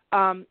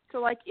 So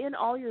like in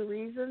All Your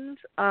Reasons,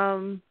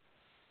 that's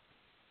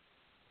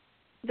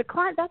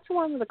the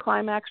one where the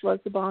climax was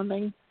the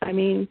bonding. I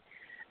mean.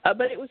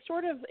 But it was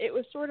sort of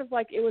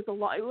like it was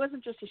it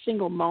wasn't just a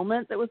single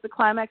moment that was the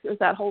climax. It was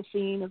that whole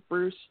scene of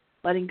Bruce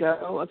letting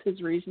go of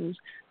his reasons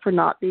for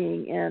not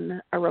being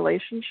in a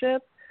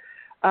relationship.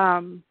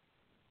 So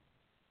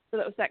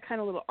that was that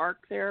kind of little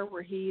arc there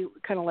where he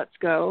kind of lets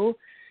go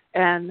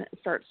and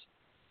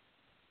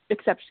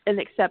accepts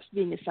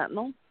being a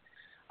sentinel.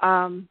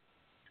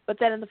 But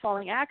then in the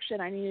falling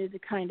action, I needed to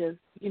kind of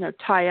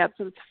tie up.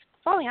 So the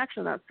falling action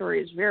of that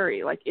story is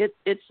very like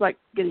it's like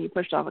getting you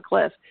pushed off a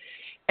cliff.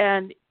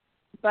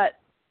 But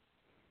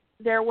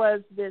there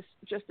was this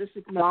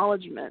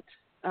acknowledgement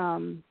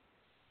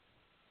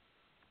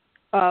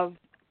of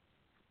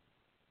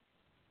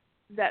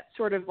that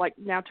sort of like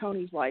now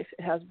Tony's life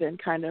has been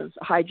kind of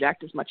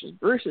hijacked as much as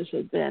Bruce's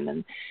had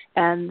been,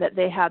 and that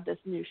they had this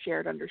new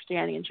shared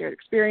understanding and shared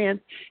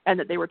experience, and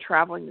that they were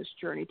traveling this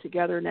journey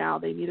together now.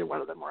 Neither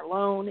one of them were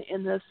alone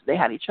in this. They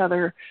had each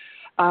other.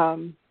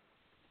 And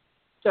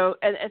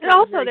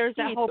also there's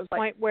that whole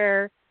point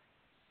where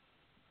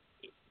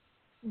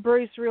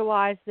Bruce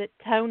realized that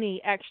Tony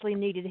actually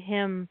needed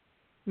him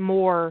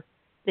more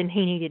than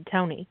he needed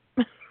Tony.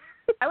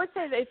 I would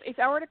say that if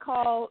I were to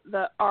call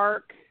the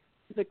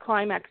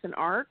climax an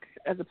arc,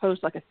 as opposed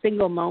to like a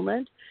single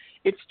moment,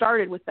 it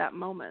started with that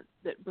moment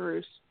that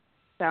Bruce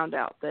found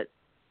out that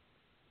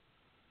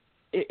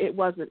it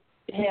wasn't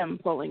him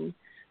pulling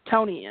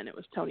Tony in, it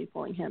was Tony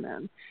pulling him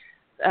in.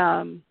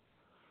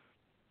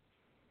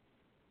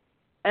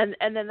 And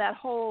then that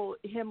whole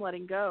him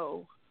letting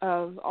go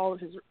of all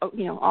of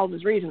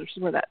his reasons, which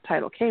is where that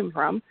title came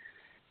from,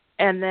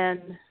 and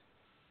then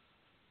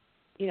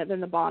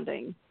the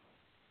bonding,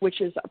 which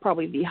is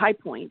probably the high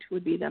point,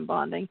 would be them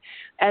bonding,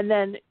 and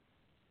then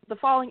the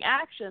falling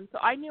action. So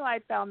I knew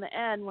I'd found the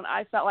end when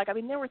I felt like,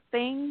 there were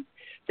things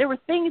that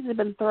had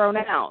been thrown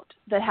out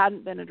that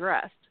hadn't been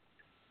addressed,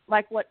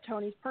 like what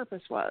Tony's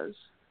purpose was.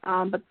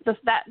 But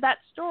that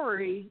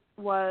story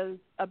was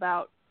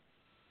about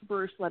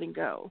Bruce letting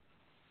go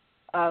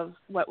of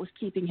what was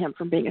keeping him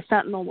from being a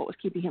sentinel, what was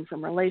keeping him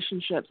from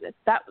relationships.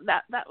 That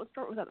was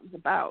what it was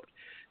about.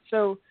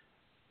 So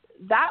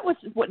that was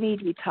what needed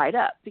to be tied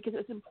up, because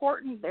it's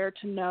important there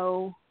to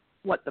know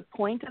what the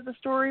point of the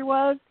story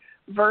was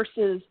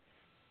versus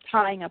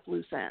tying up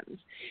loose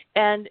ends.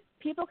 And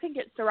people can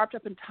get so wrapped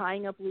up in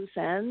tying up loose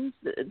ends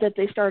that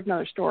they start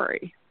another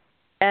story.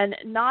 And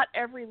not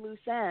every loose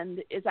end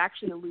is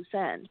actually a loose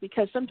end,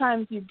 because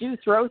sometimes you do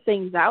throw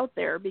things out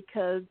there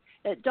because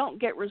it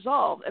don't get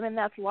resolved. I mean,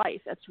 that's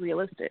life. That's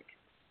realistic.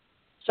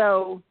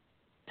 So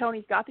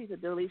Tony's got these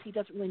abilities. He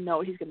doesn't really know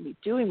what he's going to be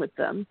doing with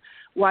them.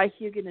 Why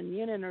Hugin and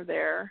Munin are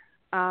there,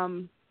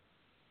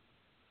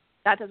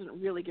 that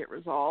doesn't really get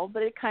resolved,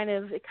 but it kind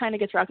of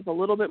gets wrapped up a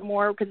little bit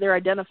more because they're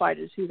identified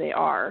as who they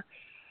are.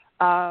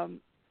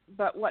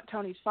 But what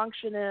Tony's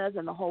function is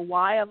and the whole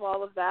why of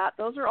all of that,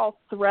 those are all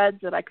threads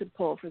that I could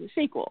pull for the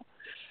sequel.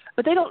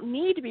 But they don't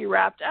need to be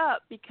wrapped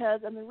up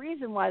and the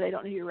reason why they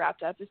don't need to be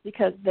wrapped up is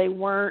because they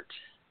weren't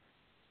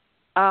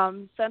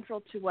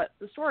central to what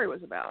the story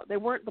was about. They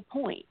weren't the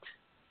point.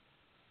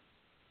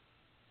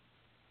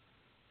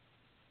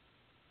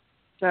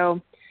 So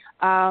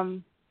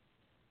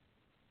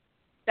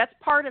that's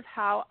part of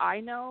how I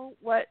know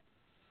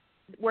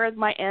where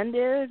my end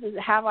is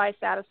have I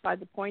satisfied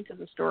the point of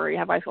the story?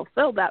 Have I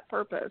fulfilled that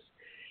purpose?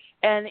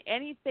 And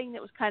anything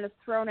that was kind of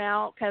thrown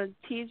out, kind of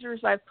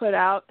teasers I've put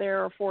out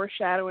there or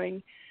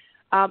foreshadowing,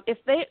 if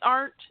they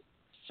aren't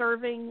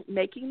serving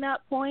making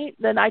that point,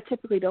 then I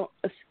typically don't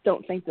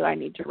think that I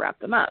need to wrap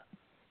them up.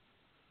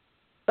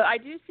 But I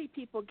do see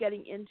people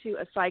getting into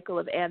a cycle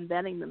of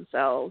and-thenning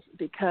themselves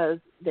because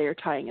they're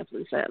tying up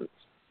loose ends,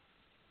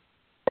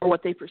 or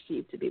what they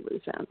perceive to be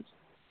loose ends.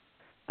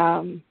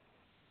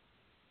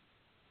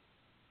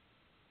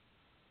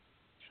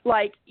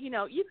 Like,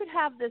 you could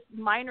have this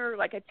minor,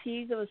 like a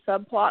tease of a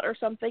subplot or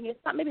something. It's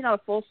maybe not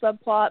a full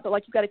subplot, but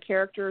like you've got a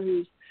character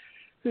whose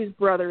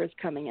brother is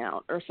coming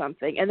out or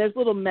something. And there's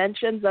little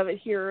mentions of it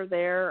here or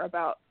there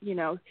about,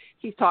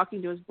 he's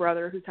talking to his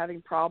brother who's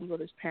having problems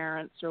with his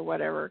parents or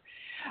whatever.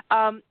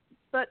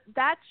 But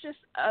that's just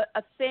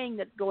a thing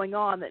that's going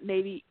on that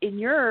maybe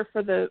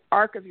for the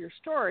arc of your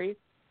story,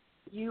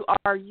 you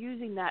are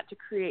using that to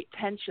create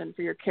tension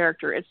for your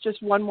character. It's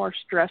just one more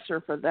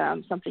stressor for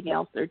them, something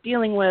else they're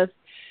dealing with.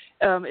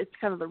 It's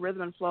kind of the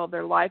rhythm and flow of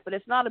their life, but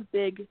it's not a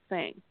big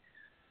thing.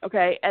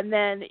 Okay, and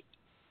then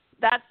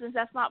since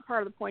that's not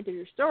part of the point of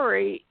your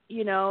story,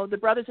 the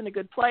brother's in a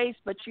good place,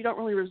 but you don't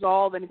really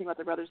resolve anything about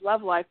the brother's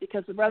love life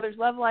because the brother's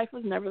love life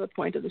was never the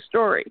point of the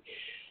story.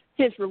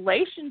 His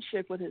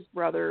relationship with his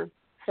brother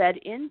fed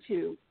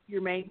into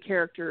your main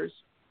character's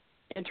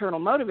internal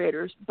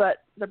motivators,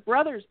 but the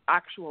brother's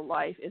actual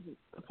life isn't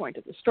the point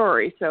of the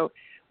story. So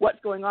what's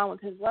going on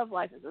with his love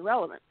life is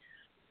irrelevant.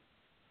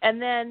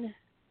 And then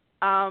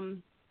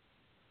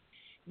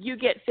you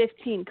get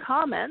 15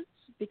 comments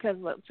because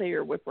let's say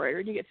you're a whip writer,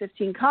 you get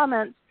 15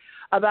 comments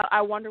about,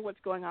 I wonder what's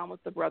going on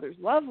with the brother's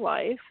love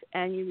life,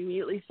 and you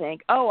immediately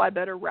think, oh, I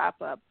better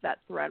wrap up that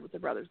thread with the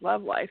brother's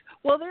love life.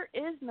 Well, there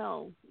is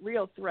no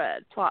real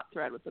plot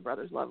thread with the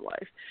brother's love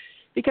life,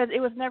 because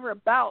it was never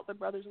about the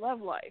brother's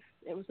love life.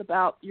 It was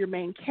about your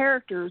main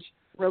character's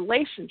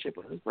relationship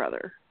with his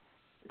brother.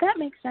 Does that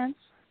make sense?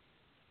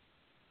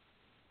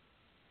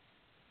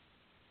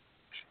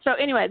 So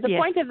anyway, the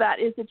point of that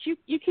is that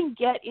you can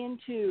get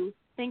into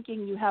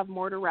thinking you have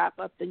more to wrap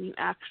up than you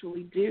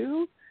actually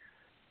do.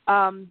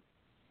 And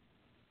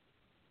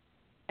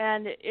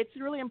it's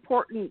really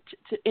important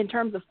in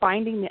terms of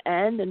finding the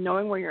end and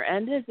knowing where your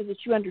end is that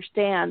you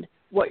understand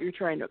what you're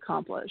trying to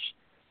accomplish,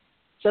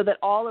 so that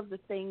all of the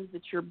things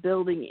that you're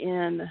building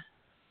in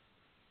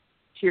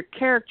to your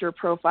character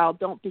profile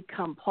don't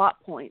become plot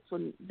points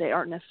when they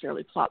aren't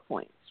necessarily plot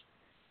points.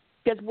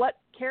 Because what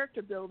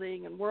character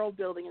building and world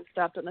building and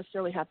stuff don't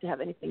necessarily have to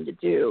have anything to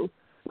do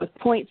with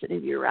points that need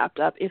to be wrapped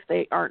up if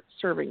they aren't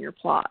serving your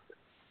plot.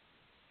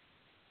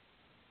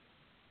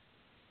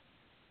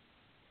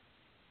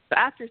 So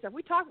after stuff,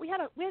 we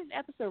had an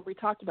episode where we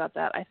talked about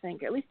that, I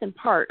think, at least in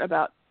part,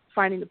 about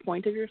finding the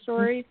point of your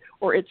story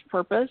or its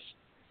purpose.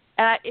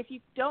 And if you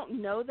don't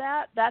know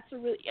that,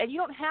 and you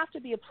don't have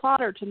to be a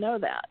plotter to know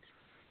that.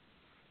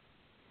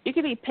 You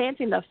could be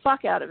pantsing the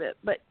fuck out of it,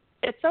 but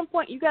at some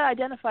point you got to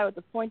identify what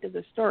the point of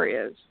the story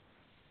is.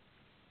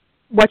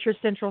 What your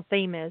central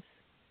theme is.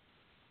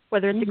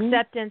 Whether it's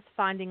acceptance,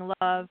 finding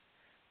love,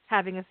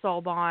 having a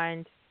soul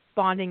bond,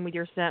 bonding with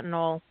your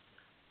sentinel,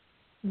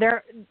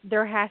 there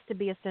has to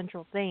be a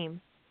central theme.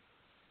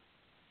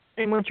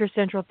 And once your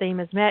central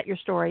theme is met, your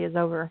story is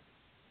over.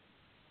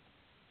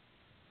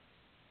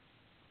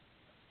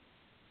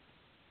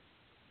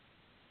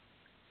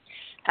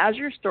 Has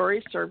your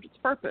story served its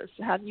purpose?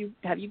 Have you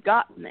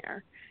gotten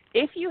there?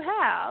 If you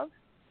have,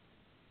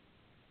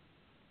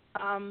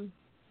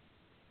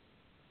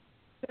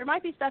 there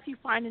might be stuff you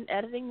find in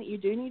editing that you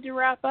do need to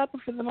wrap up,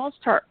 but for the most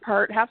part,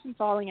 have some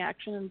following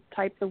action and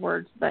type the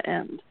words at the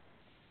end.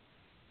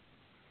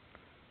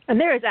 And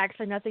there is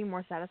actually nothing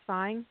more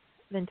satisfying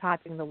than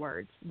typing the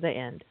words, the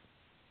end.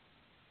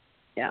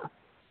 Yeah.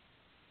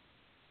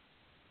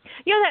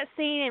 You know that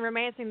scene in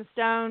Romancing the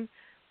Stone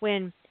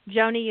when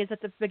Joni is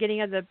at the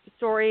beginning of the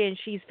story and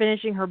she's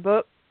finishing her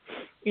book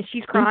and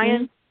she's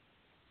crying?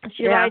 And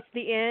she writes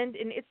the end,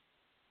 and it's,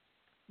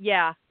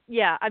 yeah.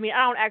 I mean,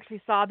 I don't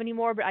actually sob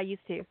anymore, but I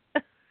used to.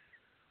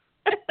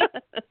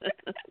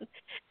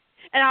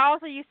 And I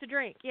also used to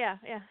drink. Yeah.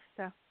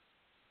 So.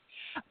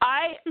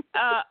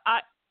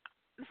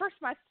 The first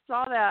time I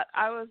saw that,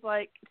 I was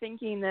like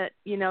thinking that,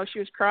 she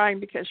was crying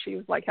because she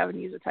was like having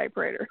to use a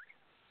typewriter.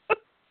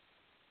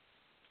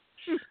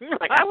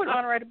 Like, I wouldn't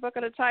want to write a book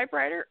on a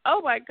typewriter.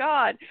 Oh my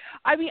God.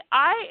 I mean,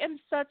 I would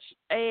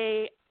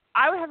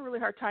have a really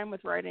hard time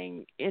with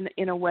writing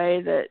in a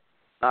way that,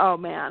 oh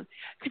man,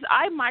 because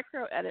I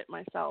micro edit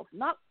myself.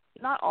 Not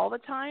all the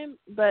time,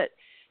 but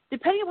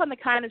depending upon the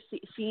kind of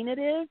scene it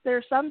is, there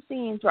are some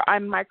scenes where I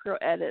micro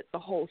edit the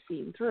whole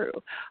scene through.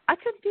 I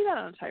couldn't do that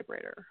on a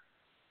typewriter.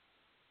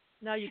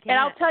 No, you can't. And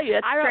I'll tell you,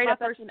 it's straight up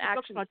that's an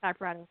action. On a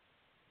typewriter.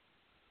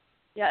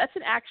 Yeah, that's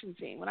an action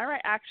scene. When I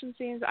write action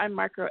scenes, I'm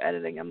micro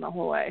editing them the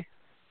whole way.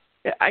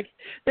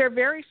 They're a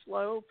very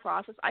slow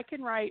process. I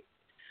could write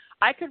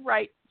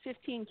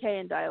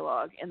 15K in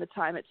dialogue in the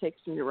time it takes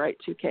me to write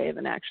 2K of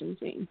an action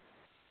scene.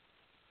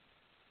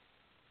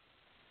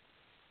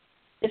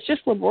 It's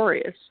just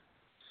laborious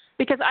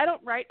because I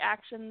don't write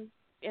action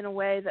in a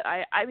way that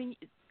I mean,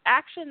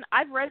 action.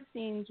 I've read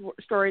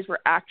stories where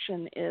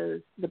action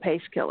is the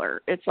pace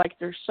killer. It's like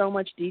there's so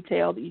much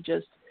detail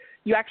that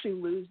you actually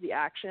lose the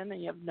action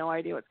and you have no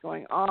idea what's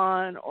going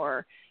on,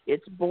 or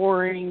it's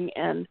boring,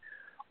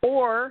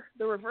 or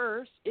the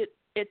reverse. It's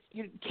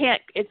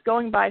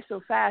going by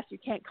so fast you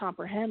can't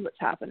comprehend what's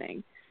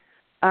happening.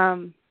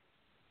 So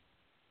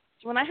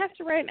when I have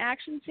to write an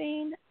action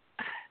scene,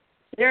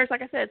 there's,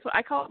 like I said,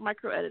 I call it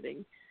micro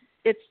editing.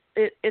 It's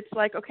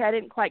like, okay, I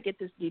didn't quite get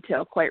this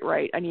detail quite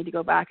right. I need to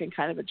go back and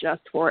kind of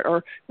adjust for it,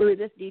 or really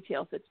this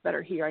detail fits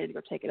better here. I need to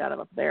go take it out of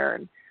up there,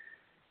 and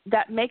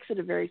that makes it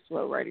a very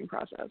slow writing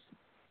process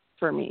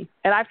for me.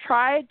 And I've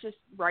tried just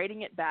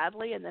writing it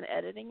badly and then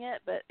editing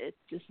it, but it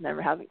just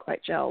never hasn't quite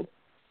gelled.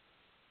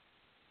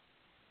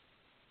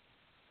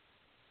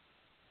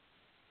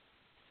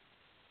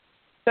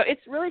 So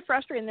it's really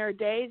frustrating. There are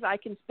days I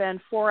can spend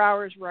 4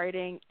 hours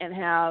writing and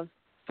have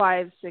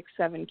 5, 6,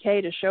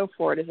 7K to show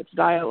for it if it's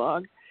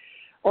dialogue,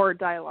 or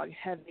dialogue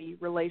heavy,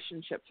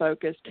 relationship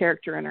focused,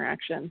 character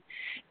interaction.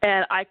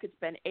 And I could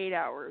spend 8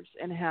 hours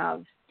and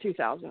have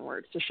 2,000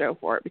 words to show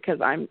for it because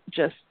I'm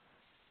just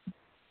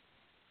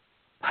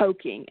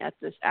poking at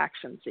this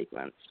action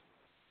sequence.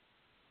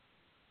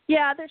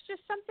 Yeah, there's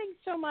just something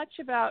so much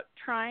about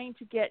trying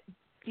to get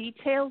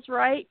details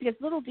right, because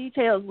little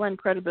details lend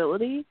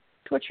credibility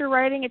to what you're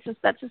writing. It's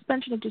just that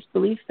suspension of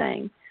disbelief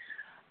thing.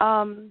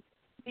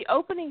 The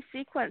opening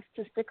sequence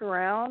to Stick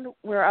Around,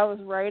 where I was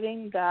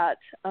writing that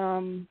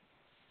the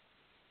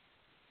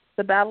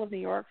Battle of New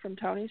York from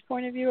Tony's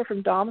point of view, or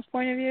from Dom's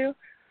point of view,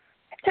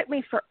 it took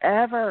me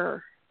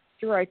forever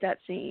to write that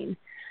scene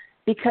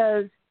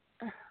because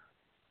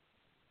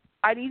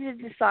I needed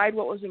to decide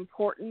what was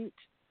important,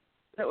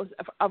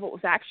 of what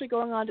was actually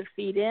going on to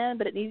feed in,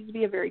 but it needed to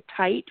be a very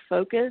tight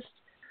focus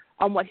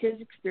on what his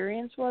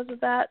experience was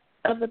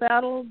of the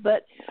battle.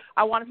 But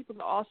I wanted people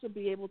to also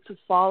be able to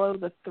follow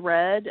the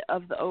thread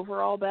of the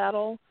overall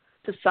battle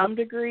to some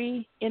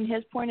degree in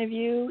his point of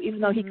view,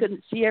 even though he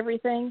couldn't see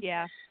everything.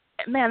 Yeah.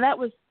 Man, that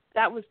was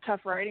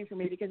tough writing for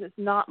me because it's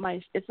not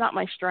my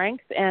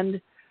strength, and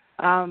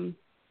I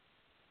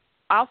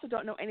also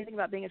don't know anything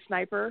about being a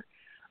sniper.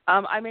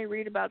 I may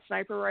read about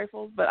sniper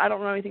rifles, but I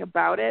don't know anything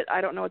about it.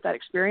 I don't know what that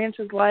experience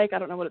is like. I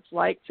don't know what it's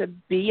like to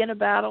be in a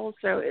battle,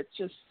 so it's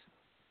just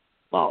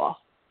blah.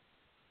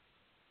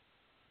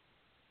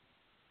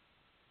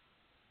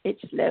 It's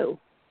slow.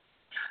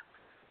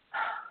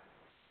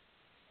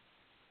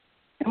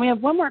 And we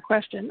have one more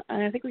question,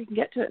 and I think we can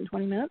get to it in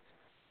 20 minutes.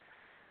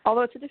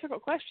 Although it's a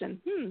difficult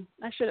question.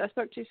 I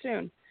spoke too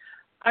soon.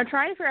 I'm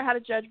trying to figure out how to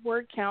judge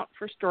word count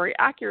for story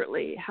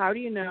accurately. How do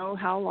you know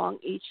how long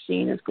each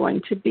scene is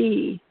going to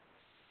be?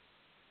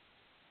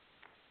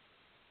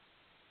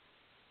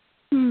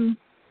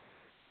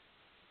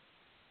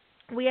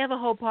 We have a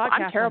whole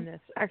podcast on this,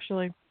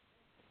 actually.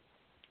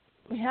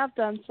 We have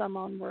done some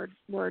on word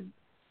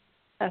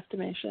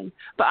estimation,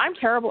 but I'm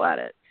terrible at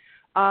it.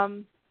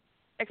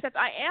 Except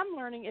I am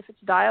learning if it's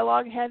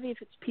dialogue heavy,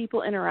 if it's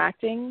people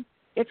interacting,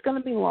 it's going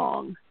to be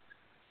long.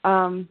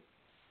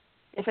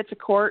 If it's a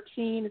court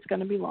scene, it's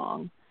going to be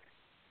long.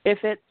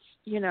 If it's,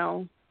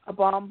 a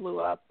bomb blew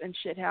up and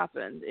shit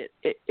happened,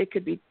 it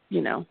could be,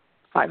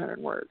 500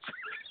 words.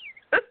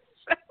 So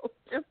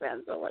it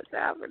depends on what's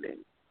happening.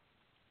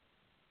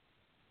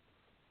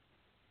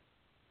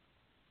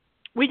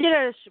 We did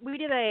a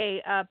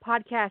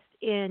podcast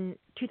in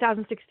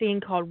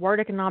 2016 called Word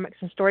Economics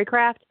and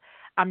Storycraft.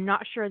 I'm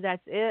not sure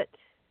that's it.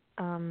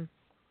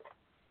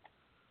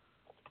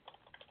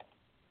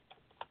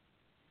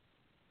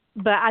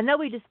 But I know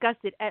we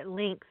discussed it at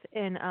length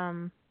in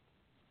a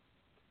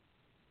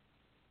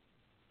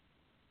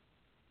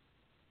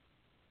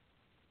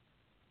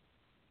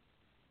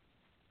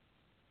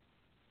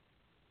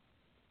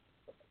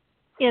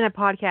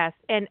podcast,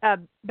 and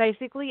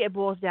basically it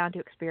boils down to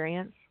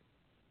experience.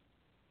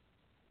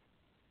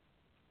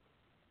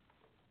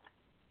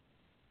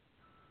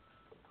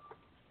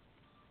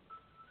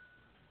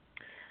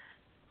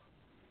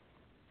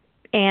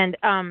 And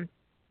I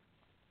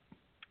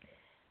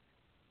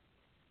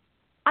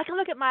I can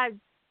look at my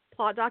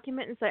plot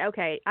document and say,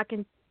 okay,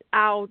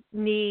 I'll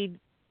need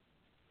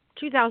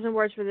 2,000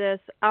 words for this.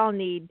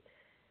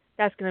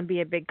 That's going to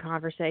be a big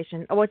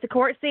conversation. Oh, it's a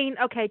court scene?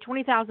 Okay,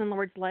 20,000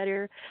 words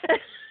later. You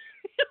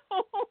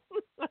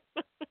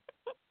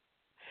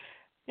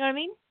know what I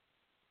mean?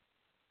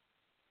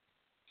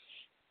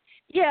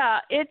 Yeah,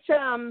 it's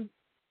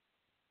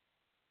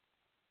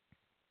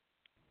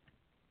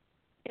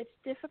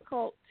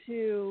difficult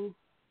to,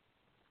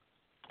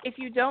 if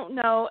you don't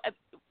know,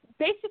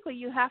 basically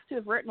you have to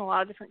have written a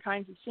lot of different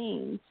kinds of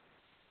scenes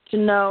to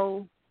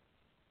know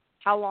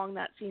how long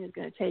that scene is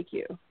going to take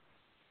you.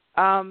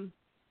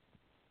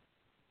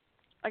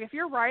 Like if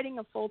you're writing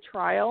a full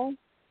trial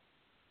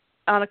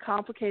on a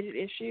complicated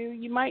issue,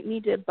 you might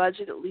need to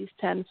budget at least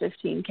 10,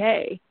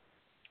 15K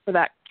for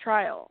that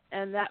trial.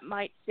 And that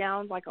might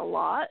sound like a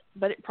lot,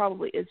 but it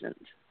probably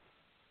isn't.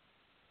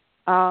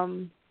 Not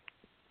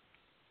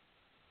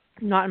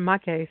in my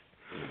case.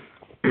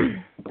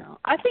 No.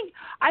 I think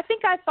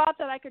I thought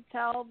that I could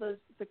tell the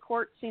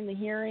court scene, the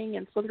hearing,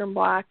 and Slither and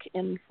Black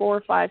in 4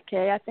 or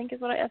 5K, I think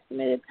is what I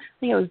estimated. I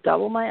think it was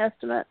double my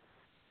estimate.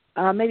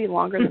 Maybe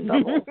longer than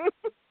double.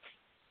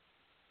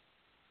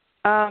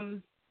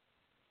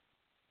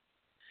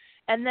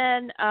 And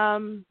then,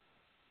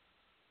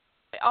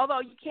 although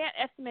you can't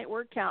estimate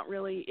word count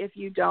really if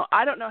you don't,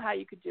 I don't know how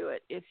you could do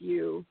it if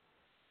you,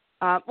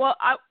 not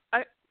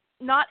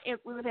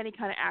with any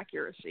kind of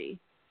accuracy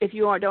if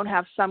you don't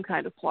have some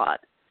kind of plot,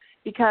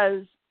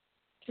 because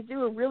to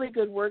do a really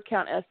good word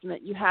count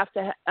estimate, you have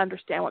to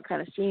understand what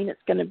kind of scene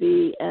it's going to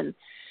be, and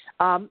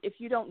if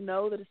you don't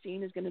know that a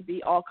scene is going to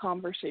be all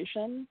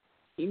conversation,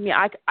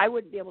 I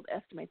wouldn't be able to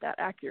estimate that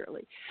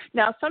accurately.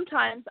 Now,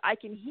 sometimes I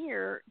can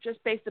hear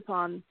just based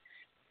upon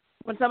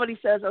when somebody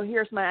says, oh,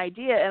 here's my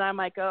idea, and I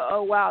might go,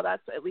 oh, wow,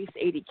 that's at least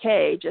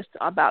 80K just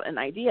about an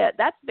idea.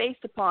 That's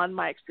based upon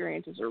my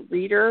experience as a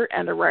reader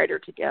and a writer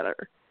together.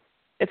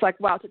 It's like,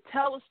 wow, to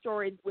tell a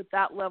story with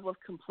that level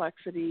of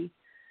complexity,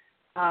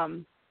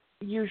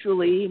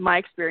 usually my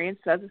experience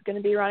says it's going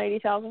to be around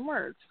 80,000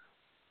 words.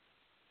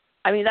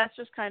 I mean, that's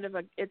just kind of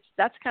a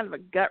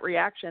gut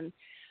reaction.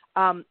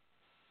 That's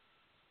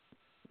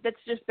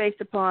just based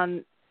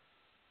upon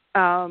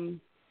a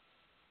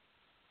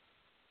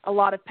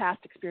lot of past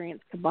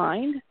experience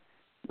combined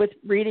with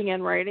reading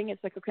and writing.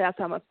 It's like, okay, that's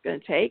how much it's going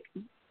to take.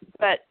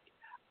 But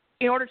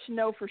in order to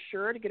know for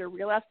sure, to get a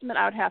real estimate,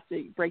 I would have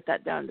to break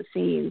that down to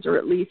scenes or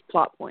at least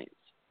plot points.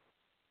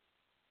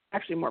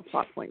 Actually, more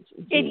plot points.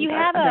 If you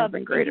have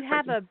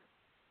a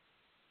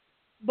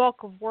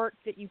bulk of work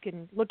that you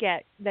can look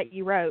at that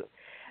you wrote,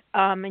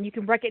 and you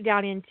can break it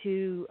down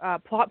into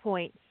plot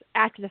points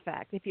after the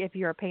fact, if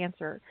you're a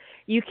pantser,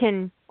 you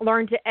can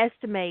learn to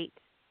estimate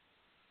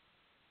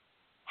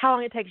how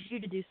long it takes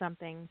you to do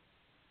something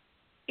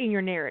in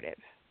your narrative.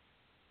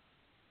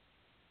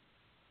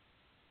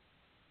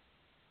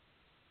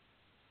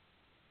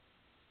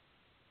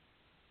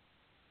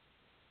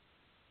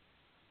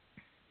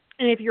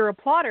 And if you're a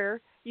plotter,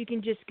 you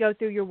can just go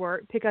through your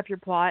work, pick up your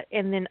plot,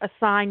 and then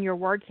assign your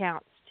word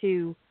counts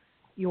to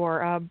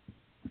your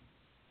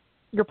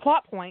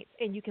plot points,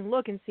 and you can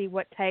look and see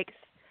what takes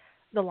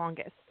the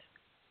longest.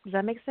 Does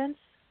that make sense?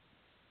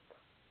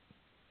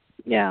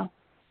 Yeah.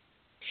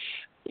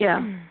 Yeah.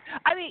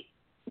 I mean,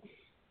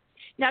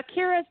 now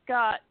Kira's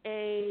got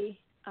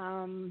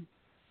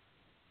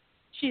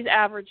she's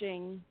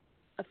averaging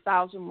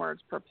 1,000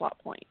 words per plot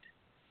point.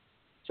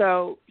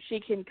 So she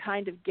can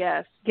kind of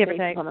guess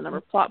based on the number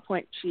of plot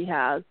points she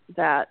has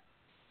that,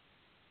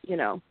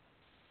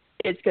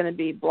 it's going to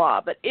be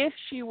blah. But if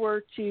she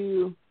were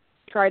to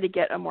try to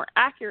get a more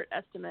accurate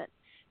estimate,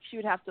 she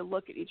would have to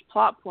look at each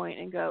plot point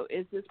and go,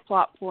 is this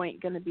plot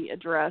point going to be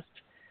addressed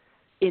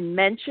in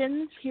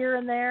mentions here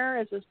and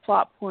there? Is this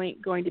plot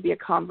point going to be a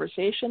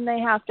conversation they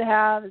have to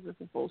have? Is this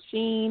a full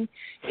scene?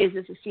 Is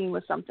this a scene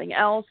with something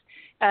else?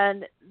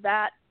 And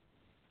that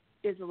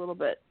is a little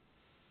bit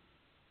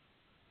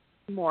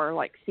more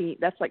like scene.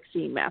 That's like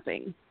scene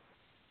mapping.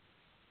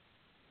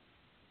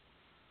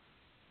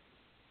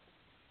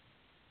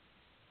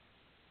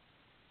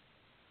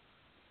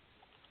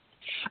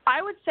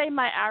 I would say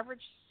my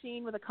average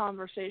scene with a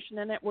conversation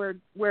in it where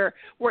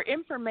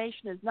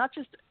information is not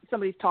just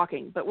somebody's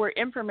talking, but where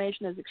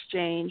information is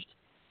exchanged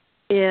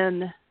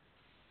in a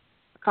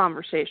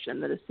conversation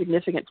that is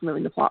significant to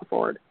moving the plot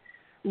forward,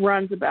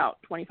 runs about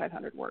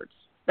 2,500 words.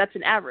 That's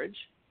an average.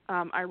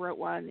 I wrote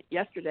one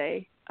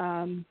yesterday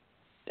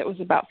that was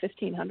about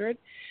 1,500,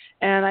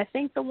 and I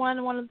think one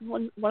of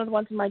the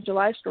ones in my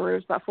July story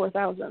was about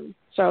 4,000.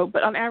 So,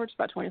 but on average,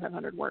 about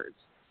 2,500 words.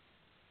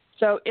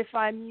 So if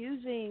I'm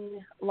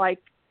using like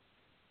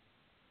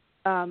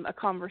a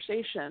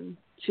conversation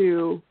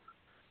to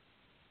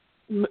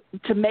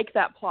make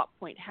that plot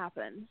point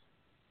happen,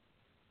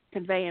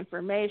 convey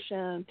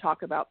information,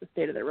 talk about the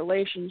state of the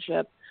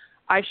relationship,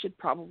 I should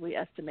probably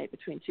estimate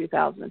between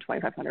 2,000 and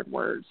 2,500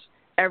 words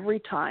every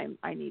time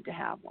I need to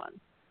have one.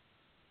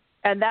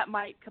 And that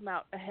might come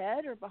out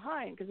ahead or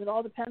behind because it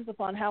all depends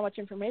upon how much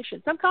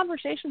information. Some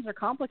conversations are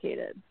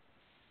complicated,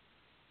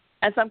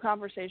 and some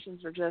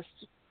conversations are just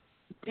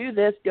do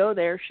this, go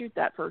there, shoot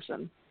that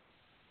person.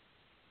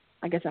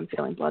 I guess I'm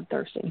feeling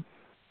bloodthirsty.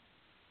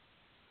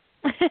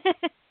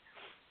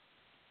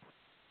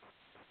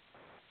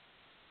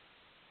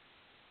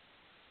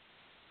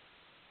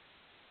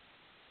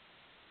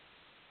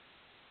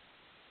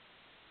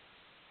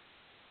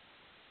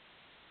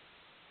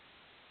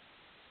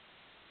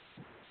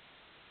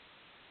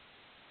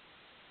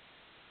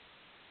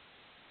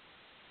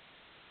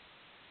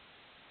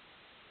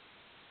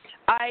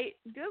 I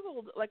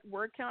Googled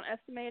word count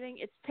estimating.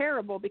 It's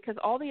terrible because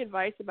all the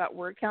advice about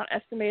word count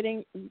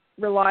estimating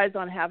relies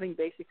on having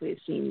basically a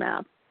scene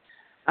map.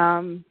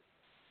 And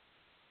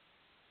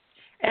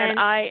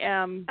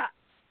I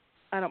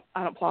don't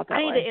plot that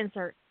way. I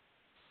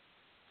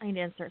need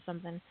to insert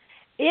something.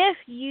 If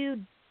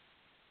you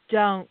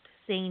don't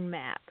scene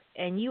map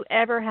and you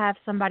ever have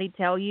somebody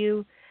tell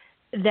you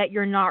that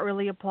you're not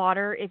really a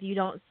plotter if you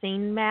don't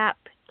scene map,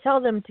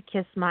 tell them to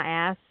kiss my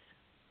ass.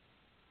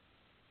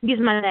 Use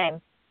my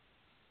name.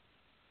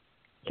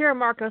 Kira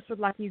Marcos would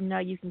like you to know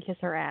you can kiss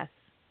her ass.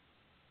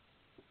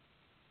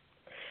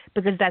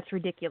 Because that's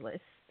ridiculous.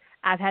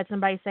 I've had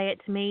somebody say it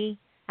to me.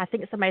 I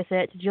think somebody said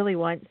it to Julie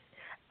once.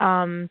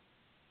 Scene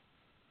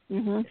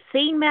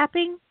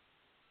mapping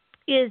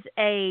is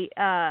a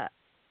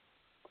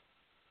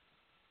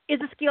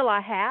skill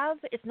I have.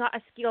 It's not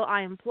a skill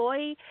I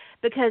employ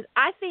because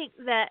I think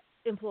that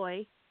employ.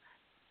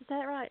 Is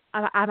that right?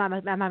 I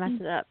might mess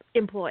it up.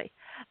 Employ.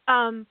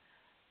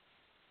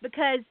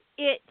 Because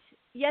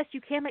yes, you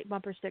can make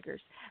bumper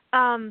stickers.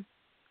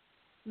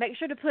 Make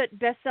sure to put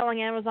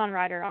best-selling Amazon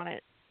writer on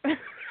it.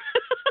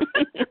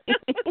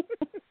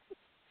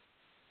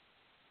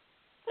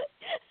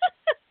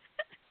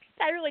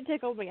 That really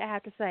tickled me, I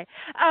have to say.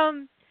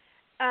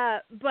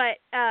 But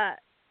I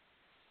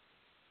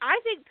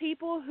think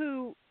people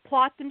who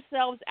plot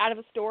themselves out of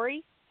a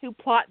story, who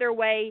plot their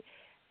way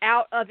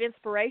out of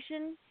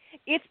inspiration,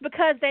 it's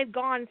because they've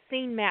gone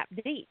scene map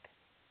deep.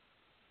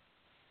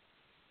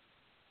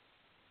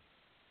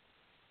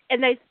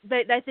 And they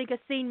think a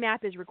scene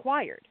map is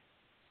required.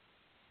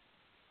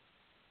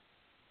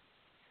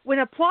 When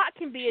a plot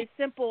can be as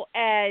simple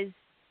as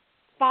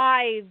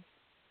 5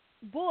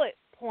 bullet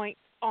points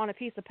on a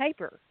piece of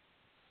paper,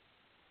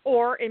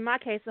 or in my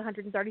case,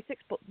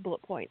 136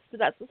 bullet points, but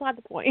that's beside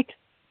the point.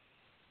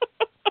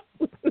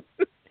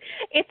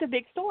 It's a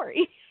big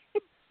story.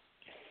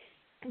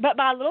 But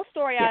my little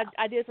story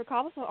I did for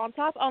Cobblestone on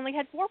Top only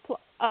had 4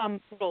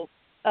 little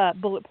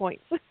bullet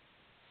points.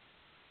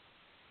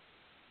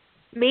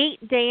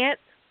 Meet, dance,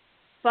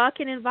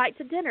 fuck, and invite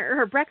to dinner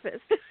or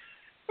breakfast.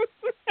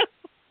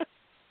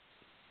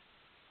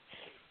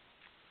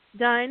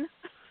 Done.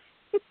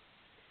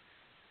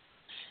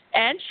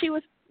 And she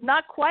was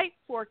not quite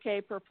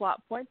 4K per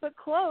plot point, but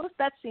close.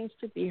 That seems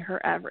to be her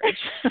average.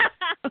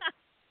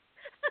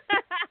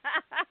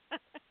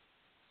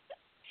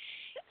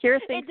 Kira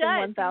thinks in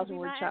 1,000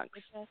 word chunks.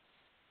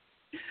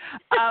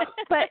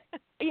 But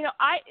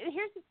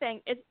here's the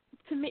thing. It's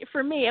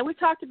for me, and we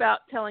talked about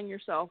telling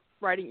yourself,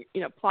 writing,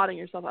 plotting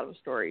yourself out of a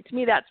story. To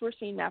me, that's where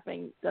scene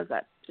mapping does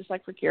that, just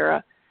like for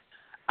Kira.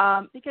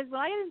 Because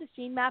when I get into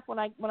scene map, when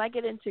I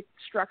get into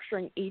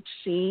structuring each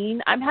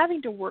scene, I'm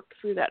having to work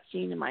through that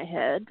scene in my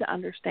head to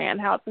understand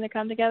how it's going to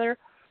come together.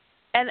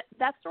 And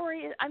that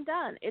story, I'm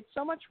done. It's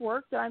so much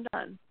work that I'm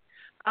done.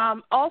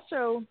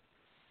 Also,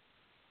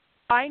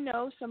 I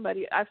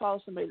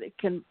follow somebody that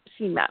can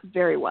scene map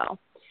very well.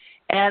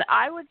 And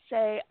I would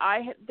say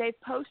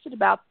they've posted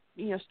about,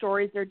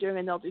 stories they're doing,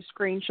 and they'll do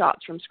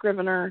screenshots from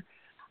Scrivener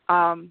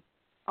on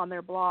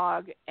their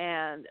blog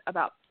and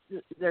about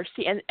their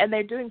scene, and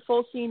they're doing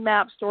full scene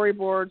maps,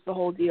 storyboards, the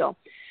whole deal.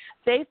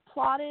 They've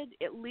plotted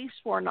at least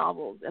 4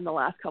 novels in the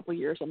last couple of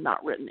years and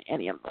not written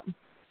any of them.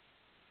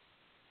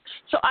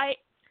 So I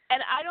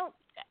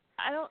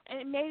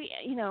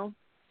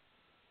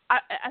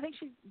think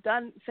she's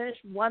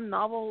finished 1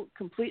 novel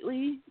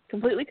completely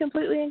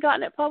and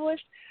gotten it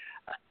published.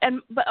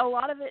 But a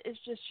lot of it is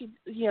just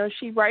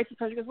she writes the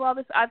project, goes, well,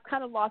 I've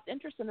kind of lost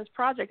interest in this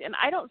project, and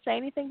I don't say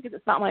anything because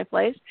it's not my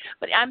place.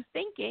 But I'm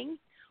thinking,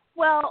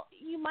 well,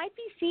 you might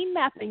be scene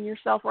mapping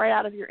yourself right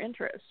out of your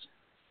interest.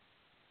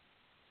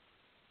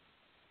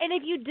 And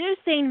if you do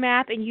scene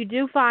map and you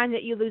do find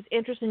that you lose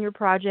interest in your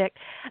project,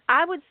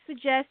 I would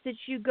suggest that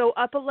you go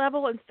up a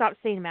level and stop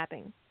scene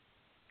mapping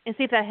and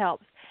see if that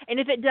helps. And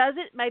if it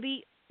doesn't,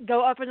 maybe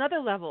go up another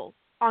level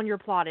on your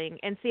plotting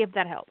and see if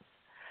that helps.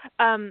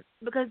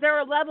 Because there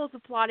are levels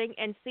of plotting,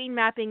 and scene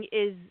mapping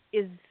is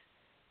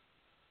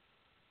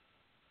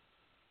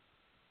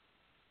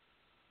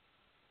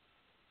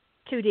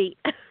too deep.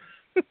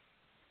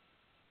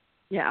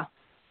 Yeah.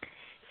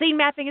 Scene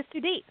mapping is too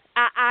deep.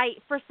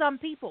 For some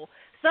people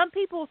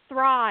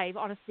thrive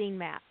on a scene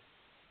map.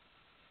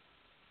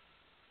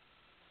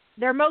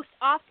 They're most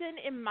often,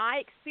 in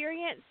my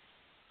experience,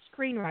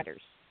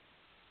 screenwriters.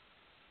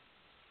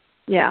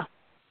 Yeah.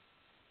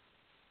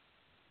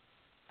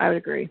 I would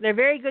agree. They're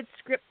very good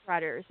script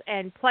writers,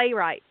 and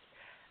playwrights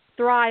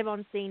thrive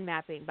on scene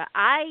mapping. But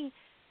I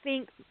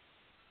think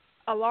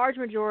a large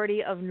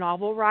majority of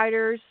novel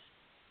writers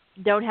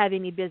don't have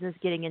any business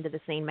getting into the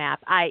scene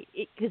map.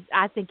 Because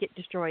I think it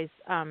destroys.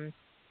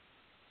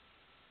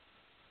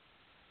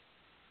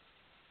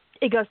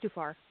 It goes too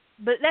far,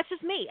 but that's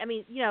just me. I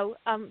mean,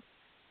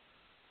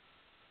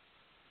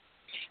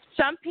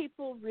 some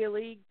people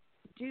really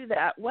do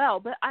that well,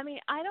 but I mean,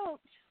 I don't.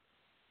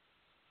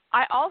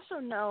 I also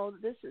know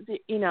this is,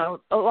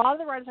 a lot of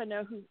the writers I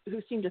know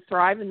who seem to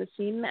thrive in the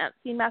scene map.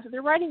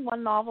 They're writing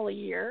one novel a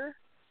year,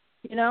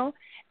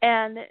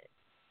 and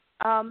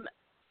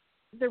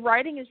the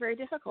writing is very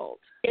difficult.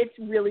 It's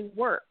really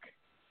work.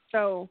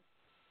 So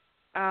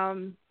I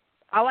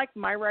like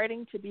my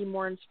writing to be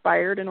more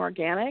inspired and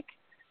organic.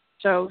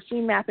 So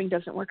scene mapping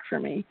doesn't work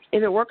for me.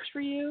 If it works for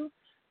you,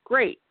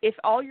 great. If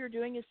all you're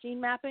doing is scene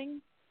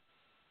mapping,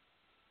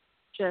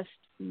 just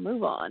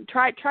move on.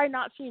 Try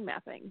not scene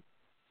mapping.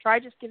 Try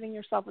just giving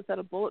yourself a set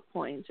of bullet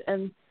points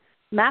and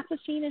map the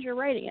scene as you're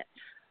writing it.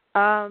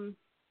 So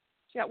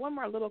got one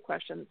more little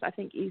question that's, I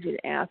think, easy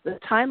to ask. The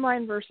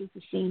timeline versus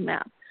the scene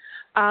map.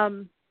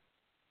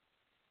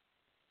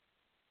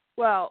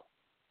 Well,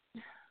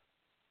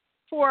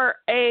 for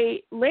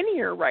a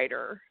linear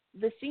writer,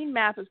 the scene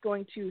map is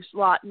going to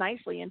slot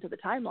nicely into the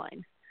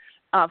timeline.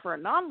 For a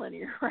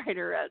nonlinear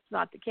writer, that's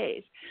not the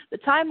case. The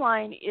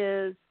timeline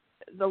is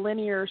the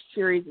linear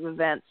series of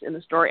events in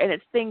the story, and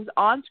it's things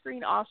on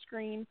screen, off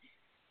screen,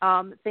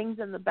 things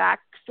in the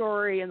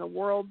backstory and the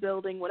world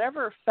building,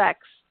 whatever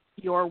affects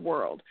your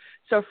world.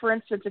 So, for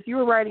instance, if you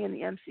were writing in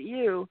the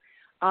MCU,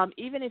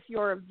 even if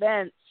your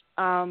events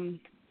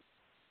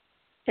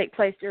take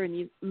place during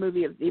the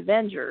movie of the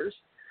Avengers,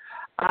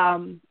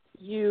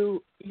 your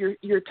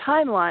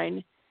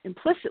timeline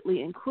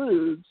implicitly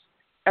includes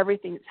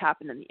everything that's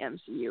happened in the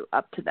MCU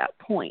up to that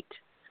point.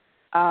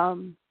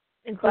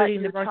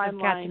 Including the birth of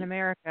Captain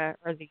America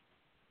or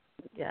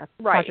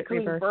right,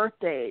 including birth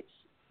dates.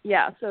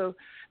 Yeah, so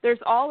there's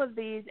all of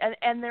these,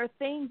 and there are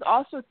things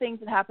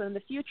that happen in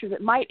the future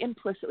that might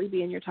implicitly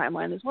be in your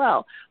timeline as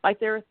well. Like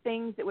there are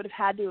things that would have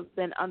had to have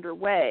been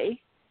underway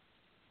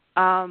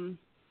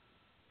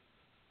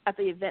at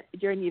the event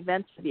during the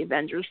events of the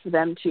Avengers for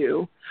them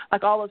to,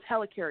 like all those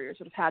helicarriers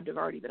would have had to have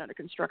already been under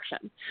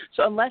construction.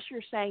 So unless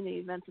you're saying the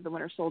events of the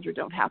Winter Soldier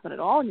don't happen at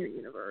all in your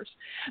universe,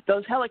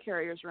 those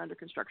helicarriers are under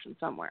construction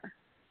somewhere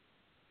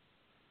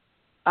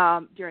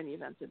during the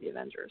events of the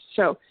Avengers.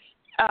 So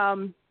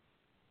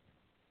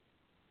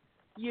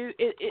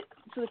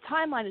so the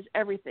timeline is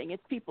everything.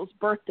 It's people's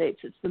birth dates.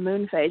 It's the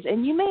moon phase.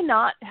 And you may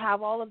not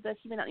have all of this.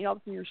 You may not need all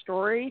this in your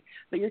story,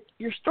 but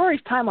your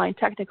story's timeline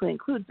technically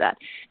includes that.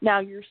 Now,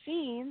 your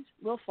scenes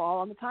will fall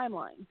on the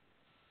timeline.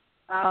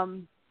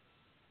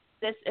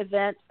 This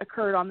event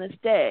occurred on this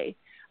day.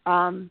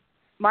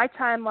 My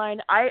timeline,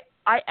 I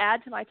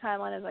add to my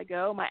timeline as I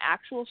go. My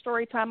actual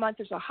story timeline,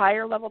 there's a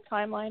higher level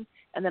timeline,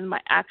 and then my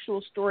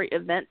actual story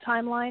event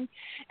timeline.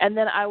 And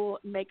then I will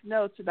make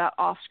notes about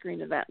off-screen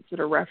events that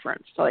are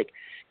referenced. So like,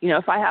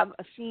 if I have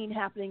a scene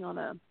happening on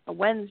a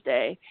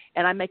Wednesday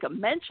and I make a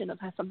mention of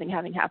something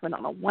having happened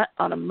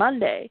on a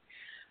Monday,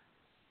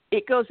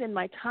 it goes in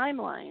my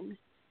timeline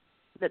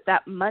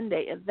that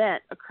Monday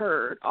event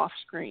occurred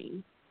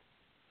off-screen.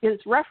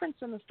 It's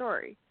referenced in the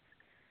story.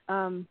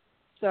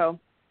 So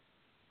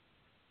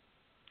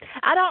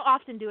I don't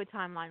often do a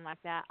timeline like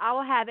that. I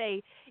will have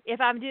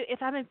if I'm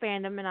in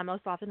fandom, and I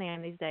most often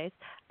am these days,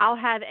 I'll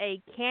have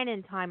a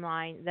canon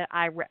timeline that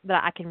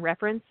I can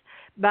reference,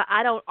 but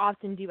I don't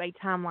often do a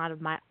timeline of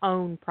my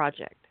own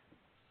project.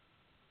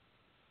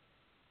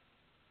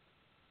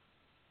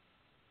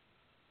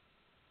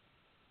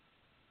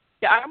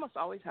 Yeah, I almost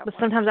always have. But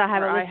sometimes I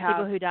have a list of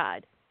people who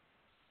died.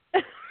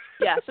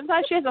 Yeah,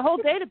 sometimes she has a whole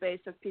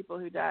database of people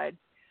who died.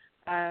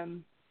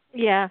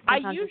 Yeah, I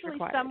usually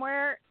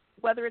somewhere,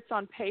 whether it's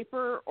on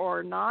paper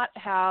or not,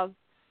 have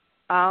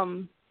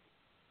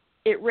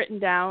it written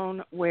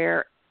down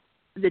where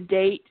the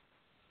date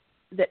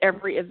that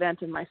every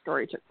event in my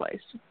story took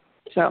place.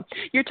 So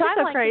your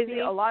timeline could be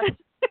a lot.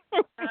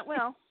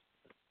 Well,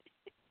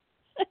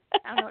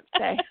 I don't know what to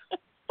say.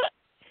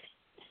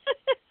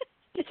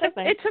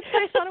 It took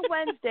place on a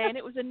Wednesday, and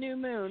it was a new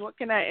moon. What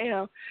can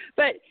I,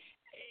 But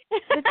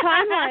the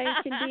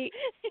timeline can be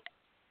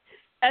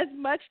as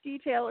much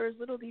detail or as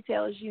little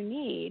detail as you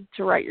need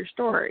to write your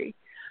story.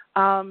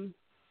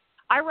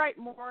 I write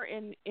more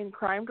in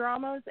crime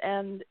dramas,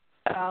 and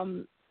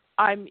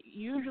I'm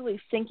usually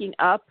syncing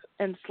up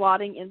and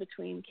slotting in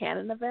between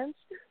canon events.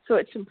 So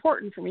it's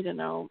important for me to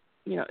know,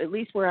 at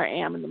least where I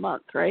am in the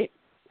month, right?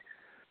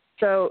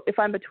 So if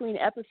I'm between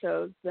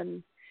episodes,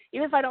 then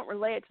even if I don't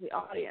relay it to the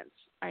audience,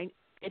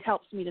 it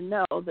helps me to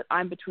know that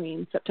I'm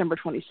between September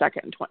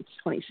 22nd and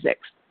 26th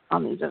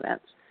on these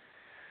events.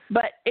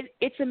 But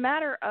it's a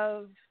matter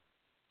of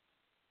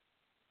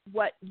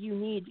what you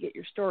need to get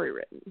your story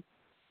written.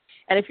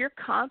 And if you're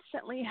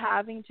constantly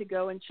having to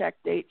go and check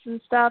dates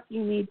and stuff,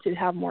 you need to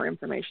have more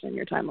information in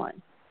your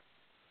timeline.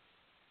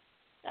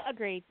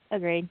 Agreed.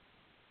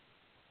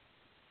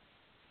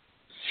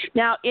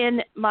 Now,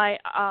 in my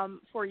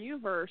For You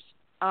verse,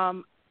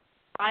 I'm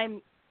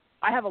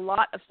I have a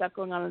lot of stuff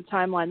going on in the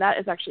timeline. That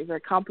is actually a very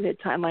complicated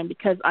timeline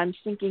because I'm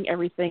syncing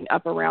everything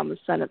up around the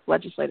Senate's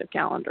legislative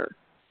calendar,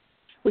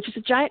 which is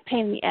a giant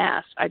pain in the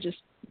ass, I just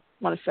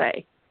want to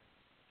say.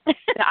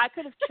 Now, I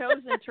could have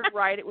chosen to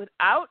write it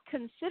without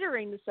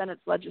considering the Senate's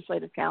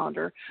legislative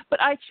calendar,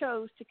 but I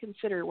chose to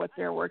consider what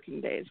their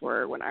working days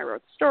were when I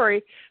wrote the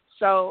story.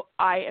 So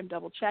I am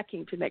double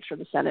checking to make sure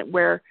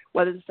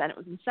whether the Senate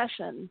was in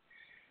session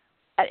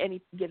at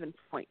any given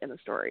point in the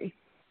story.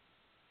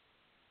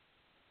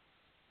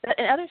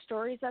 In other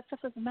stories, that stuff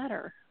doesn't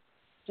matter.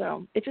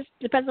 So it just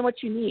depends on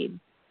what you need.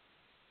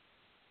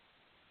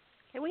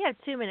 Okay, we have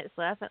 2 minutes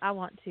left, and I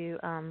want to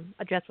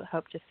address what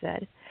Hope just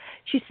said.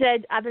 She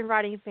said, I've been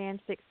writing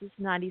fanfic since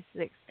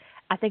 96.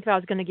 I think if I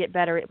was going to get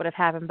better, it would have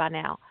happened by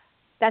now.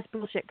 That's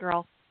bullshit,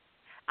 girl.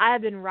 I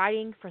have been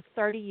writing for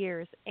 30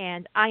 years,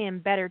 and I am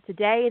better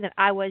today than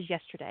I was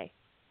yesterday.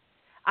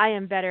 I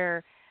am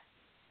better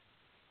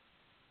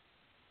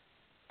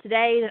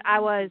today than I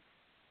was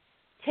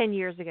 10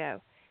 years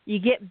ago. You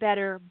get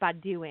better by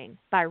doing,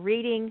 by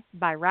reading,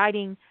 by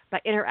writing, by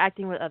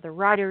interacting with other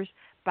writers,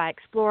 by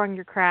exploring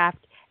your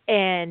craft,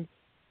 and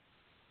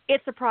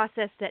it's a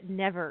process that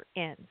never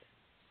ends.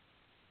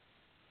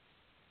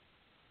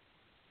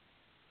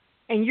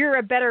 And you're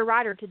a better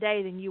writer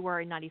today than you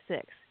were in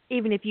 96,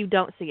 even if you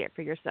don't see it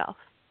for yourself.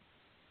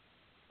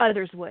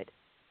 Others would.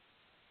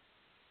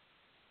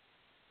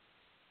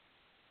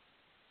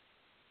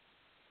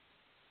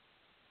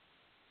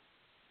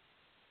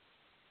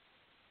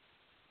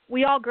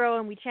 We all grow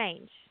and we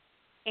change,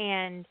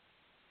 and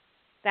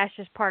that's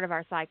just part of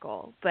our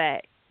cycle.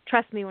 But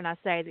trust me when I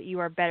say that you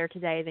are better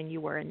today than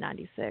you were in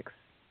 96.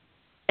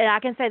 And I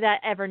can say that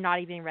ever not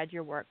even read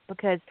your work,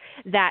 because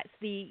that's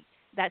the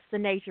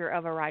nature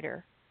of a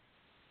writer.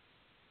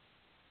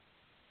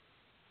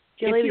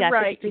 Julie, if you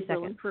write, you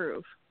will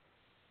improve.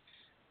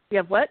 You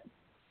have what?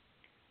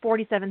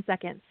 47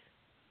 seconds.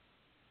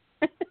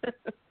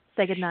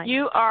 Say goodnight.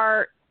 You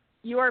are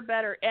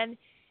better. And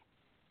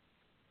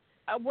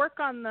work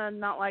on the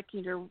not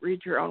liking to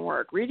read your own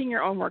work. Reading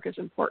your own work is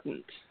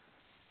important.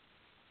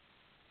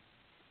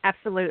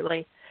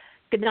 Absolutely.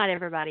 Good night,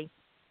 everybody.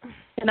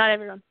 Good night,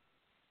 everyone.